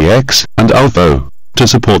 LLTOX, and ALVO, to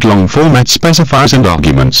support long format specifiers and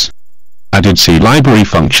arguments. Added C library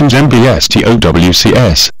functions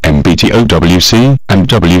MBSTOWCS, MBTOWC, and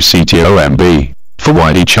WCTOMB, for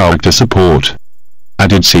wide character support.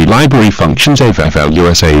 Added C library functions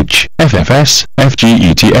FFLUSH, FFS,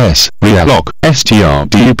 FGETS, realloc,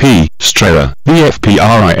 STRDUP, STRELA,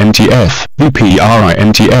 VFPRINTF,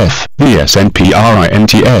 VPRINTF,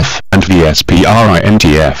 VSNPRINTF, and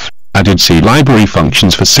VSPRINTF. Added C library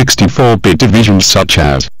functions for 64-bit divisions such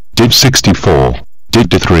as div64,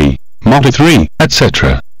 div3, mod3,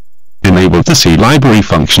 etc. Enabled the C library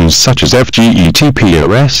functions such as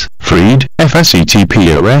FGETPOS, FREED,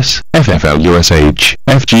 FSETPOS, FFLUSH,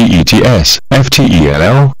 FGETS,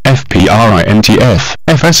 FTELL, FPRINTF,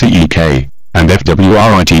 FSEEK, and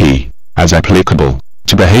FWRITE, as applicable,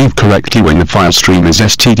 to behave correctly when the file stream is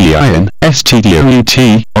stdin,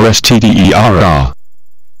 stdoet, or stderr.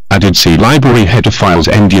 Added C library header files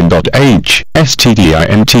endian.h,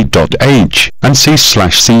 stdint.h, and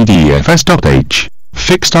c/cdfs.h.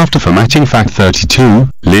 Fixed after formatting FAT32,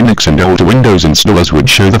 Linux and older Windows installers would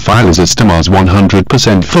show the file system as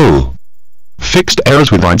 100% full. Fixed errors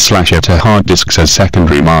with write/etta hard disks as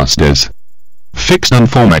secondary masters. Fixed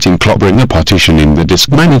unformatting clobbering a partition in the disk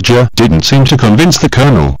manager didn't seem to convince the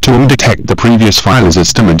kernel to undetect the previous file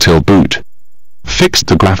system until boot. Fixed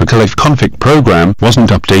the graphical ifconfig program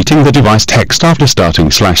wasn't updating the device text after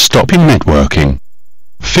starting/stopping networking.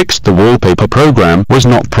 Fixed the wallpaper program was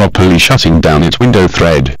not properly shutting down its window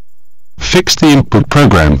thread. Fixed the input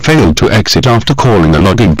program failed to exit after calling a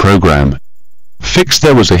login program. Fixed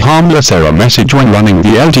there was a harmless error message when running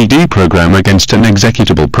the LTD program against an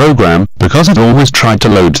executable program, because it always tried to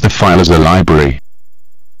load the file as a library.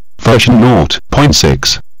 Version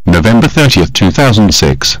 0.6, November 30,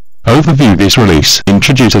 2006. Overview. This release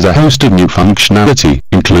introduces a host of new functionality,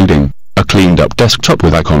 including a cleaned-up desktop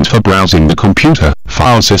with icons for browsing the computer,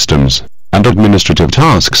 file systems, and administrative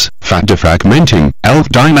tasks, FAT defragmenting, ELF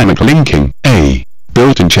dynamic linking, a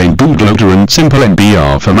built-in chain bootloader and simple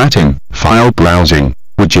NBR formatting, file browsing,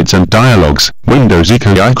 widgets and dialogues, Windows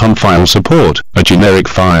Eco icon file support, a generic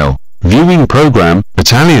file viewing program,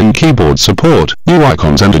 Italian keyboard support, new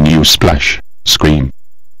icons and a new splash screen.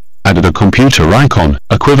 Added a computer icon,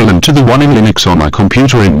 equivalent to the one in Linux or my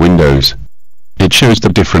computer in Windows. It shows the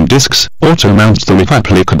different disks, auto-mounts them if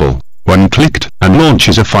applicable, when clicked, and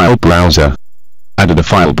launches a file browser. Added a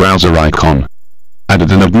file browser icon.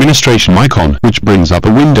 Added an administration icon which brings up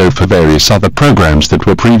a window for various other programs that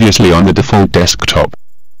were previously on the default desktop.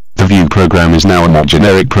 The View program is now a more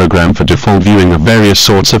generic program for default viewing of various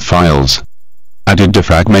sorts of files. Added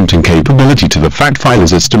defragmenting capability to the FAT file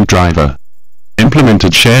system driver.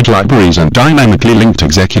 Implemented shared libraries and dynamically linked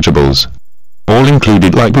executables. All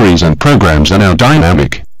included libraries and programs are now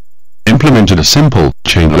dynamic. Implemented a simple,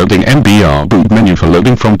 chain-loading MBR boot menu for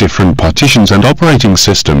loading from different partitions and operating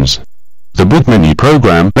systems. The boot menu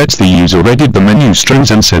program lets the user edit the menu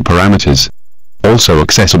strings and set parameters. Also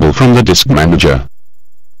accessible from the disk manager.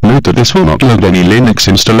 Note that this will not load any Linux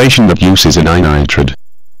installation that uses an initrid.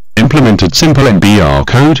 Implemented simple MBR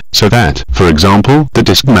code, so that, for example, the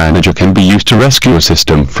disk manager can be used to rescue a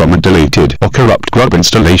system from a deleted or corrupt grub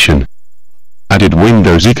installation. Added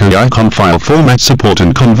Windows Eco icon file format support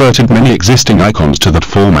and converted many existing icons to that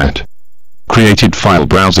format. Created file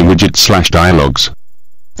browsing widgets / dialogues.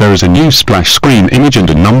 There is a new splash screen image and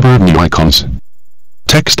a number of new icons.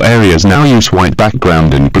 Text areas now use white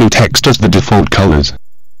background and blue text as the default colors.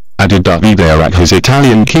 Added Davide has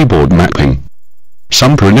Italian keyboard mapping.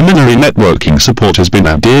 Some preliminary networking support has been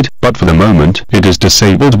added, but for the moment, it is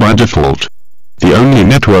disabled by default. The only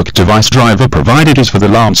network device driver provided is for the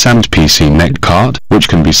LAMS and PC Net card, which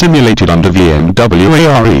can be simulated under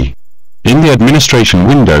VMware. In the administration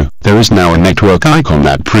window, there is now a network icon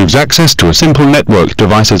that proves access to a simple network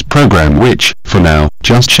devices program which, for now,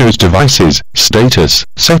 just shows devices, status,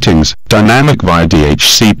 settings, dynamic via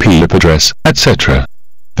DHCP IP address, etc.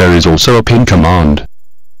 There is also a pin command.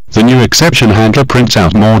 The new exception handler prints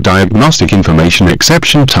out more diagnostic information,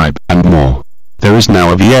 exception type, and more. There is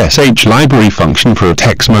now a VSH library function for a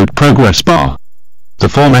text mode progress bar. The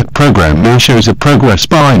format program now shows a progress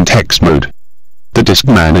bar in text mode. The disk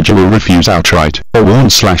manager will refuse outright, or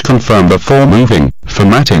warn/confirm before moving,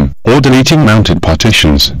 formatting, or deleting mounted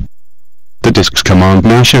partitions. The disk's command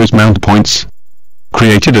now shows mount points.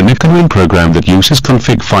 Created an icon program that uses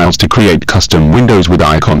config files to create custom windows with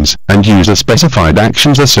icons, and user-specified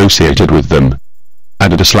actions associated with them.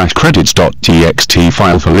 Added a /credits.txt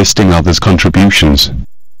file for listing others' contributions.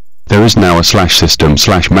 There is now a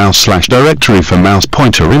 /system/mouse/directory for mouse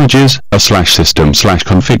pointer images, a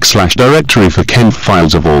 /system/config/directory for kenf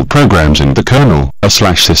files of all programs in the kernel, a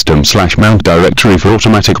 /system/mount directory for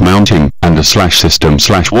automatic mounting, and a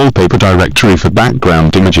 /system/wallpaper directory for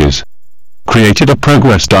background images. Created a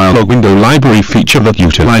progress dialog window library feature that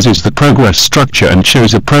utilizes the progress structure and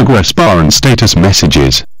shows a progress bar and status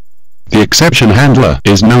messages. The exception handler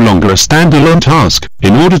is no longer a standalone task.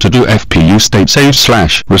 In order to do FPU state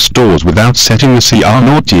saves/restores without setting the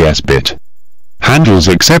CR0DS bit. Handles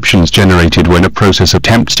exceptions generated when a process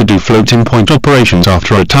attempts to do floating point operations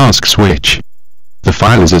after a task switch. The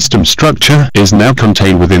file system structure is now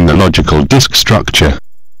contained within the logical disk structure.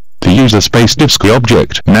 The user space disk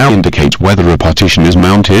object now indicates whether a partition is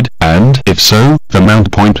mounted, and, if so, the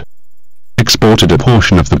mount point. Exported a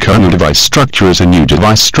portion of the kernel device structure as a new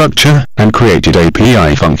device structure, and created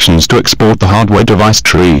API functions to export the hardware device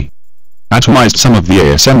tree. Atomized some of the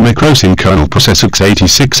ASM macros in kernel process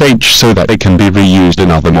x86H so that they can be reused in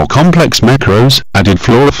other more complex macros, added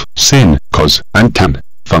florf, sin, cos, and tan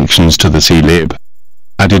functions to the clib.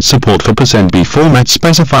 Added support for %b format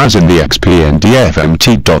specifiers in the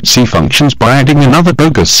xpndfmt.c functions by adding another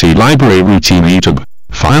bogus C library routine etub.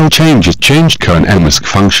 File changes changed kernel misc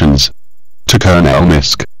functions to kernel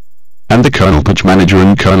misc. And the kernel patch manager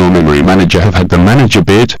and kernel memory manager have had the manager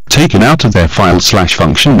bit taken out of their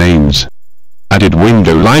file/function names. Added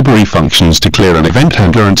window library functions to clear an event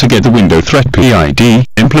handler and to get the window threat PID,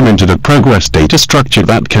 implemented a progress data structure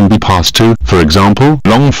that can be passed to, for example,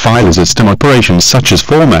 long file system operations such as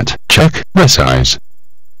format, check, resize.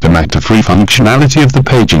 The matter-free functionality of the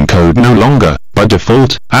paging code no longer, by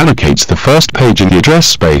default, allocates the first page in the address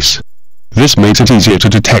space. This makes it easier to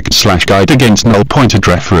detect/guide against null-pointed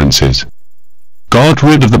references. Got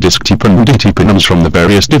rid of the disk type and DT pinums from the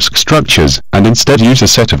various disk structures, and instead use a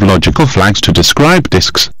set of logical flags to describe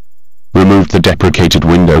disks. Removed the deprecated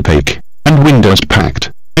window pack and Windows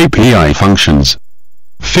packed API functions.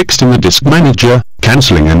 Fixed in the disk manager,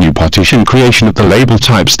 cancelling a new partition creation at the label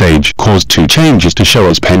type stage caused 2 changes to show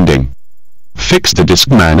as pending. Fixed the disk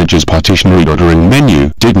manager's partition reordering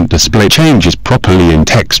menu didn't display changes properly in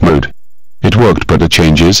text mode. It worked but the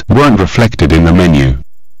changes weren't reflected in the menu.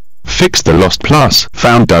 Fixed the lost plus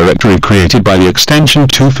found directory created by the extension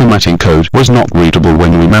 2 formatting code was not readable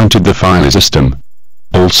when we mounted the file system.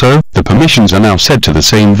 Also, the permissions are now set to the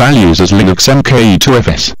same values as Linux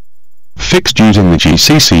MKE2FS. Fixed using the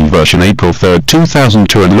GCC version April 3,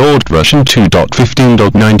 2002 and LORD version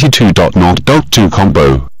 2.15.92.0.2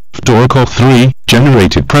 combo. Oracle 3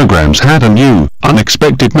 generated programs had a new,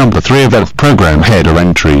 unexpected number 3 of ELF program header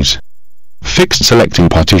entries. Fixed selecting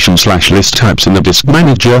partition/list types in the disk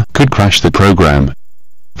manager could crash the program.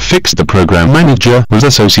 Fixed the program manager was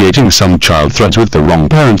associating some child threads with the wrong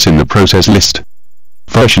parents in the process list.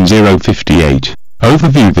 Version 058.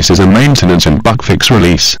 Overview: this is a maintenance and bug fix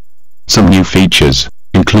release. Some new features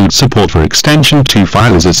include support for extension to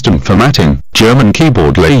file system formatting, German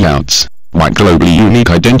keyboard layouts, white globally unique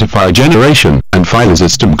identifier generation, and file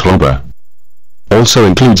system clobber. Also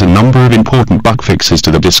includes a number of important bug fixes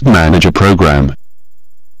to the Disk Manager program.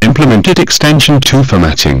 Implemented extension to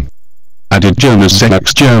formatting. Added Jonas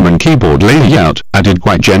Zx German keyboard layout, added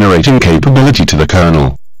white generating capability to the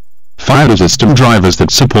kernel. File system drivers that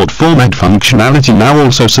support format functionality now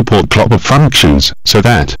also support clobber functions, so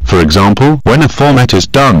that, for example, when a format is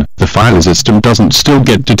done, the file system doesn't still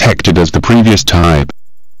get detected as the previous type.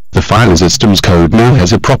 The file system's code now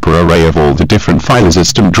has a proper array of all the different file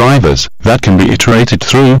system drivers that can be iterated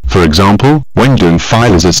through. For example, when doing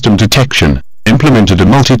file system detection, implemented a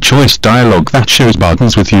multi-choice dialog that shows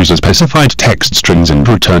buttons with user-specified text strings and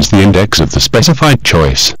returns the index of the specified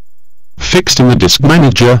choice. Fixed in the Disk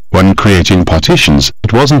Manager, when creating partitions,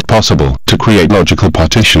 it wasn't possible to create logical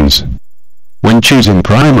partitions. When choosing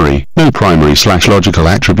primary, no primary/logical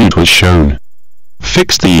attribute was shown.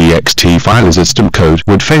 Fixed the ext file system code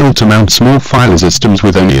would fail to mount small file systems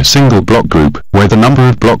with only a single block group, where the number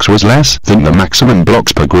of blocks was less than the maximum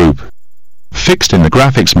blocks per group. Fixed in the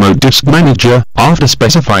graphics mode Disk Manager, after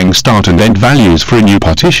specifying start and end values for a new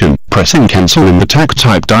partition, pressing cancel in the tag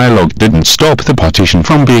type dialog didn't stop the partition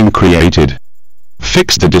from being created.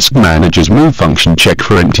 Fixed the Disk Manager's move function check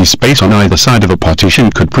for empty space on either side of a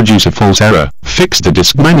partition could produce a false error. Fixed the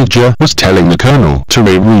Disk Manager was telling the kernel to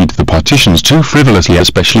reread the partitions too frivolously,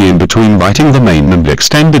 especially in between writing the main and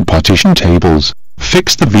extended partition tables.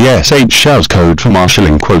 Fixed the VSH shell's code for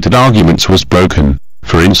marshalling quoted arguments was broken.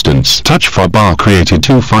 For instance, touch for bar created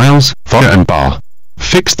two files, for and bar.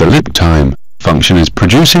 Fixed the lip time function is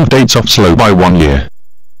producing dates off slow by 1 year.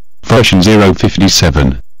 Version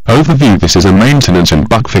 057. Overview. This is a maintenance and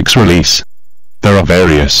bug fix release. There are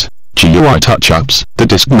various GUI touch-ups. The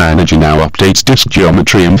Disk Manager now updates disk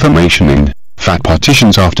geometry information in FAT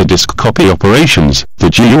partitions after disk copy operations. The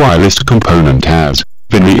GUI list component has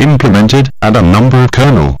been re-implemented, and a number of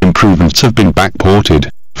kernel improvements have been backported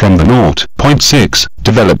from the 0.6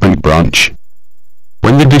 development branch.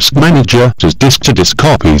 When the Disk Manager does disk-to-disk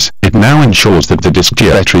copies, it now ensures that the disk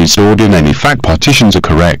geometry stored in any FAT partitions are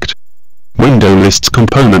correct. Window lists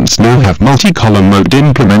components now have multi-column mode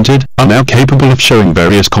implemented, are now capable of showing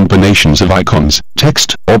various combinations of icons,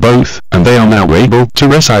 text, or both, and they are now able to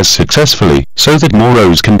resize successfully, so that more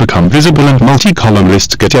rows can become visible and multi-column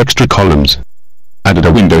lists get extra columns. Added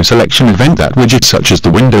a window selection event that widget such as the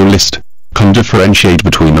window list can differentiate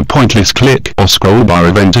between a pointless click or scroll bar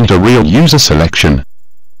event and a real user selection.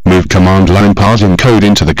 Move command line parsing code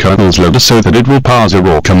into the kernel's loader so that it will parse a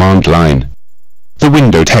raw command line. The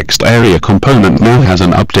window text area component now has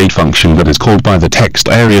an update function that is called by the text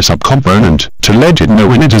area subcomponent to let it know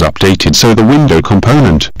when it is updated, so the window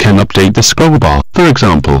component can update the scroll bar. For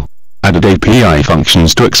example, added API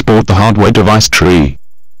functions to export the hardware device tree.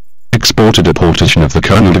 Exported a partition of the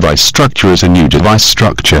kernel device structure as a new device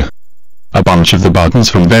structure. A bunch of the buttons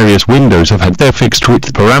from various windows have had their fixed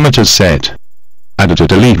width parameters set. Added a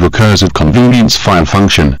delete recursive convenience file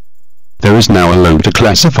function. There is now a load to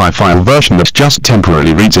classify file version that just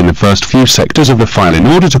temporarily reads in the first few sectors of the file in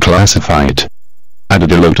order to classify it.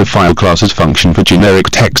 Added a load to file classes function for generic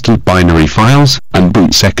text and binary files, and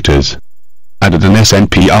boot sectors. Added an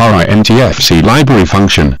snprintfc library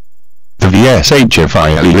function. The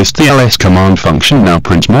VSHFILE list the ls command function now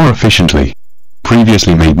prints more efficiently.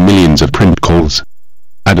 Previously made millions of print calls.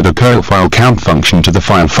 Added a curl file count function to the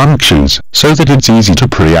file functions, so that it's easy to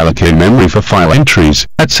pre-allocate memory for file entries,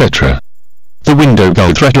 etc. The window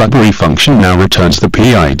goal threat library function now returns the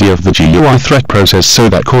PID of the GUI threat process so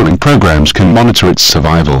that calling programs can monitor its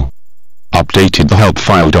survival. Updated the help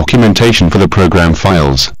file documentation for the program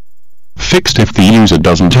files. Fixed if the user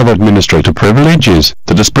doesn't have administrator privileges,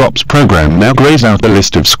 the VisOpSys program now grays out the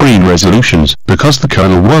list of screen resolutions, because the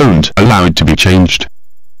kernel won't allow it to be changed.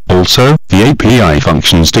 Also, the API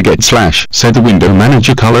functions to get /set the window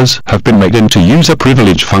manager colors have been made into user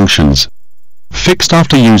privilege functions. Fixed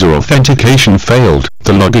after user authentication failed,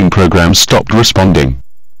 the logging program stopped responding.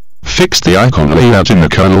 Fixed the icon layout in the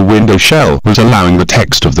kernel window shell was allowing the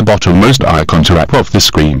text of the bottommost icon to wrap off the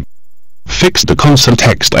screen. Fixed the console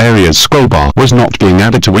text area's scroll bar was not being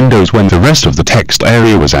added to Windows when the rest of the text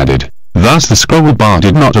area was added, thus the scroll bar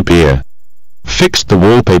did not appear. Fixed the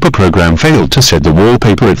wallpaper program failed to set the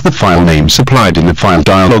wallpaper if the file name supplied in the file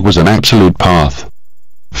dialog was an absolute path.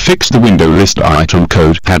 Fixed the window list item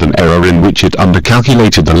code had an error in which it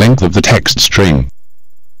undercalculated the length of the text string.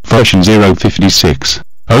 Version 056.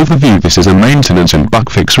 Overview. This is a maintenance and bug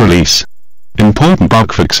fix release. Important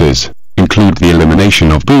bug fixes include the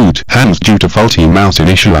elimination of boot hands due to faulty mouse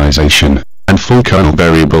initialization, and full kernel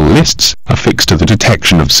variable lists, affixed to the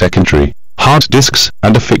detection of secondary hard disks,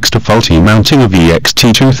 and affixed to faulty mounting of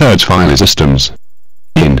ext2/3 file systems.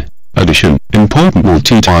 In addition, important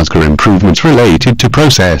multitasker improvements related to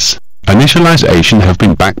process initialization have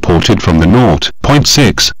been backported from the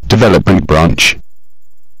 0.6 development branch.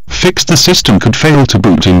 Fixed the system could fail to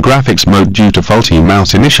boot in graphics mode due to faulty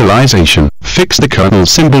mouse initialization. Fixed the kernel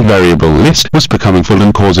symbol variable list was becoming full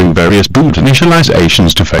and causing various boot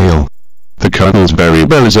initializations to fail. The kernel's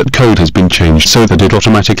variable isat code has been changed so that it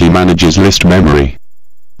automatically manages list memory.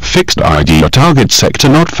 Fixed ID or target sector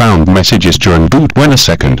not found messages during boot when a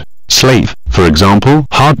second slave, for example,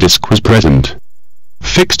 hard disk was present.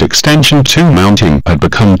 Fixed extension 2 mounting had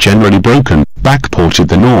become generally broken, backported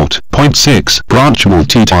the 0.6 branch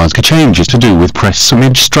multitasker changes to do with press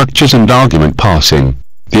image structures and argument passing.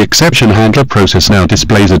 The exception handler process now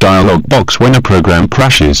displays a dialog box when a program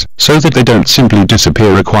crashes, so that they don't simply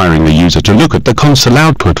disappear, requiring the user to look at the console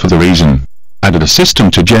output for the reason. Added a system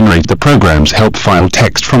to generate the program's help file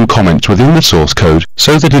text from comments within the source code,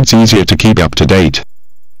 so that it's easier to keep up to date.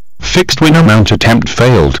 Fixed when a mount attempt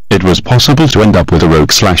failed, it was possible to end up with a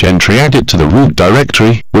rogue /entry added to the root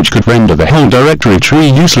directory, which could render the whole directory tree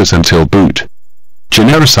useless until boot.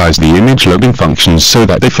 Genericize the image loading functions so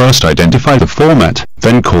that they first identify the format,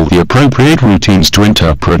 then call the appropriate routines to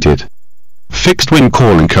interpret it. Fixed when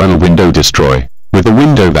calling kernel window destroy. With a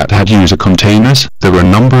window that had user containers, there were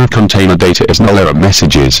a number of container data as null error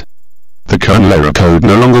messages. The kernel error code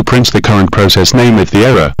no longer prints the current process name if the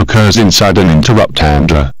error occurs inside an interrupt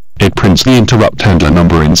handler. It prints the interrupt handler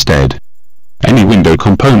number instead. Any window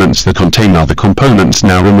components that contain other components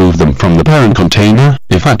now remove them from the parent container,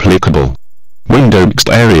 if applicable. Window text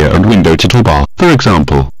area and window title bar, for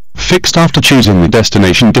example. Fixed after choosing the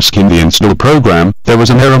destination disk in the install program, there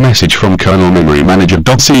was an error message from kernel memory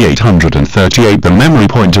manager.c838 the memory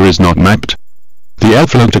pointer is not mapped. The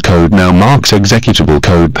ELF loader code now marks executable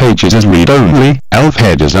code pages as read-only. ELF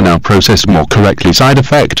headers are now processed more correctly. Side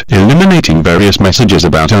effect, eliminating various messages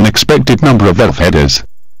about unexpected number of ELF headers.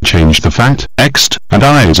 Change the FAT, EXT, and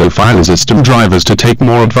ISO file system drivers to take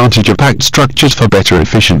more advantage of packed structures for better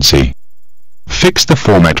efficiency. Fixed the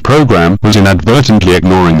format program was inadvertently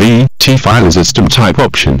ignoring the T file system type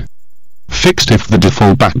option. Fixed if the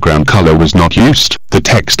default background color was not used, the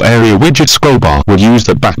text area widget scroll bar would use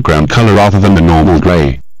the background color rather than the normal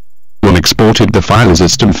gray. One exported the file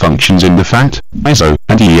system functions in the FAT, ISO,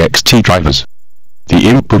 and EXT drivers. The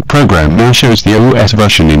input program now shows the OS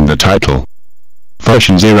version in the title.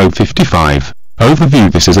 Version 0.55. Overview.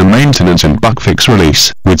 This is a maintenance and bug fix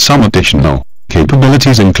release, with some additional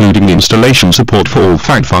capabilities including installation support for all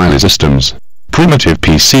FAT file systems, primitive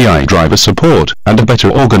PCI driver support, and a better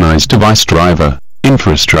organized device driver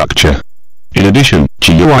infrastructure. In addition,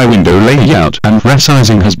 GUI window layout and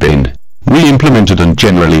resizing has been re-implemented and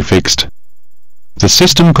generally fixed. The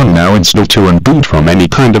system can now install to and boot from any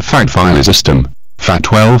kind of FAT file system,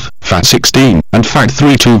 FAT12, FAT16, and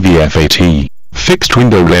FAT32 VFAT. Fixed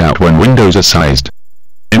window layout when windows are sized.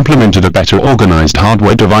 Implemented a better organized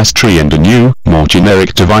hardware device tree and a new, more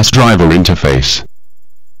generic device driver interface.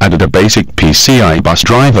 Added a basic PCI bus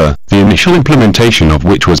driver, the initial implementation of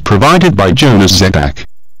which was provided by Jonas Zedak.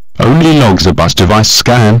 Only logs a bus device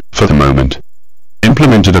scan, for the moment.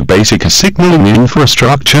 Implemented a basic signaling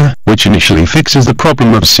infrastructure, which initially fixes the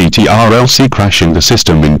problem of CTRLC crashing the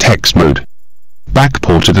system in text mode.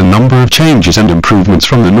 Backported a number of changes and improvements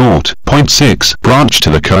from the 0.6 branch to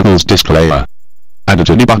the kernel's disk layer. Added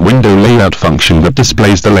a debug window layout function that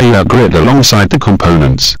displays the layout grid alongside the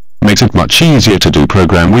components. Makes it much easier to do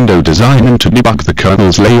program window design and to debug the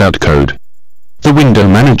kernel's layout code. The window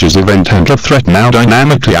manager's event handler thread now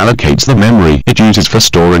dynamically allocates the memory it uses for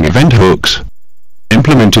storing event hooks.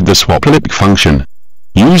 Implemented the swap-lib function.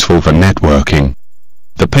 Useful for networking.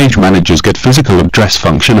 The page manager's get physical address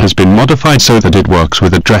function has been modified so that it works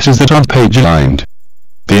with addresses that aren't page aligned.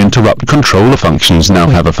 The interrupt controller functions now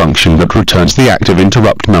have a function that returns the active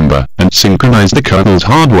interrupt number, and synchronize the kernel's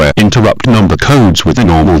hardware interrupt number codes with the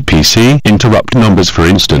normal PC interrupt numbers, for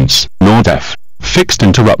instance, NORDEF. Fixed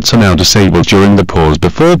interrupts are now disabled during the pause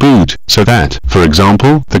before boot, so that, for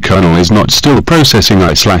example, the kernel is not still processing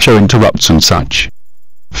I/O interrupts and such.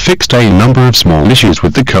 Fixed a number of small issues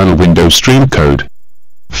with the kernel window stream code.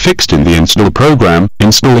 Fixed in the install program,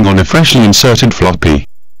 installing on a freshly inserted floppy.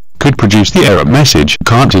 Could produce the error message,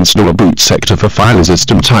 can't install a boot sector for file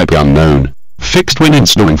system type unknown. Fixed when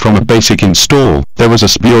installing from a basic install, there was a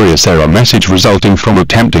spurious error message resulting from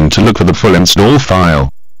attempting to look for the full install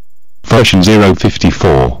file. Version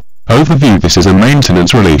 0.54. Overview. This is a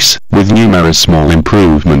maintenance release, with numerous small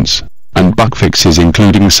improvements. and bug fixes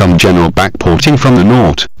including some general backporting from the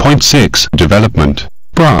 0.6 development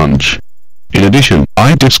branch. In addition,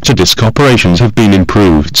 disk-to-disk operations have been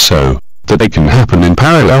improved so that they can happen in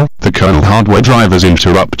parallel. The kernel hardware drivers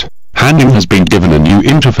interrupt handling has been given a new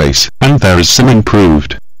interface, and there is some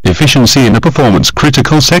improved efficiency in the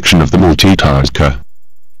performance-critical section of the multitasker.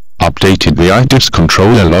 Updated the iDisk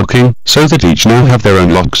controller locking, so that each now have their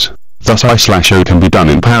own locks. Thus I/O can be done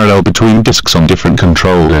in parallel between disks on different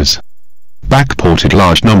controllers. Backported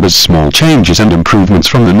large numbers, small changes and improvements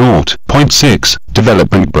from the 0.6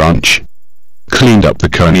 development branch. Cleaned up the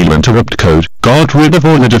kernel interrupt code, got rid of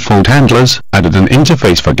all the default handlers, added an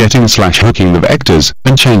interface for getting/hooking the vectors,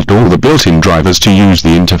 and changed all the built-in drivers to use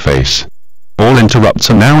the interface. All interrupts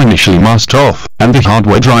are now initially masked off, and the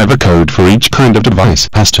hardware driver code for each kind of device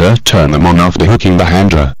has to turn them on after hooking the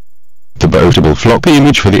handler. The bootable floppy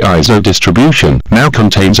image for the ISO distribution now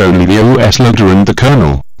contains only the OS loader and the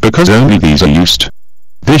kernel, because only these are used.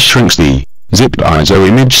 This shrinks the zipped ISO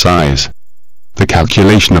image size. The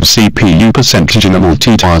calculation of CPU percentage in the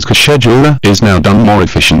multitasker scheduler is now done more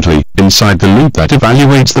efficiently, inside the loop that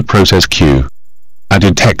evaluates the process queue.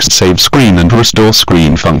 Added text save screen and restore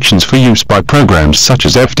screen functions for use by programs such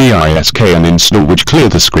as fdisk and install, which clear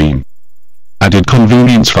the screen. Added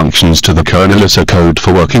convenience functions to the kernel ISO code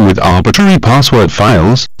for working with arbitrary password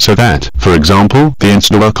files, so that, for example, the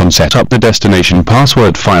installer can set up the destination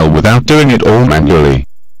password file without doing it all manually.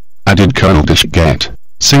 Added kernel disk get,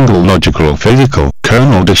 single logical or physical,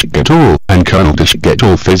 kernel disk get all, and kernel disk get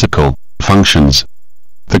all physical functions.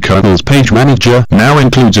 The kernel's page manager now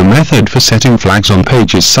includes a method for setting flags on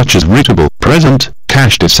pages such as readable, present,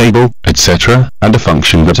 cache disable, etc., and a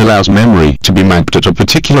function that allows memory to be mapped at a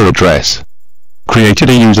particular address. Created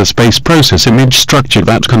a user space process image structure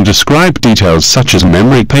that can describe details such as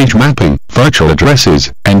memory page mapping, virtual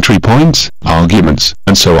addresses, entry points, arguments,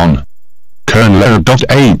 and so on. Kernel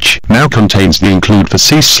error.h now contains the include for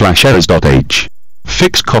cease/errors.h.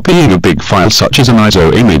 Fixed copying a big file such as an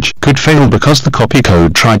ISO image could fail because the copy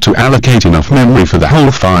code tried to allocate enough memory for the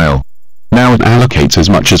whole file. Now it allocates as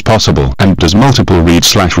much as possible and does multiple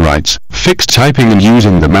reads/writes. Fixed typing and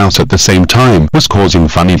using the mouse at the same time was causing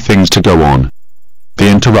funny things to go on. The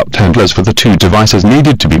interrupt handlers for the two devices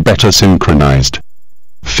needed to be better synchronized.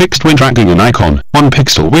 Fixed when dragging an icon, 1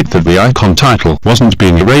 pixel width of the icon title wasn't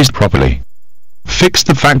being erased properly. Fixed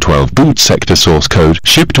the FAT12 boot sector source code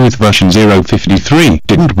shipped with version 0.53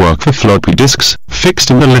 didn't work for floppy disks. Fixed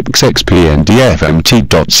in the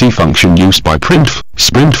libxxpndfmt.c function used by printf,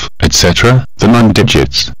 sprintf, etc. The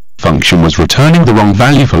non-digits function was returning the wrong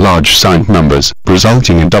value for large signed numbers,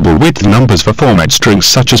 resulting in double width numbers for format strings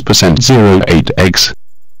such as %08x.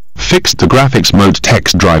 Fixed the graphics mode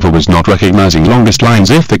text driver was not recognizing longest lines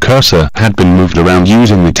if the cursor had been moved around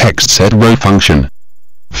using the text set row function.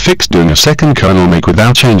 Fixed doing a second kernel make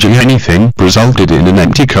without changing anything resulted in an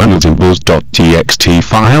empty kernel symbols.txt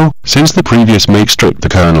file, since the previous make stripped the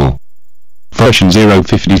kernel. Version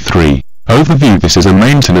 0.53. Overview. This is a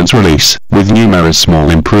maintenance release, with numerous small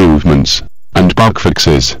improvements and bug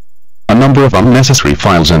fixes. A number of unnecessary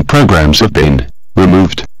files and programs have been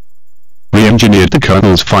removed. Re-engineered the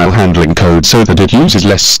kernel's file handling code so that it uses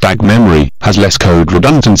less stack memory, has less code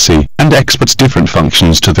redundancy, and exports different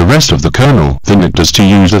functions to the rest of the kernel than it does to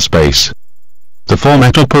user space. The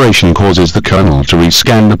format operation causes the kernel to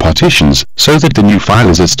rescan the partitions, so that the new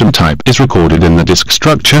file system type is recorded in the disk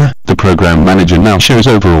structure. The program manager now shows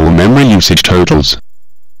overall memory usage totals.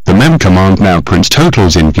 The mem command now prints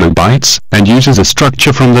totals in kilobytes, and uses a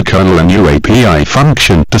structure from the kernel and UAPI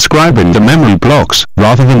function describing the memory blocks,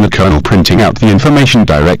 rather than the kernel printing out the information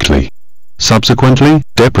directly. Subsequently,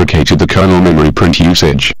 deprecated the kernel memory print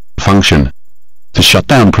usage function. The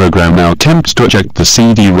shutdown program now attempts to eject the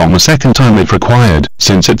CD-ROM a second time if required,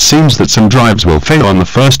 since it seems that some drives will fail on the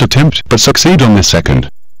first attempt but succeed on the second.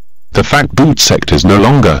 The FAT boot sectors no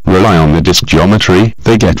longer rely on the disk geometry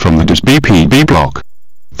they get from the disk BPB block.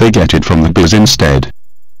 They get it from the BIS instead.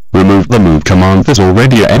 Removed the move command. There's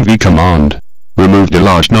already a MV command. Removed a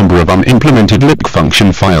large number of unimplemented lib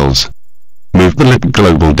function files. Moved the lib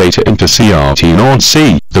global data into CRT node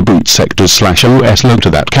C, the boot sectors/OS loader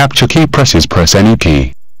that capture key presses press any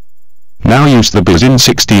key. Now use the BIS in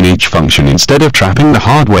 16H function instead of trapping the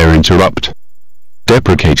hardware interrupt.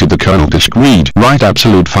 Deprecated the kernel disk read-write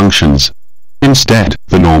absolute functions. Instead,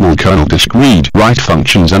 the normal kernel disk read-write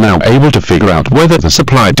functions are now able to figure out whether the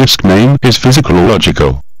supplied disk name is physical or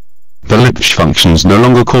logical. The libsh functions no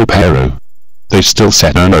longer call paro. They still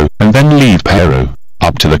set no, and then leave paro,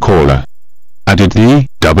 up to the caller. Added the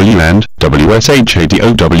W and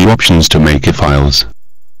WSHADOW options to Maker files.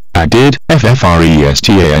 added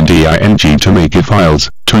FFRESTANDING to Maker files,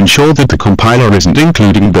 to ensure that the compiler isn't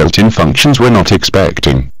including built-in functions we're not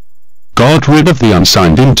expecting. Got rid of the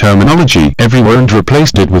unsigned in terminology everywhere and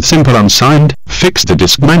replaced it with simple unsigned. Fixed the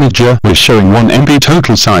disk manager with showing 1 MB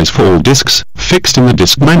total size for all disks. Fixed in the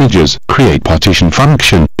disk manager's create partition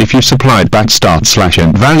function. If you supplied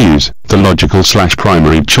 /start/end values, the logical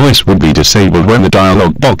 /primary choice would be disabled when the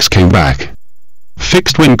dialog box came back.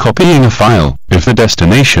 Fixed when copying a file. If the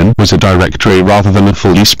destination was a directory rather than a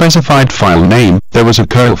fully specified file name, there was a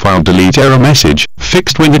curl file delete error message.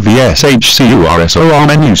 Fixed when the VSHCURSOR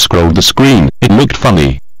menu scrolled the screen, it looked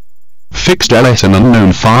funny. Fixed ls an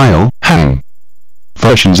unknown file, hang.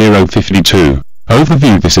 Version 052.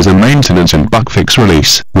 Overview. This is a maintenance and bug fix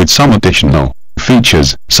release, with some additional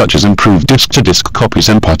features, such as improved disk-to-disk copies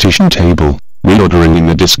and partition table, reordering in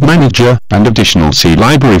the disk manager, and additional C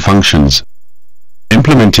library functions.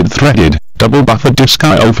 Implemented threaded, double buffer disk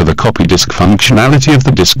I/O for the copy disk functionality of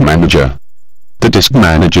the disk manager. The disk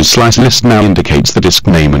manager's slice list now indicates the disk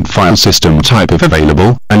name and file system type if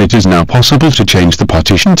available, and it is now possible to change the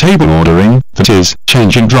partition table ordering, that is,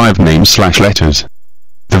 changing drive names/letters.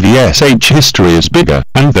 The VSH history is bigger,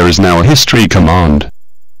 and there is now a history command.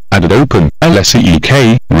 Added open,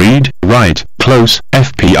 lseek, read, write, close,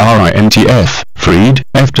 fprintf, freed,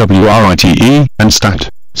 fwrite, and stat.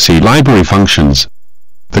 C library functions.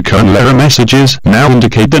 The kernel error messages now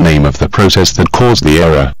indicate the name of the process that caused the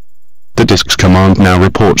error. The disks command now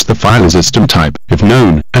reports the file system type, if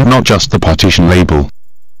known, and not just the partition label.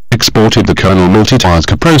 Exported the kernel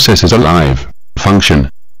multitasker process as a live function.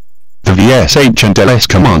 The VSH and ls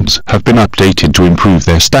commands have been updated to improve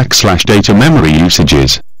their stack/data memory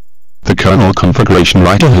usages. The kernel configuration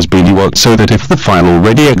writer has been reworked so that if the file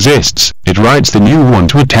already exists, it writes the new one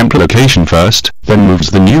to a temp location first, then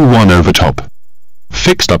moves the new one over top.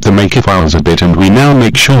 Fixed up the maker files a bit and we now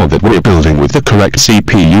make sure that we're building with the correct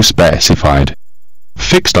CPU specified.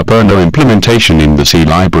 Fixed up no implementation in the C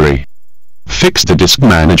library. Fixed the disk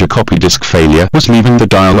manager copy disk failure was leaving the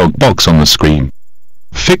dialog box on the screen.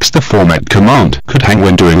 Fixed the format command could hang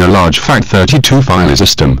when doing a large FAT32 file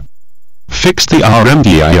system. Fixed the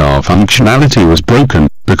RMDIR functionality was broken,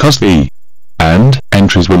 because the AND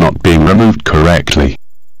entries were not being removed correctly.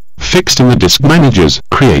 Fixed in the disk manager's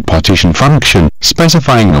create partition function,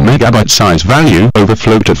 specifying the megabyte size value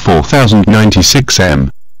overflowed at 4096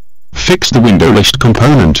 M. Fixed the window list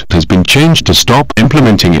component has been changed to stop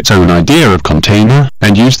implementing its own idea of container,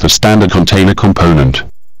 and use the standard container component.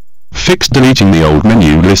 Fixed deleting the old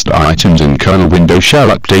menu list items in kernel window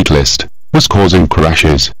shell update list was causing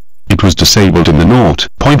crashes. It was disabled in the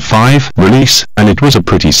 0.5 release, and it was a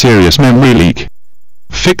pretty serious memory leak.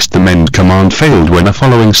 Fixed the mend command failed when a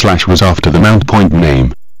following slash was after the mount point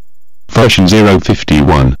name. Version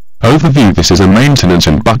 051. Overview. This is a maintenance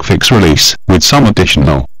and bug fix release, with some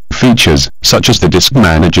additional features, such as the disk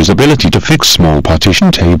manager's ability to fix small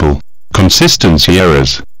partition table consistency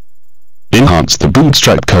errors. Enhance the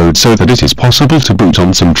bootstrap code so that it is possible to boot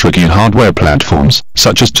on some tricky hardware platforms,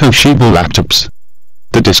 such as Toshiba laptops.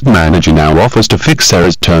 The disk manager now offers to fix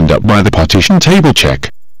errors turned up by the partition table check.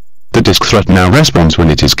 The disk thread now responds when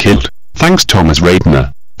it is killed. Thanks Thomas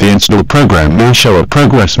Radner. The install program now show a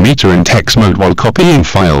progress meter in text mode while copying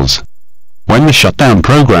files. When the shutdown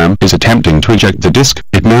program is attempting to eject the disk,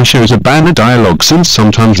 it now shows a banner dialog since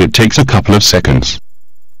sometimes it takes a couple of seconds.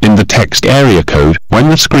 In the text area code, when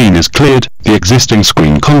the screen is cleared, the existing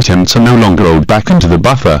screen contents are no longer rolled back into the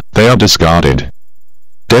buffer, they are discarded.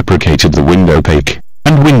 Deprecated the window pack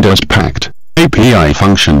and Windows packed API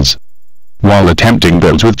functions. While attempting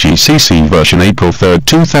builds with GCC version April 3,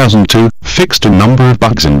 2002, fixed a number of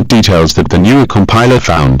bugs and details that the newer compiler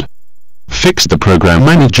found. Fixed the program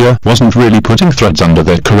manager wasn't really putting threads under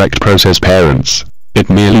their correct process parents. It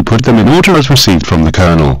merely put them in order as received from the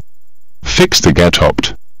kernel. Fixed the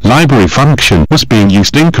getOpt library function was being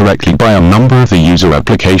used incorrectly by a number of the user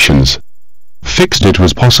applications. Fixed it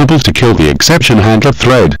was possible to kill the exception handler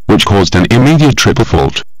thread, which caused an immediate triple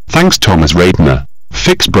fault. Thanks Thomas Radner.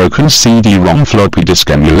 Fixed broken CD-ROM floppy disk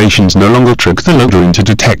emulations no longer trick the loader into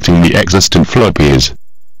detecting the existent floppies.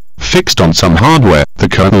 Fixed on some hardware, the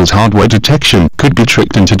kernel's hardware detection could be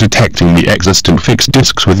tricked into detecting the existent fixed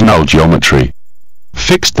disks with null geometry.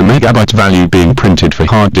 Fixed the megabyte value being printed for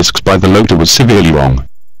hard disks by the loader was severely wrong.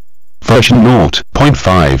 Version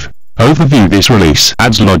 0.5. Overview. This release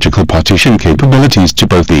adds logical partition capabilities to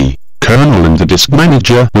both the kernel and the disk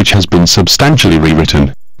manager, which has been substantially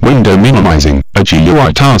rewritten. Window minimizing, a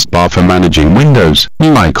GUI taskbar for managing windows,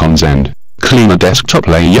 new icons and cleaner desktop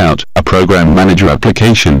layout, a program manager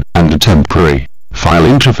application, and a temporary file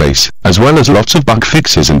interface, as well as lots of bug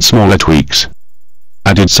fixes and smaller tweaks.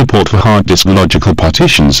 Added support for hard disk logical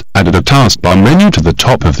partitions, added a taskbar menu to the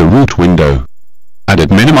top of the root window.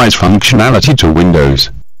 Added minimize functionality to Windows.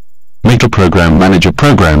 Made a program manager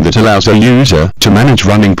program that allows a user to manage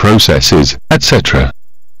running processes, etc.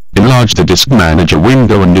 Enlarged the disk manager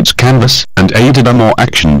window and its canvas, and added a more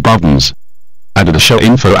action buttons. Added a show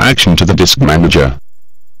info action to the disk manager.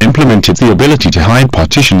 Implemented the ability to hide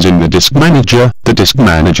partitions in the disk manager. The disk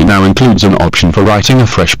manager now includes an option for writing a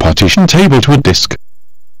fresh partition table to a disk.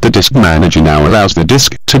 The disk manager now allows the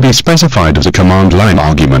disk to be specified as a command line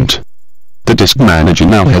argument. The disk manager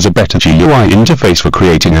now has a better GUI interface for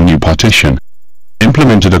creating a new partition.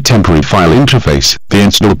 Implemented a temporary file interface. The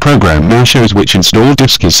install program now shows which installed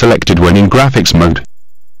disk is selected when in graphics mode.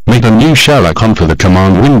 Made a new shell icon for the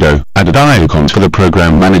command window, added icons for the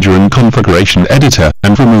program manager and configuration editor,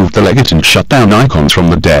 and removed the legate and shutdown icons from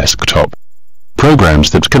the desktop. Programs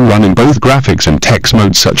that can run in both graphics and text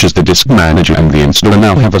modes such as the disk manager and the installer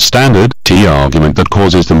now have a standard T argument that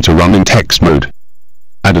causes them to run in text mode.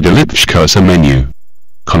 Added ellipse cursor menu.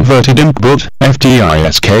 Converted input,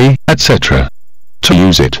 FDISK, etc. to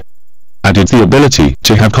use it. Added the ability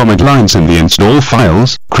to have comment lines in the install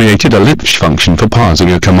files, created a ellipse function for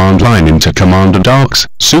parsing a command line into command and arcs,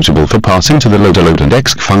 suitable for passing to the load and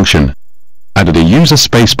exec function. Added a user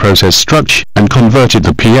space process struct, and converted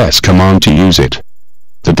the PS command to use it.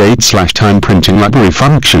 The date/time printing library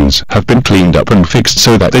functions have been cleaned up and fixed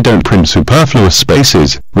so that they don't print superfluous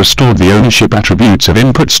spaces, restored the ownership attributes of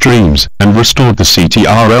input streams, and restored the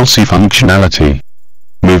CTRLC functionality.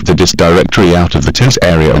 Moved the disk directory out of the TIS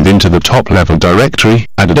area and into the top-level directory,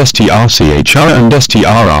 added strchr and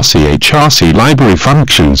strrchrc library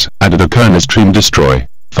functions, added a kernelstream destroy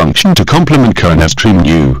function to complement kernelstream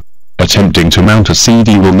new. Attempting to mount a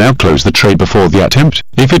CD will now close the tray before the attempt,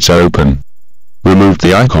 if it's open. Removed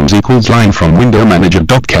the icons equals line from window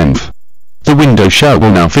manager.conf. The window shell will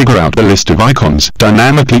now figure out the list of icons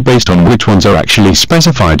dynamically based on which ones are actually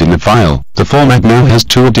specified in the file. The format now has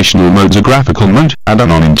two additional modes: a graphical mode and a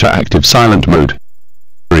non-interactive silent mode.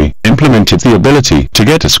 3. Implemented the ability to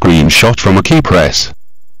get a screenshot from a key press.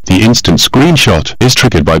 The instant screenshot is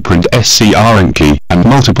triggered by print SCRN key, and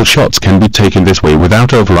multiple shots can be taken this way without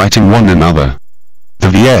overwriting one another. The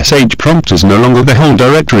VSH prompt is no longer the whole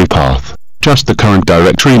directory path, just the current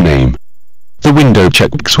directory name. The window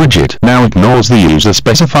checkbox widget now ignores the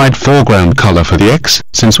user-specified foreground color for the X,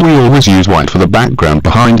 since we always use white for the background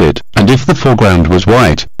behind it, and if the foreground was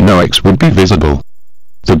white, no X would be visible.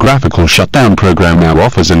 The graphical shutdown program now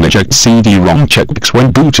offers an eject CD-ROM checkbox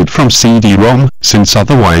when booted from CD-ROM, since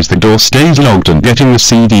otherwise the door stays logged and getting the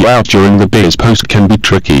CD out during the BIOS post can be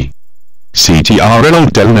tricky.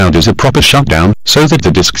 CTRL-Alt-Del now does a proper shutdown, so that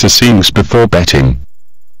the disks are seamless before betting.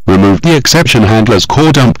 Removed the exception handler's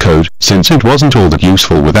core dump code, since it wasn't all that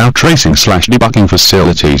useful without tracing/debugging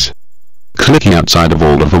facilities. Clicking outside of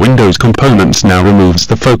all of the Windows components now removes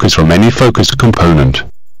the focus from any focused component.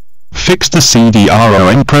 Fixed the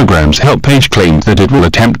CD-ROM program's help page claimed that it will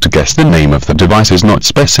attempt to guess the name of the devices not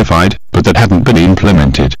specified, but that hadn't been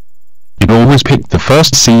implemented. It always picked the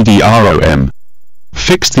first CD-ROM.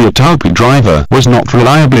 Fixed the Atapi driver was not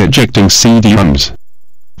reliably ejecting CD-ROMs.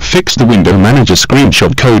 Fixed the window manager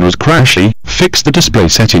screenshot code was crashy. Fixed the display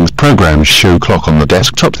settings program's show clock on the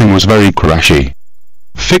desktop thing was very crashy.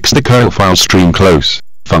 Fixed the curl file stream close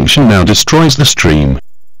function now destroys the stream.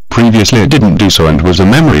 Previously it didn't do so and was a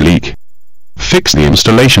memory leak. Fixed the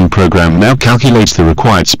installation program now calculates the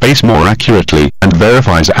required space more accurately, and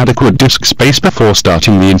verifies adequate disk space before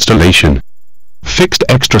starting the installation. Fixed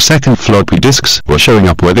extra second floppy disks were showing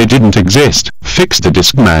up where they didn't exist. Fixed the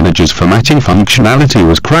disk manager's formatting functionality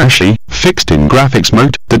was crashy. Fixed in graphics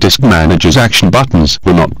mode, the disk manager's action buttons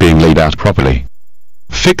were not being laid out properly.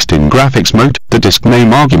 Fixed in graphics mode, the disk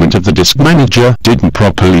name argument of the disk manager didn't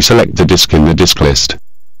properly select the disk in the disk list.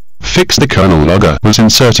 Fixed the kernel logger was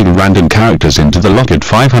inserting random characters into the logged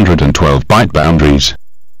 512-byte boundaries.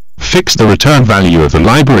 Fixed the return value of the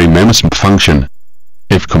library memsmp function.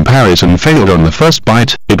 If comparison failed on the first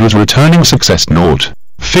byte, it was returning success naught.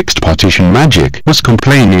 Fixed partition magic was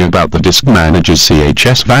complaining about the disk manager's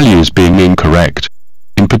CHS values being incorrect.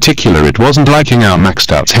 In particular, it wasn't liking our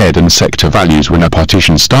maxed out head and sector values when a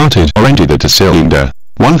partition started or ended at a cylinder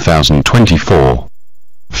 1024.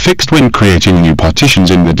 Fixed when creating new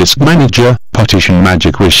partitions in the disk manager, partition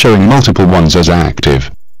magic was showing multiple ones as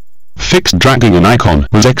active. Fixed dragging an icon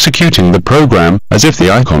was executing the program as if the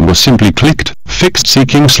icon was simply clicked. Fixed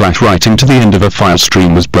seeking/writing to the end of a file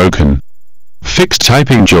stream was broken. Fixed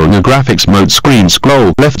typing during a graphics mode screen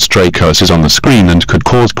scroll left stray cursors on the screen and could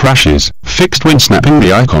cause crashes. Fixed when snapping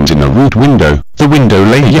the icons in a root window. The window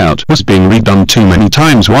layout was being redone too many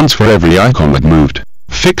times, once for every icon that moved.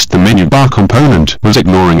 Fixed the menu bar component was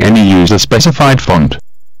ignoring any user-specified font.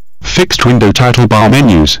 Fixed window title bar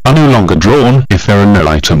menus are no longer drawn if there are no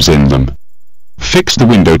items in them. Fixed the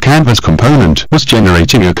window canvas component was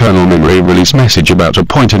generating a kernel memory release message about a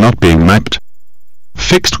pointer not being mapped.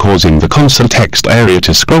 Fixed causing the console text area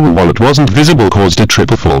to scroll while it wasn't visible caused a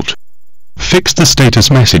triple fault. Fixed the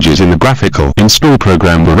status messages in the graphical install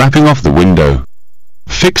program were wrapping off the window.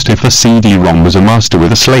 Fixed if the CD-ROM was a master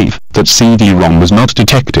with a slave, that CD-ROM was not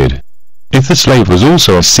detected. If the slave was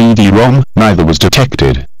also a CD-ROM, neither was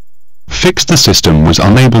detected. Fixed the system was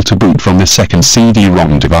unable to boot from the second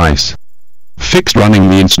CD-ROM device. Fixed running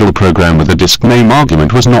the install program with the disk name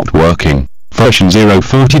argument was not working. Version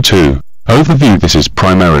 042. Overview. This is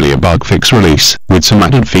primarily a bug fix release, with some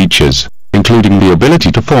added features, including the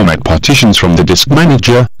ability to format partitions from the disk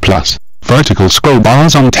manager, plus vertical scroll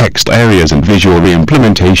bars on text areas and visual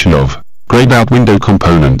re-implementation of grayed out window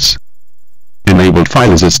components. Enabled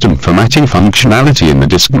file system formatting functionality in the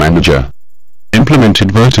disk manager.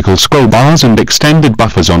 Implemented vertical scroll bars and extended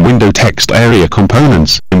buffers on window text area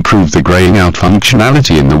components, improved the graying out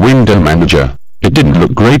functionality in the window manager. It didn't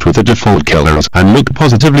look great with the default colors and looked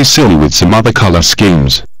positively silly with some other color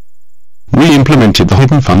schemes. Re-implemented the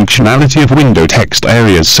hidden functionality of window text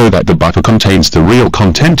areas so that the buffer contains the real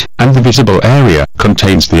content, and the visible area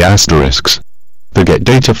contains the asterisks. The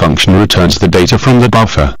getData function returns the data from the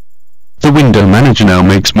buffer. The window manager now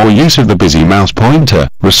makes more use of the busy mouse pointer,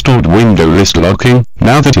 restored window list locking,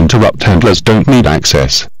 now that interrupt handlers don't need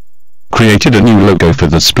access. Created a new logo for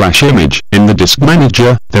the splash image. In the disk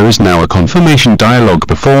manager, there is now a confirmation dialog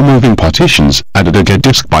before moving partitions, added a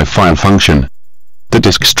getDiskByFile function. The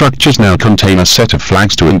disk structures now contain a set of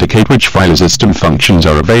flags to indicate which file system functions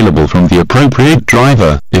are available from the appropriate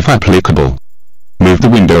driver, if applicable. Move the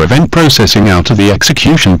window event processing out of the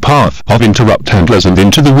execution path of interrupt handlers and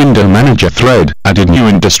into the window manager thread, added new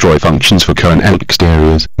and destroy functions for kernel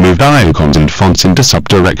exteriors, moved icons and fonts into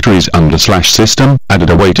subdirectories under /system,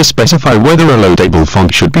 added a way to specify whether a loadable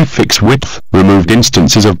font should be fixed width, removed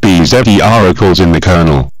instances of BZD oracles in the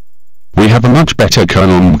kernel. We have a much better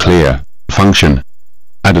kernel clear function.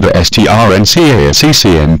 Added a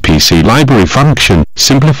strncasccmpc library function,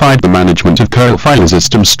 simplified the management of kernel file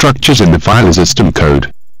system structures in the file system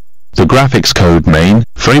code. The graphics code main,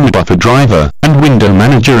 frame buffer driver, and window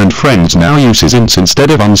manager and friends now uses ints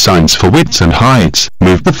instead of unsigns for widths and heights,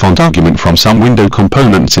 moved the font argument from some window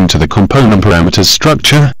components into the component parameters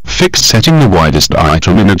structure, fixed setting the widest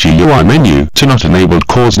item in a GUI menu to not enabled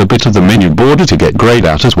caused a bit of the menu border to get grayed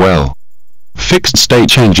out as well. Fixed state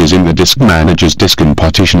changes in the disk manager's disk and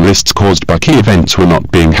partition lists caused by key events were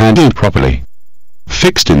not being handled properly.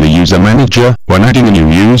 Fixed in the user manager, when adding a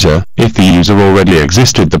new user, if the user already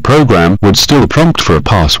existed the program would still prompt for a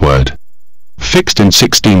password. Fixed in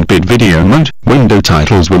 16-bit video mode, window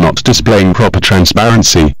titles were not displaying proper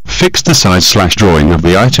transparency. Fixed the size/drawing of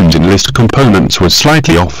the items in list components was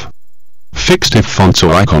slightly off. Fixed if fonts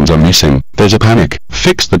or icons are missing, there's a panic.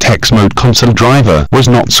 Fixed the text mode console driver was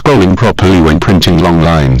not scrolling properly when printing long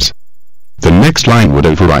lines. The next line would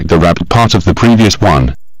overwrite the wrapped part of the previous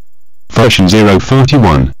one. Version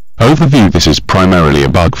 041. Overview. This is primarily a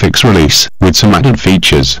bug fix release, with some added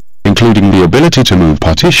features, including the ability to move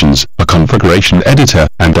partitions, a configuration editor,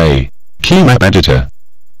 and a key map editor.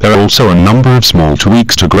 There are also a number of small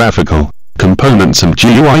tweaks to graphical components and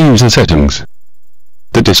GUI user settings.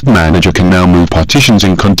 The disk manager can now move partitions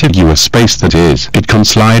in contiguous space, that is, it can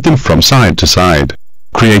slide them from side to side.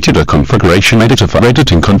 Created a configuration editor for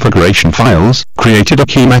editing configuration files, created a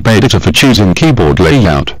key map editor for choosing keyboard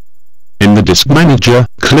layout. In the disk manager,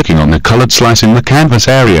 clicking on the colored slice in the canvas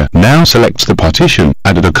area now selects the partition,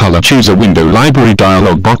 added a color chooser window library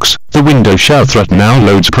dialog box. The window shell thread now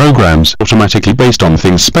loads programs automatically based on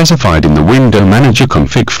things specified in the window manager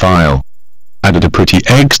config file. Added a pretty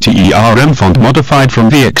XTERM font modified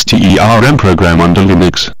from the XTERM program under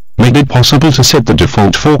Linux. Made it possible to set the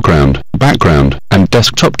default foreground, background, and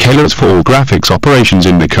desktop colors for all graphics operations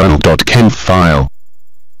in the kernel.conf file.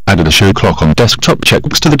 Added a show clock on desktop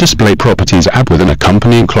checkbox to the display properties app with an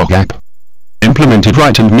accompanying clock app. Implemented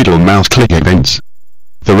right and middle mouse click events.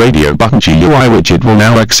 The radio button GUI widget will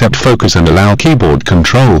now accept focus and allow keyboard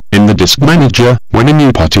control. In the disk manager, when a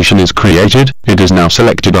new partition is created, it is now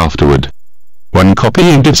selected afterward. When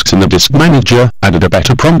copying disks in the disk manager, added a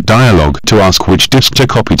better prompt dialog to ask which disk to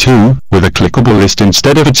copy to, with a clickable list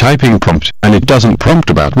instead of a typing prompt, and it doesn't prompt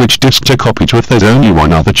about which disk to copy to if there's only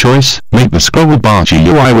one other choice. Make the scroll bar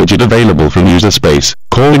GUI widget available from user space.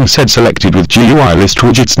 Calling said selected with GUI list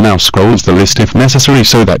widgets now scrolls the list if necessary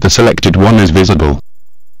so that the selected one is visible.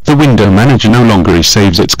 The window manager no longer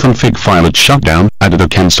saves its config file at shutdown, added a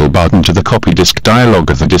cancel button to the copy disk dialog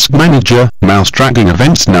of the disk manager, mouse dragging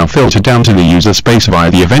events now filter down to the user space via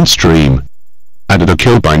the event stream. Added a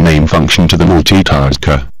kill by name function to the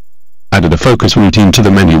multitasker. Added a focus routine to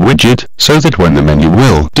the menu widget, so that when the menu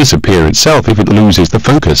will disappear itself if it loses the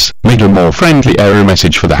focus. Made a more friendly error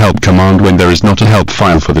message for the help command when there is not a help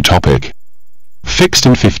file for the topic. Fixed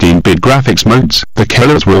in 15-bit graphics modes, the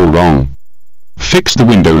colors were all wrong. Fixed the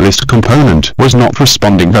window list component was not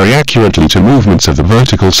responding very accurately to movements of the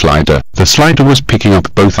vertical slider. The slider was picking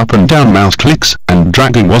up both up and down mouse clicks, and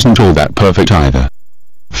dragging wasn't all that perfect either.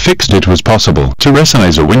 Fixed it was possible to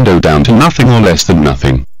resize a window down to nothing or less than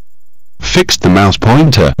nothing. Fixed the mouse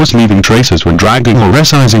pointer was leaving traces when dragging or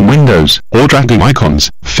resizing windows, or dragging icons.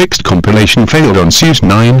 Fixed compilation failed on SUSE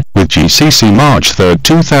 9, with GCC March 3,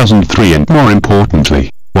 2003 and more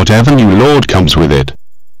importantly, whatever new Lord comes with it.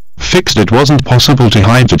 Fixed it wasn't possible to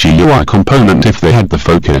hide the GUI component if they had the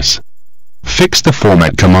focus. Fixed the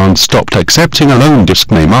format command stopped accepting a lone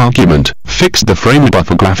disk name argument. Fixed the frame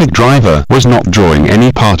buffer graphic driver was not drawing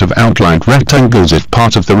any part of outlined rectangles if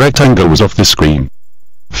part of the rectangle was off the screen.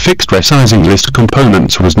 Fixed resizing list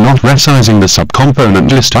components was not resizing the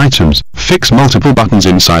subcomponent list items. Fixed multiple buttons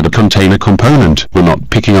inside a container component were not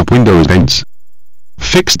picking up window events.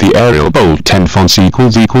 Fixed the Arial bold 10 fonts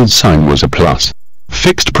 == sign was a plus.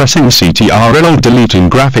 Fixed pressing CTRL or deleting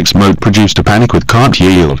graphics mode produced a panic with can't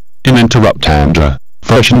yield. In interrupt handler.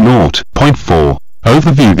 Version 0.4.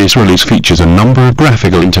 Overview. This release features a number of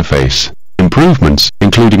graphical interface improvements,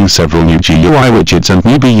 including several new GUI widgets and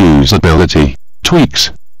newbie usability tweaks.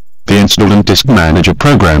 The install and disk manager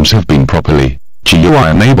programs have been properly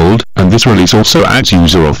GUI enabled, and this release also adds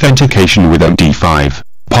user authentication with MD5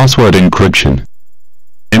 password encryption.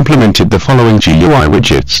 Implemented the following GUI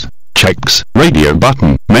widgets: checks, radio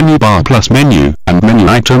button, menu bar plus menu, and menu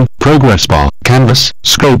item, progress bar, canvas,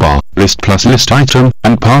 scroll bar, list plus list item,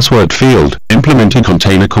 and password field. Implemented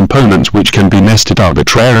container components which can be nested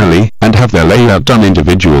arbitrarily, and have their layout done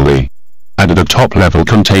individually. Added a top-level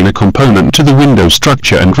container component to the window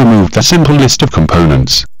structure and removed the simple list of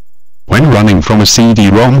components. When running from a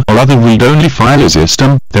CD-ROM or other read-only file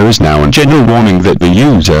system, there is now a general warning that the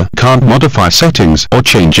user can't modify settings or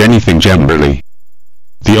change anything generally.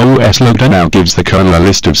 The OS loader now gives the kernel a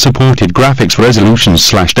list of supported graphics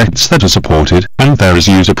resolutions/depths that are supported, and there is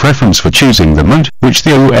user preference for choosing the mode, which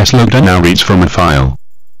the OS loader now reads from a file.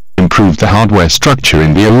 Improved the hardware structure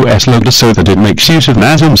in the OS loader so that it makes use of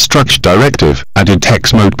NASM struct directive, added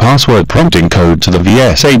text mode password prompting code to the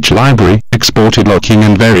VSH library, exported locking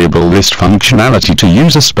and variable list functionality to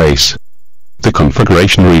user space. The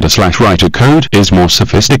configuration reader/writer code is more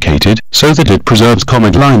sophisticated, so that it preserves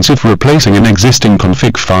command lines if replacing an existing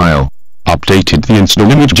config file. Updated the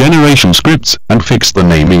install image generation scripts, and fixed the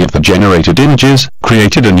naming of the generated images,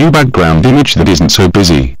 created a new background image that isn't so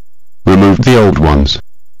busy. Removed the old ones.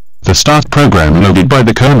 The start program loaded by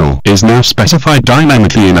the kernel is now specified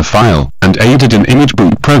dynamically in a file, and aided an image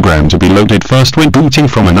boot program to be loaded first when booting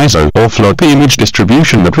from an ISO or floppy image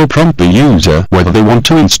distribution that will prompt the user whether they want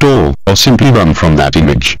to install, or simply run from that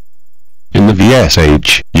image. In the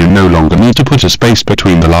VSH, you no longer need to put a space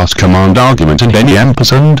between the last command argument and any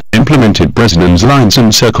ampersand. Implemented Breslau's lines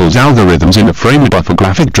and circles algorithms in a frame buffer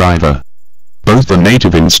graphic driver. Both the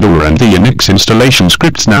native installer and the Unix installation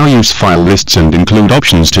scripts now use file lists and include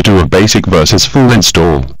options to do a basic versus full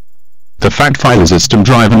install. The fact file system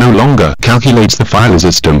driver no longer calculates the file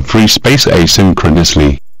system free space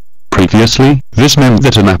asynchronously. Previously, this meant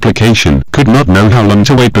that an application could not know how long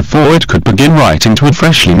to wait before it could begin writing to a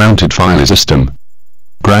freshly mounted file system.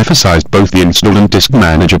 Graphicized both the install and disk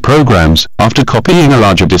manager programs. After copying a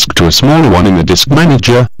larger disk to a smaller one in the disk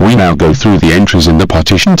manager, we now go through the entries in the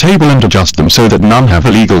partition table and adjust them so that none have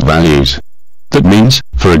illegal values. That means,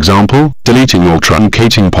 for example, deleting or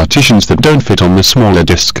truncating partitions that don't fit on the smaller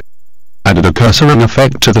disk. Added a cursoring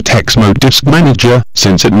effect to the text mode disk manager,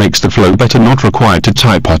 since it makes the flow better, not required to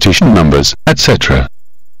type partition numbers, etc.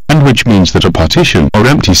 And which means that a partition or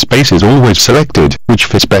empty space is always selected, which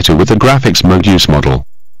fits better with the graphics mode use model.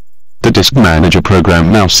 The disk manager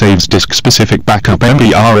program now saves disk-specific backup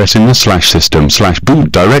MBRS in the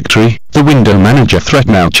 /system/boot directory. The window manager thread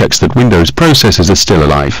now checks that Windows processes are still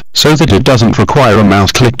alive, so that it doesn't require a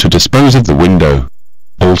mouse click to dispose of the window.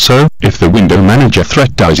 Also, if the window manager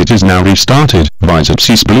thread dies, it is now restarted.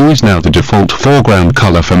 VisOpSys blue is now the default foreground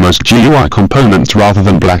color for most GUI components rather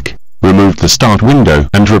than black. Removed the start window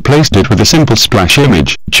and replaced it with a simple splash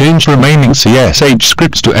image, changed remaining CSH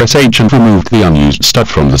scripts to SH and removed the unused stuff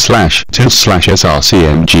from the /srcmgmt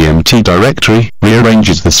directory,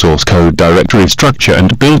 rearranges the source code directory structure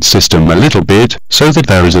and build system a little bit, so that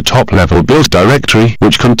there is a top-level build directory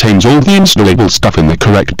which contains all the installable stuff in the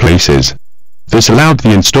correct places. This allowed the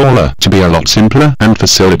installer to be a lot simpler and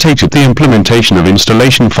facilitated the implementation of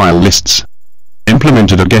installation file lists.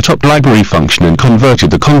 Implemented a getup library function and converted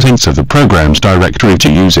the contents of the program's directory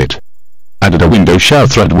to use it. Added a window shell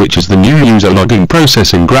thread which is the new user logging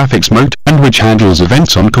process in graphics mode, and which handles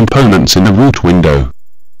events on components in the root window.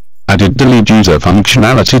 Added delete user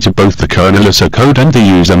functionality to both the kernel as a code and the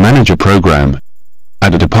user manager program.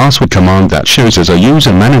 Added a password command that shows as a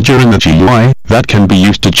user manager in the GUI, that can be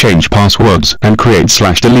used to change passwords and create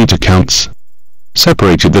 /delete accounts.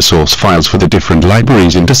 Separated the source files for the different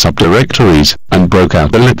libraries into subdirectories, and broke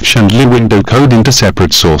out the lipsh and li window code into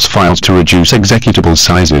separate source files to reduce executable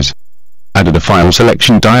sizes. Added a file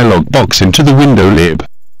selection dialog box into the window lib.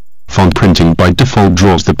 Font printing by default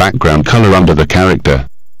draws the background color under the character.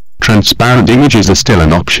 Transparent images are still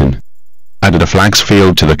an option. Added a flags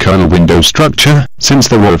field to the kernel window structure, since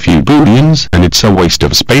there were a few booleans and it's a waste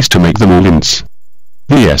of space to make them all ints.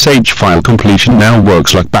 VSH file completion now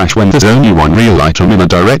works like bash when there's only one real item in a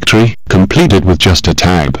directory, completed with just a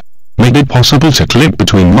tab. Made it possible to clip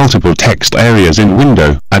between multiple text areas in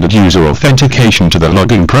window, added user authentication to the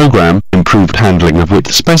logging program, improved handling of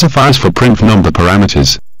width specifiers for print number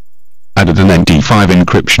parameters. Added an MD5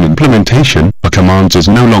 encryption implementation. A command is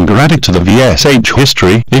no longer added to the VSH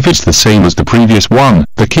history if it's the same as the previous one.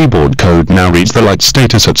 The keyboard code now reads the light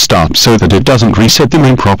status at start so that it doesn't reset them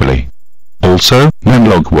improperly. Also,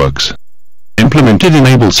 memlog works. Implemented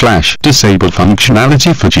enable/disable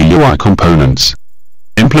functionality for GUI components.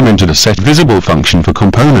 Implemented a setVisible function for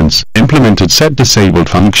components. Implemented setDisabled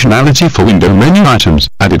functionality for window menu items.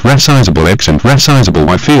 Added resizable X and resizable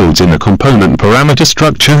Y fields in the component parameter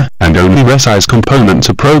structure, and only resize components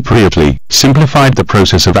appropriately. Simplified the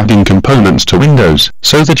process of adding components to Windows,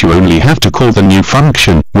 so that you only have to call the new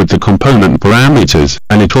function with the component parameters,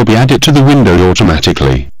 and it will be added to the window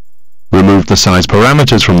automatically. Removed the size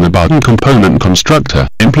parameters from the button component constructor,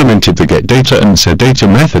 implemented the getData and setData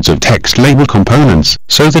methods of text label components,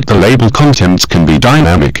 so that the label contents can be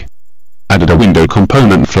dynamic. Added a window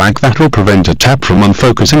component flag that will prevent a tab from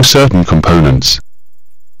unfocusing certain components.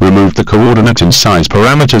 Removed the coordinate and size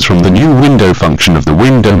parameters from the new window function of the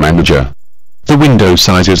window manager. The window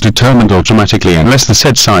size is determined automatically unless the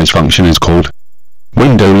setSize function is called.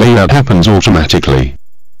 Window layout happens automatically.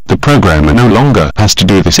 The programmer no longer has to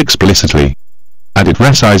do this explicitly. Added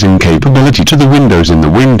resizing capability to the windows in the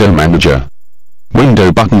window manager.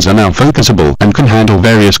 Window buttons are now focusable and can handle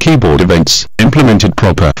various keyboard events. Implemented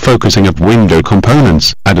proper focusing of window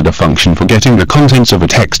components. Added a function for getting the contents of a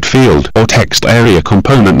text field or text area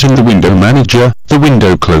component in the window manager. The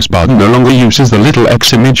window close button no longer uses the little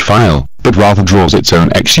X image file, but rather draws its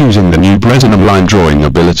own X using the new Bresenum line drawing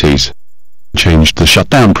abilities. Changed the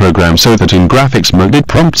shutdown program so that in graphics mode it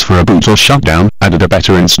prompts for a boot or shutdown. Added a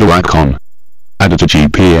better install icon. Added a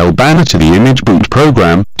GPL banner to the image boot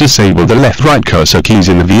program. Disabled the left-right cursor keys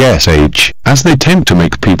in the VSH, as they tend to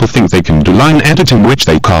make people think they can do line editing which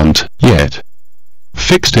they can't yet.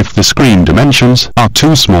 Fixed if the screen dimensions are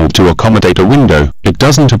too small to accommodate a window, it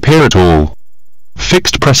doesn't appear at all.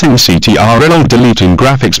 Fixed pressing Ctrl or delete in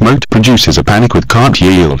graphics mode produces a panic with can't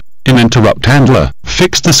yield. In interrupt handler,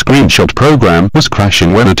 fixed the screenshot program was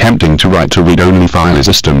crashing when attempting to write to read-only file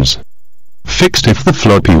systems. Fixed if the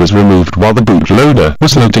floppy was removed while the bootloader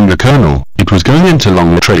was loading the kernel, it was going into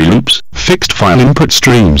long tray loops. Fixed file input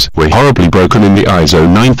streams were horribly broken in the ISO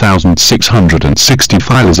 9660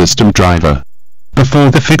 file system driver.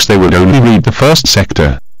 Before the fix they would only read the first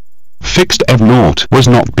sector. Fixed F0 was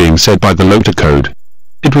not being set by the loader code.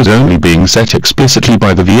 It was only being set explicitly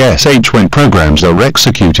by the VSH when programs are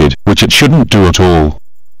executed, which it shouldn't do at all.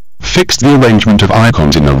 Fixed the arrangement of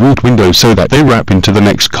icons in the root window so that they wrap into the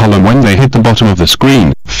next column when they hit the bottom of the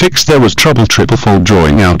screen. Fixed there was trouble triple-fold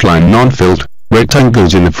drawing outline non-filled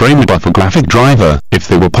rectangles in the frame buffer graphic driver, if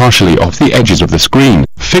they were partially off the edges of the screen.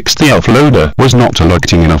 Fixed the ELF loader was not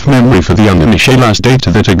allocating enough memory for the uninitialized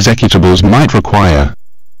data that executables might require.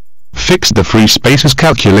 Fixed the free spaces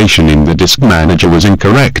calculation in the disk manager was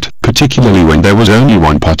incorrect, particularly when there was only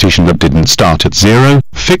one partition that didn't start at 0.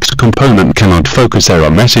 Fixed component cannot focus error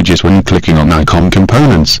messages when clicking on icon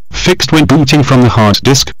components. Fixed when booting from the hard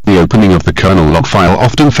disk, the opening of the kernel log file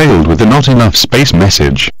often failed with the not enough space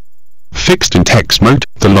message. Fixed in text mode,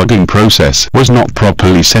 the logging process was not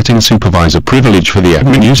properly setting supervisor privilege for the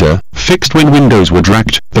admin user. Fixed when windows were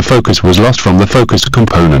dragged, the focus was lost from the focused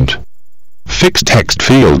component. Fixed text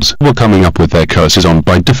fields were coming up with their cursors on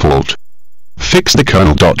by default. Fixed the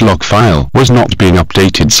kernel.log file was not being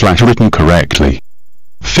updated/written correctly.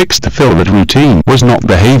 Fixed the fill read routine was not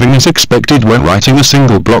behaving as expected when writing a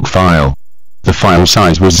single block file. The file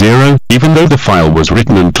size was 0, even though the file was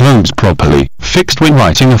written and closed properly. Fixed when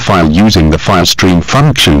writing a file using the file stream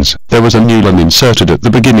functions, there was a null inserted at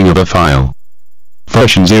the beginning of a file.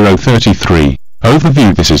 Version 0.33.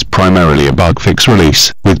 Overview. This is primarily a bug fix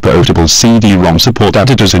release, with bootable CD-ROM support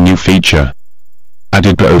added as a new feature.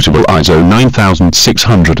 Added bootable ISO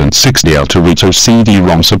 9660L to Rito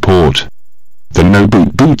CD-ROM support. The no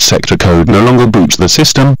boot sector code no longer boots the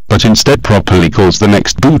system, but instead properly calls the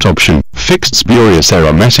next boot option. Fixed spurious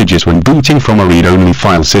error messages when booting from a read-only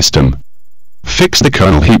file system. Fixed the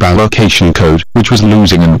kernel heap allocation code, which was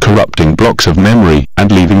losing and corrupting blocks of memory,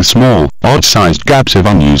 and leaving small, odd-sized gaps of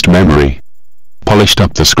unused memory. Polished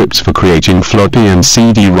up the scripts for creating floppy and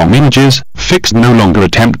CD-ROM images. Fixed no longer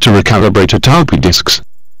attempt to recalibrate ATALPI disks.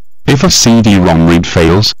 If a CD-ROM read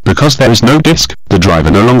fails, because there is no disk, the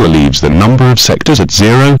driver no longer leaves the number of sectors at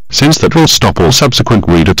 0, since that will stop all subsequent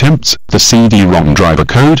read attempts. The CD-ROM driver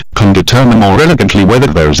code can determine more elegantly whether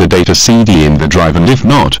there is a data CD in the drive, and if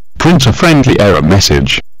not, print a friendly error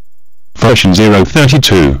message. Version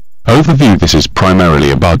 0.32. Overview. This is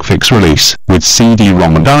primarily a bug fix release, with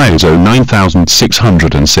CD-ROM and ISO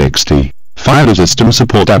 9660 file system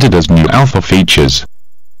support added as new alpha features.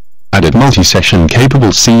 Added multi-session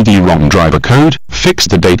capable CD-ROM driver code.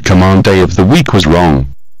 Fixed the date command day of the week was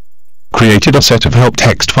wrong. Created a set of help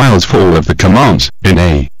text files for all of the commands, in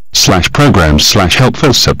a /programs/help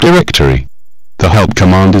subdirectory. The help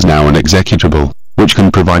command is now an executable, which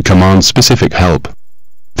can provide command-specific help.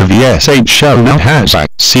 The VSH shell now has a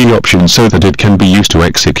C option so that it can be used to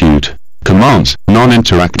execute commands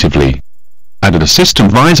non-interactively. Added a system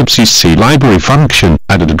VisOpSys C library function.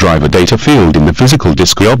 Added a driver data field in the physical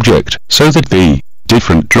disk object, so that the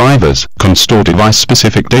different drivers can store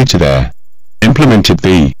device-specific data there. Implemented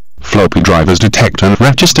the floppy drivers detect and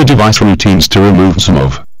register device routines to remove some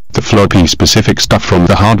of the floppy-specific stuff from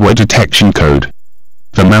the hardware detection code.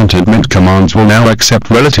 The mount and mint commands will now accept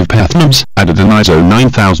relative path names. Added an ISO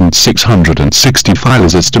 9660 file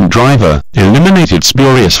system driver. Eliminated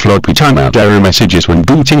spurious floppy timeout error messages when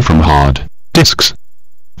booting from hard disks.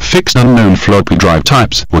 Fixed unknown floppy drive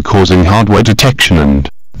types were causing hardware detection and,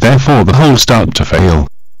 therefore, the whole start to fail.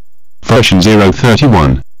 Version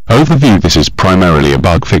 0.31. Overview. This is primarily a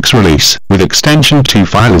bug fix release, with extension 2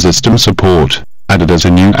 file system support, added as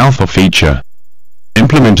a new alpha feature.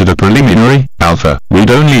 Implemented a preliminary, alpha,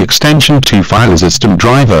 read-only extension 2 file system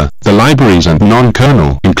driver. The libraries and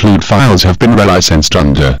non-kernel include files have been relicensed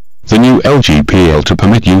under the new LGPL to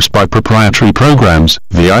permit use by proprietary programs.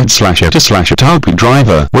 The id/eta/ATALPI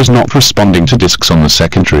driver was not responding to disks on the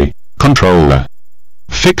secondary controller.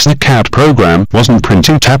 Fixed the CAD program wasn't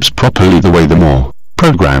printing tabs properly the way the more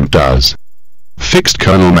program does. Fixed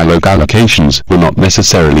kernel malloc allocations were not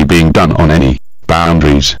necessarily being done on any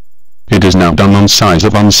boundaries. It is now done on size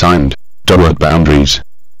of unsigned word boundaries.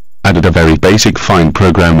 Added a very basic find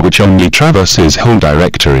program which only traverses whole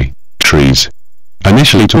directory trees.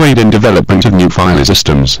 Initially to aid in development of new file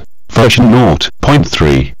systems. Version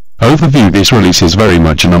 0.3. Overview. This release is very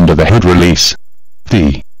much an under-the-hood release.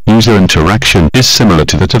 The user interaction is similar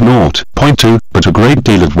to that of 0.2, but a great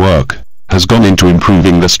deal of work has gone into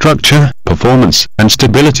improving the structure, performance, and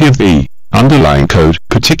stability of the underlying code,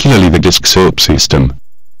 particularly the disk subsystem.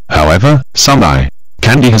 However, some eye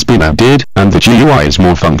candy has been added, and the GUI is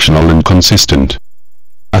more functional and consistent.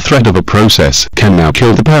 A thread of a process can now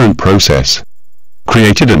kill the parent process.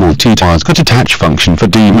 Created a multitask attach function for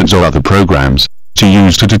daemons or other programs, to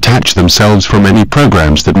use to detach themselves from any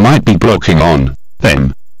programs that might be blocking on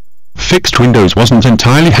them. Fixed Windows wasn't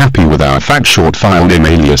entirely happy with our short file name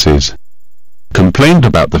aliases. Complained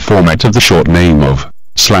about the format of the short name of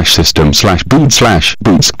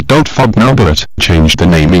 /system/boot/boots.fobnal, but changed the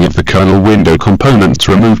naming of the kernel window components.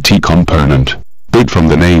 Removed T component bit from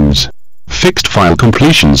the names. Fixed file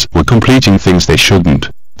completions were completing things they shouldn't.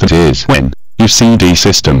 That is, when you cd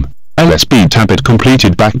system lsb tab it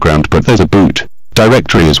completed background, but there's a boot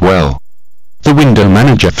directory as well. The window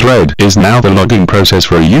manager thread is now the logging process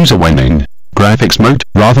for a user when in graphics mode,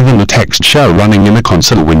 rather than the text shell running in a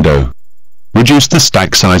console window. Reduced the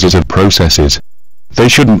stack sizes of processes. They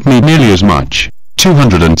shouldn't need nearly as much,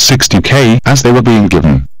 260K, as they were being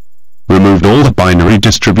given. Removed all the binary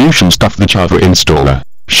distribution stuff, the Java installer,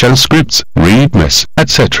 shell scripts, readmes,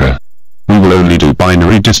 etc. We will only do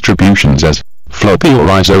binary distributions as floppy or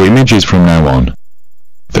ISO images from now on.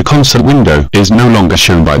 The console window is no longer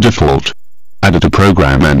shown by default. Added a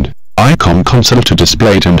program and icon console to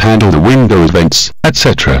display it and handle the window events,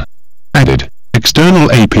 etc. Added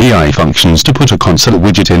external API functions to put a console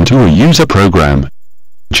widget into a user program.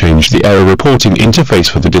 Changed the error reporting interface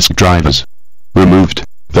for the disk drivers. Removed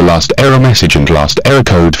the last error message and last error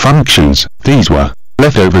code functions. These were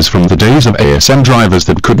leftovers from the days of ASM drivers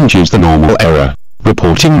that couldn't use the normal error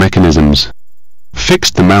reporting mechanisms.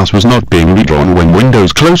 Fixed the mouse was not being redrawn when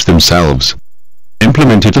windows closed themselves.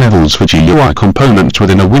 Implemented levels for GUI components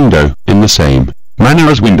within a window, in the same manner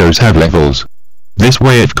as windows have levels. This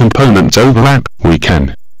way if components overlap, we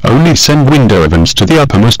can only send window events to the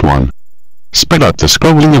uppermost one. Sped up the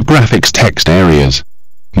scrolling of graphics text areas.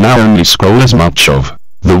 Now only scroll as much of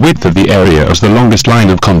the width of the area as the longest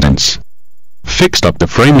line of contents. Fixed up the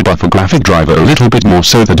frame buffer graphic driver a little bit more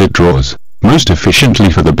so that it draws most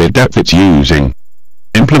efficiently for the bit depth it's using.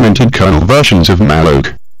 Implemented kernel versions of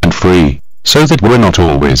malloc and free, so that we're not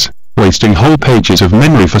always wasting whole pages of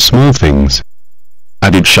memory for small things.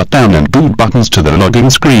 Added shutdown and boot buttons to the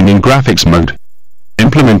login screen in graphics mode.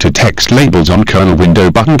 Implemented text labels on kernel window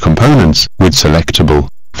button components with selectable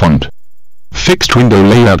font. Fixed window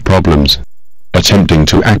layout problems. Attempting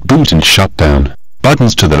to add boot and shutdown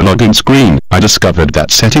buttons to the login screen, I discovered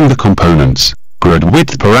that setting the components grid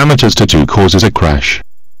width parameters to 2 causes a crash.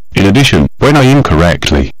 In addition, when I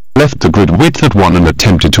incorrectly left the grid width at 1 and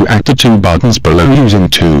attempted to add the 2 buttons below using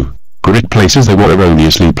 2 grid places, they were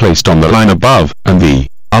erroneously placed on the line above, and the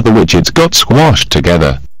other widgets got squashed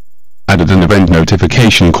together. Added an event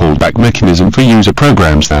notification callback mechanism for user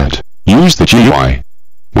programs that use the GUI.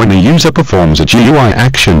 When a user performs a GUI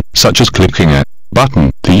action, such as clicking a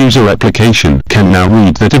button, the user application can now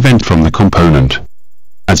read that event from the component.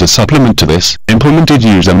 As a supplement to this, implemented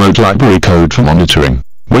user mode library code for monitoring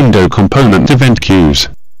window component event queues.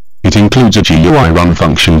 It includes a GUI run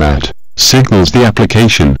function that signals the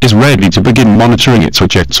application is ready to begin monitoring its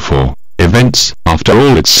widgets for events after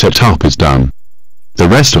all its setup is done. The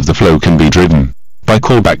rest of the flow can be driven by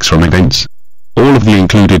callbacks from events. All of the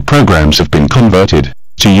included programs have been converted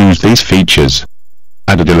to use these features.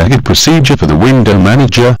 Added a legged procedure for the window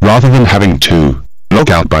manager rather than having to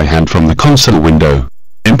log out by hand from the console window.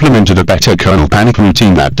 Implemented a better kernel panic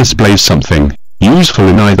routine that displays something useful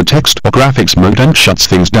in either text or graphics mode and shuts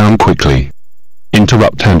things down quickly.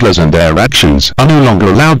 Interrupt handlers and their actions are no longer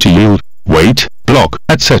allowed to yield, wait, block,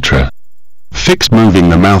 etc. Fixed moving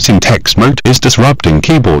the mouse in text mode is disrupting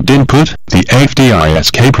keyboard input. The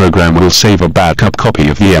FDISK program will save a backup copy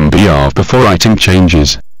of the MBR before writing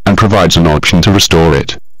changes, and provides an option to restore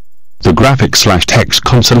it. The graphics/text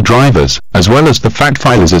console drivers, as well as the fact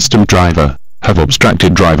file system driver, have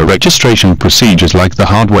abstracted driver registration procedures like the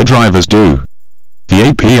hardware drivers do. The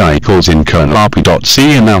API calls in kernel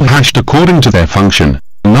rp.c are now hashed according to their function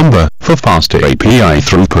number for faster API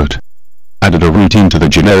throughput. Added a routine to the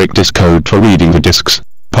generic disk code for reading the disk's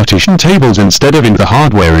partition tables instead of in the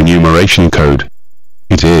hardware enumeration code.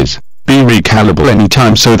 It is be recallable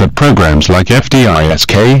anytime so that programs like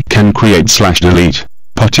FDISK can create/delete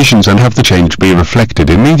partitions and have the change be reflected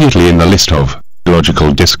immediately in the list of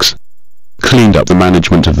logical disks. Cleaned up the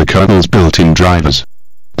management of the kernel's built-in drivers.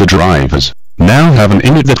 The drivers now have an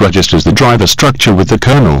init that registers the driver structure with the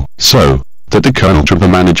kernel, so that the kernel driver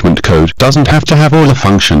management code doesn't have to have all the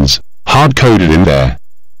functions hard-coded in there.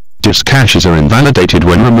 Disk caches are invalidated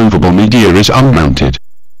when removable media is unmounted.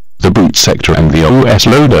 The boot sector and the OS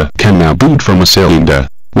loader can now boot from a cylinder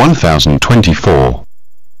 1024.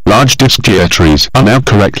 Large disk geometries are now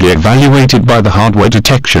correctly evaluated by the hardware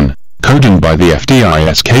detection coding by the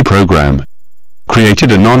FDISK program.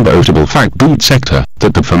 Created a non-bootable fact boot sector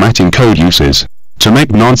that the formatting code uses to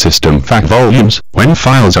make non-system fact volumes. When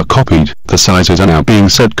files are copied, the sizes are now being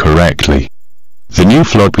set correctly. The new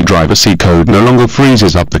floppy driver C code no longer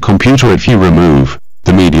freezes up the computer if you remove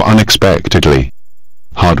the media unexpectedly.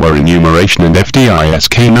 Hardware enumeration and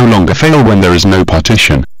FDISK no longer fail when there is no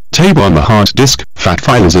partition table on the hard disk. Fact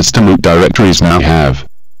file system root directories now have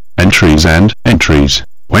entries and entries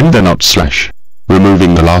when they're not /.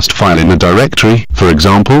 Removing the last file in a directory, for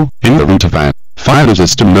example, in the root of that file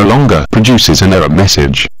system no longer produces an error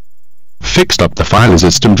message. Fixed up the file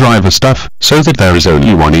system driver stuff so that there is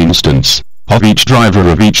only one instance of each driver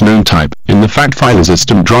of each known type in the fact file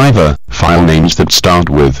system driver. File names that start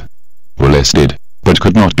with were listed but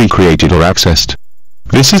could not be created or accessed.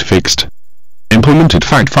 This is fixed. Implemented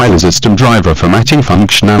fact file system driver formatting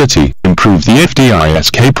functionality. Improved the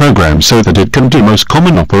FDISK program so that it can do most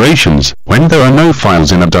common operations when there are no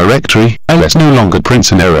files in a directory. ls no longer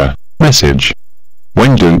prints an error message.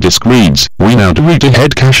 When doing disk reads, we now do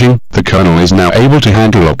read-ahead caching. The kernel is now able to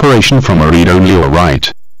handle operation from a read-only or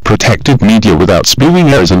write protected media without spewing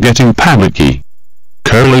errors and getting panicky.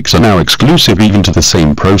 Curlicks are now exclusive even to the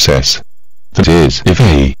same process. That is, if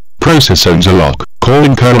a process owns a lock,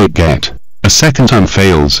 calling curlick get, a second time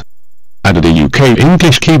fails. Added a UK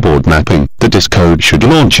English keyboard mapping, the disk code should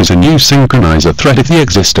launch as a new synchronizer thread if the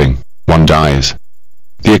existing one dies.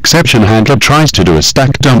 The exception handler tries to do a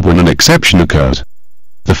stack dump when an exception occurs.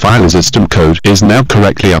 The file system code is now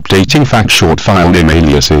correctly updating fact short file name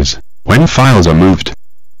aliases when files are moved.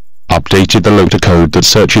 Updated the loader code that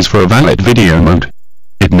searches for a valid video mode.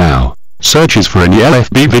 It now searches for any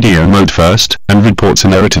LFB video mode first, and reports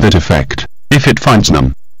an error to that effect, if it finds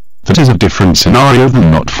none. That is a different scenario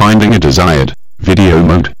than not finding a desired video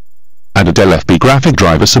mode. Added LFB graphic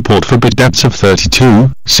driver support for bit depths of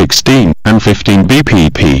 32, 16, and 15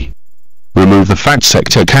 bpp. Remove the fact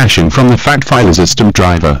sector caching from the fact file system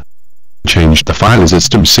driver. Changed the file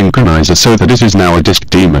system synchronizer so that it is now a disk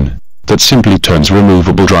daemon that simply turns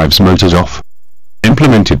removable drives motors off.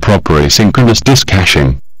 Implemented proper asynchronous disk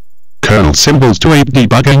caching. Kernel symbols to aid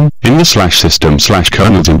debugging in the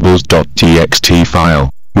 /system/kernel symbols.txt file,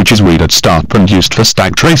 which is read at start and used for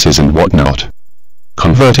stack traces and whatnot.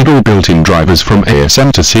 Converted all built-in drivers from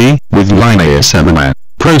ASM to C, with line ASM and a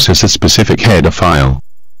processor-specific header file.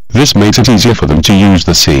 This makes it easier for them to use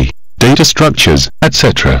the C, data structures,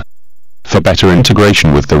 etc. for better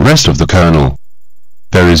integration with the rest of the kernel.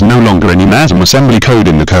 There is no longer any MASM assembly code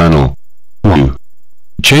in the kernel. Woo!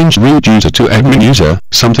 Changed root user to admin user,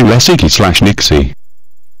 something less icky/nixy.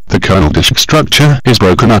 The kernel disk structure is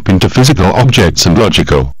broken up into physical objects and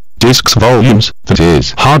logical disks volumes, that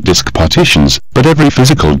is, hard disk partitions, but every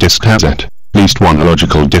physical disk has at least one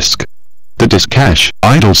logical disk. The disk cache,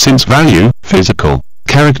 idle since value, physical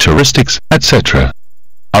characteristics, etc.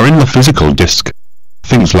 are in the physical disk.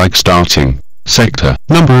 Things like starting sector,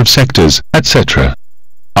 number of sectors, etc.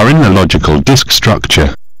 are in the logical disk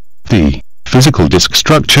structure. The physical disk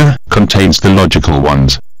structure contains the logical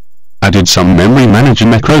ones. Added some memory manager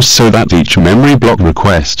macros so that each memory block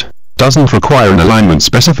request doesn't require an alignment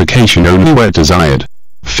specification only where desired.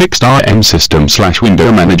 Fixed rm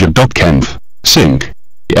system/window-manager.conf sync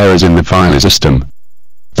errors in the file system.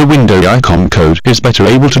 The window icon code is better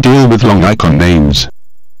able to deal with long icon names.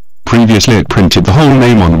 Previously it printed the whole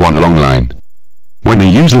name on one long line. When a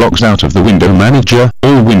user logs out of the window manager,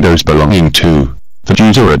 all windows belonging to that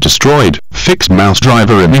user are destroyed. Fixed mouse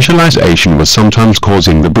driver initialization was sometimes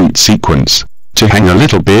causing the boot sequence to hang a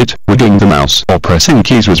little bit. Wiggling the mouse or pressing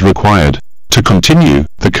keys was required. To continue,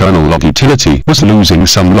 the kernel log utility was losing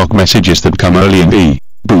some log messages that come early in the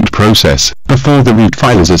boot process, before the root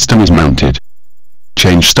file system is mounted.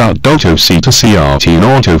 Change start.oc to CRT and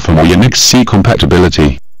auto for more Unix C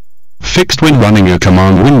compatibility. Fixed when running a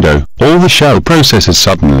command window, all the shell processes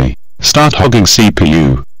suddenly start hogging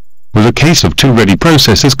CPU. With a case of two ready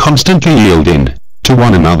processes constantly yielding to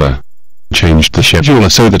one another. Changed the scheduler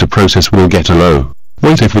so that a process will get a low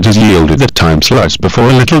wait if it has yielded at time slice before,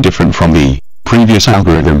 a little different from the previous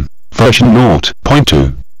algorithm. Version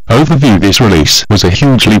 0.2. Overview. This release was a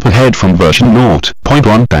huge leap ahead from version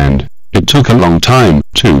 0.1 and it took a long time,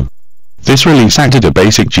 too. This release added a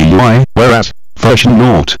basic GUI, whereas version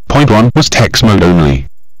 0.1 was text mode only.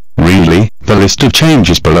 Really, the list of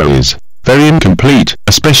changes below is very incomplete,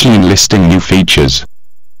 especially in listing new features.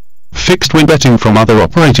 Fixed when betting from other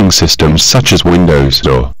operating systems such as Windows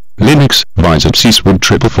or Linux, VisOpSys would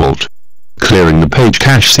triple fault. Clearing the page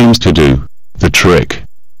cache seems to do the trick.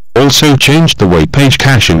 Also changed the way page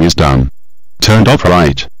caching is done. Turned off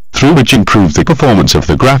right through, which improved the performance of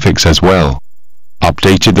the graphics as well.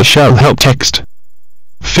 Updated the shell help text.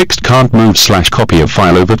 Fixed can't move/copy a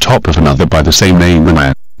file over top of another by the same name in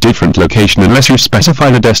a different location unless you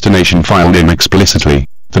specify the destination file name explicitly.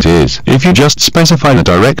 That is, if you just specify the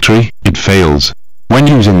directory, it fails. When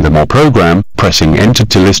using the more program, pressing enter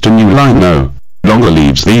to list a new line no longer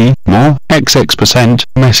leaves the more XX%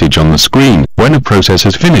 message on the screen when a process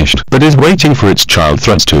has finished but is waiting for its child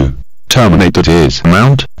threads to terminate. That is,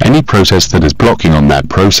 mount any process that is blocking on that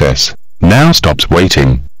process. Now stops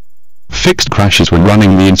waiting. Fixed crashes when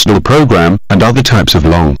running the install program and other types of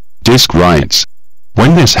long disk writes.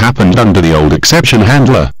 When this happened under the old exception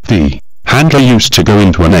handler, the handler used to go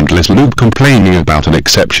into an endless loop complaining about an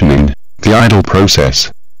exception in the idle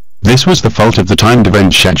process. This was the fault of the timed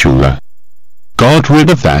event scheduler. Got rid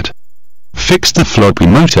of that. Fixed the floppy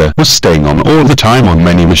motor was staying on all the time on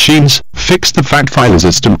many machines. Fixed the fact file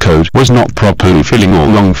system code was not properly filling all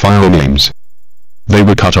long file names. They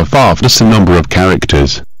were cut off after some number of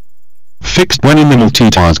characters. Fixed when in the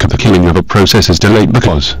multitask the killing of a process is delayed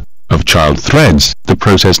because of child threads. The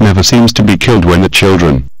process never seems to be killed when the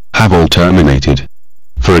children have all terminated.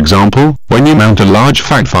 For example, when you mount a large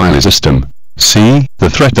fact file system, C. The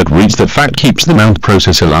thread that reads that fact keeps the mount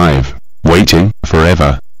process alive, waiting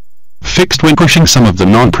forever. Fixed when pushing some of the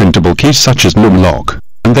non-printable keys such as numlock,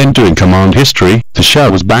 and then doing command history, the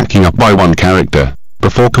shell was backing up by one character,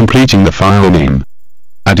 before completing the file name.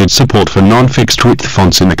 Added support for non-fixed width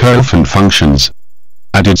fonts in the kernel and functions.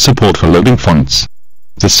 Added support for loading fonts.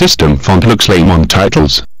 The system font looks lame on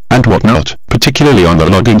titles, and whatnot, particularly on the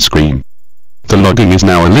login screen. The logging is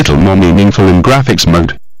now a little more meaningful in graphics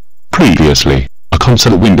mode. Previously, a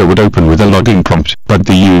console window would open with a logging prompt, but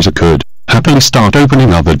the user could happily start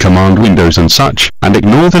opening other command windows and such, and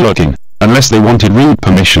ignore the logging, unless they wanted root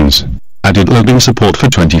permissions. Added logging support for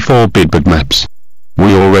 24-bit bitmaps.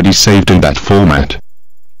 We already saved in that format.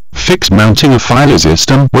 Fixed mounting a file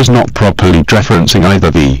system was not properly referencing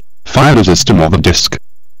either the file system or the disk.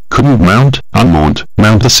 Couldn't mount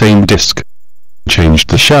the same disk. Changed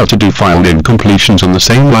the shell to do file name completions on the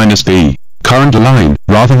same line as the current line,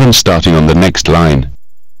 rather than starting on the next line.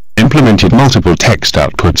 Implemented multiple text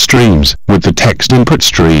output streams, with the text input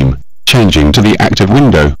stream changing to the active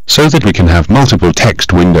window, so that we can have multiple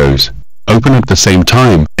text windows open at the same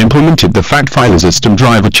time. Implemented the fact file system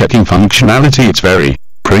driver checking functionality. It's very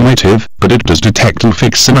primitive, but it does detect and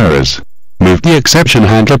fix some errors. Moved the exception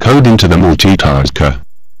handler code into the multitasker.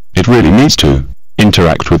 It really needs to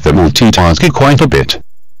interact with the multitasker quite a bit.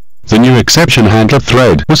 The new exception handler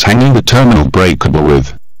thread was hanging the terminal breakable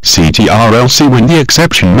with CTRL-C when the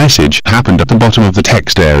exception message happened at the bottom of the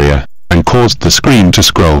text area, and caused the screen to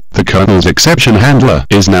scroll. The kernel's exception handler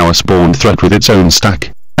is now a spawned thread with its own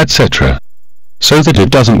stack, etc. So that it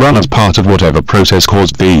doesn't run as part of whatever process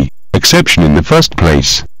caused the exception in the first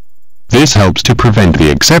place. This helps to prevent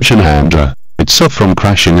the exception handler itself from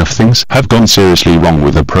crashing if things have gone seriously wrong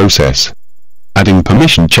with the process. Adding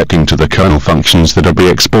permission checking to the kernel functions that are be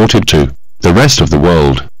exported to the rest of the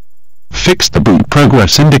world. Fixed the boot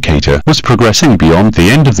progress indicator was progressing beyond the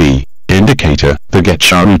end of the indicator. The get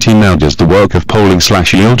SHA routine now does the work of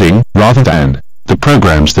polling/yielding, rather than the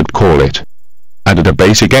programs that call it. Added a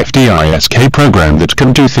basic FDISK program that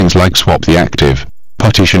can do things like swap the active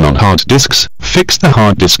partition on hard disks. Fixed the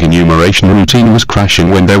hard disk enumeration routine was crashing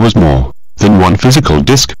when there was more than one physical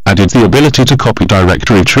disk. Added the ability to copy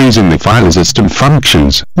directory trees in the file system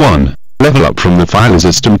functions. 1. Level up from the file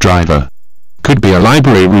system driver. Could be a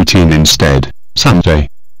library routine instead, someday.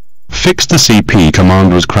 Fixed the CP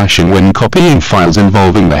command was crashing when copying files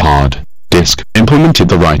involving the hard disk. Implemented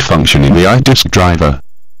the write function in the iDisk driver.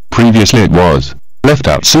 Previously it was left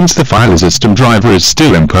out since the file system driver is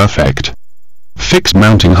still imperfect. Fixed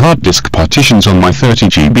mounting hard disk partitions on my 30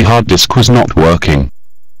 GB hard disk was not working.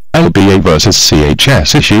 LBA versus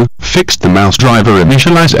CHS issue. Fixed the mouse driver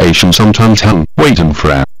initialization, sometimes waiting for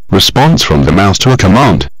a response from the mouse to a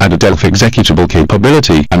command. Added ELF executable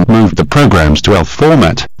capability and moved the programs to ELF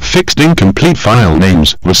format. Fixed incomplete file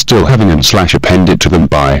names was still having an / appended to them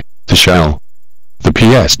by the shell. The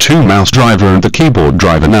PS2 mouse driver and the keyboard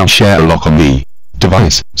driver now share a lock on the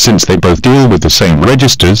device, since they both deal with the same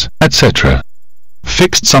registers, etc.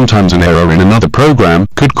 Fixed sometimes an error in another program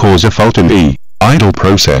could cause a fault in the idle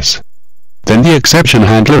process. Then the exception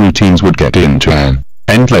handler routines would get into an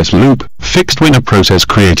endless loop. Fixed when a process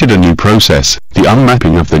created a new process, the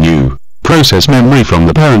unmapping of the new process memory from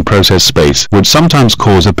the parent process space would sometimes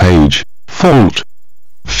cause a page fault.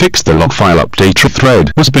 Fixed the log file updater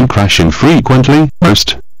thread was been crashing frequently.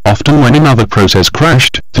 Most often when another process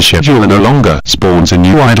crashed, the scheduler no longer spawns a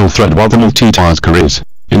new idle thread while the multitasker is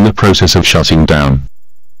in the process of shutting down.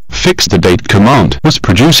 Fixed the date command was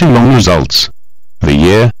producing long results. The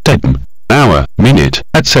year, date, hour, minute,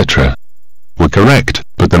 etc. were correct,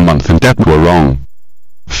 but the month and date were wrong.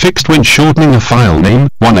 Fixed when shortening a file name,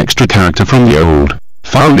 one extra character from the old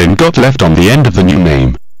file name got left on the end of the new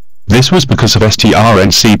name. This was because of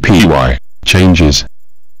strncpy changes.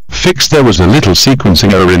 Fixed there was a little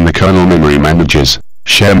sequencing error in the kernel memory manager's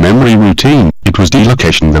share memory routine. It was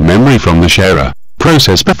delocating the memory from the sharer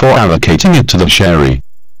process before allocating it to the sharee.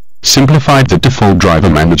 Simplified the default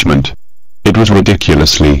driver management. It was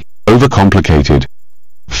ridiculously overcomplicated.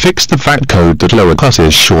 Fixed the fact code that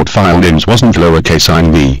lowercase short file names wasn't lowercase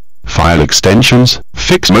in the file extensions.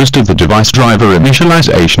 Fixed most of the device driver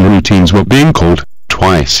initialization routines were being called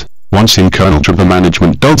twice, once in kernel driver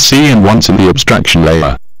management.c and once in the abstraction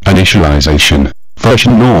layer. Initialization,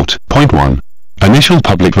 version 0.1. Initial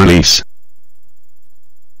public release.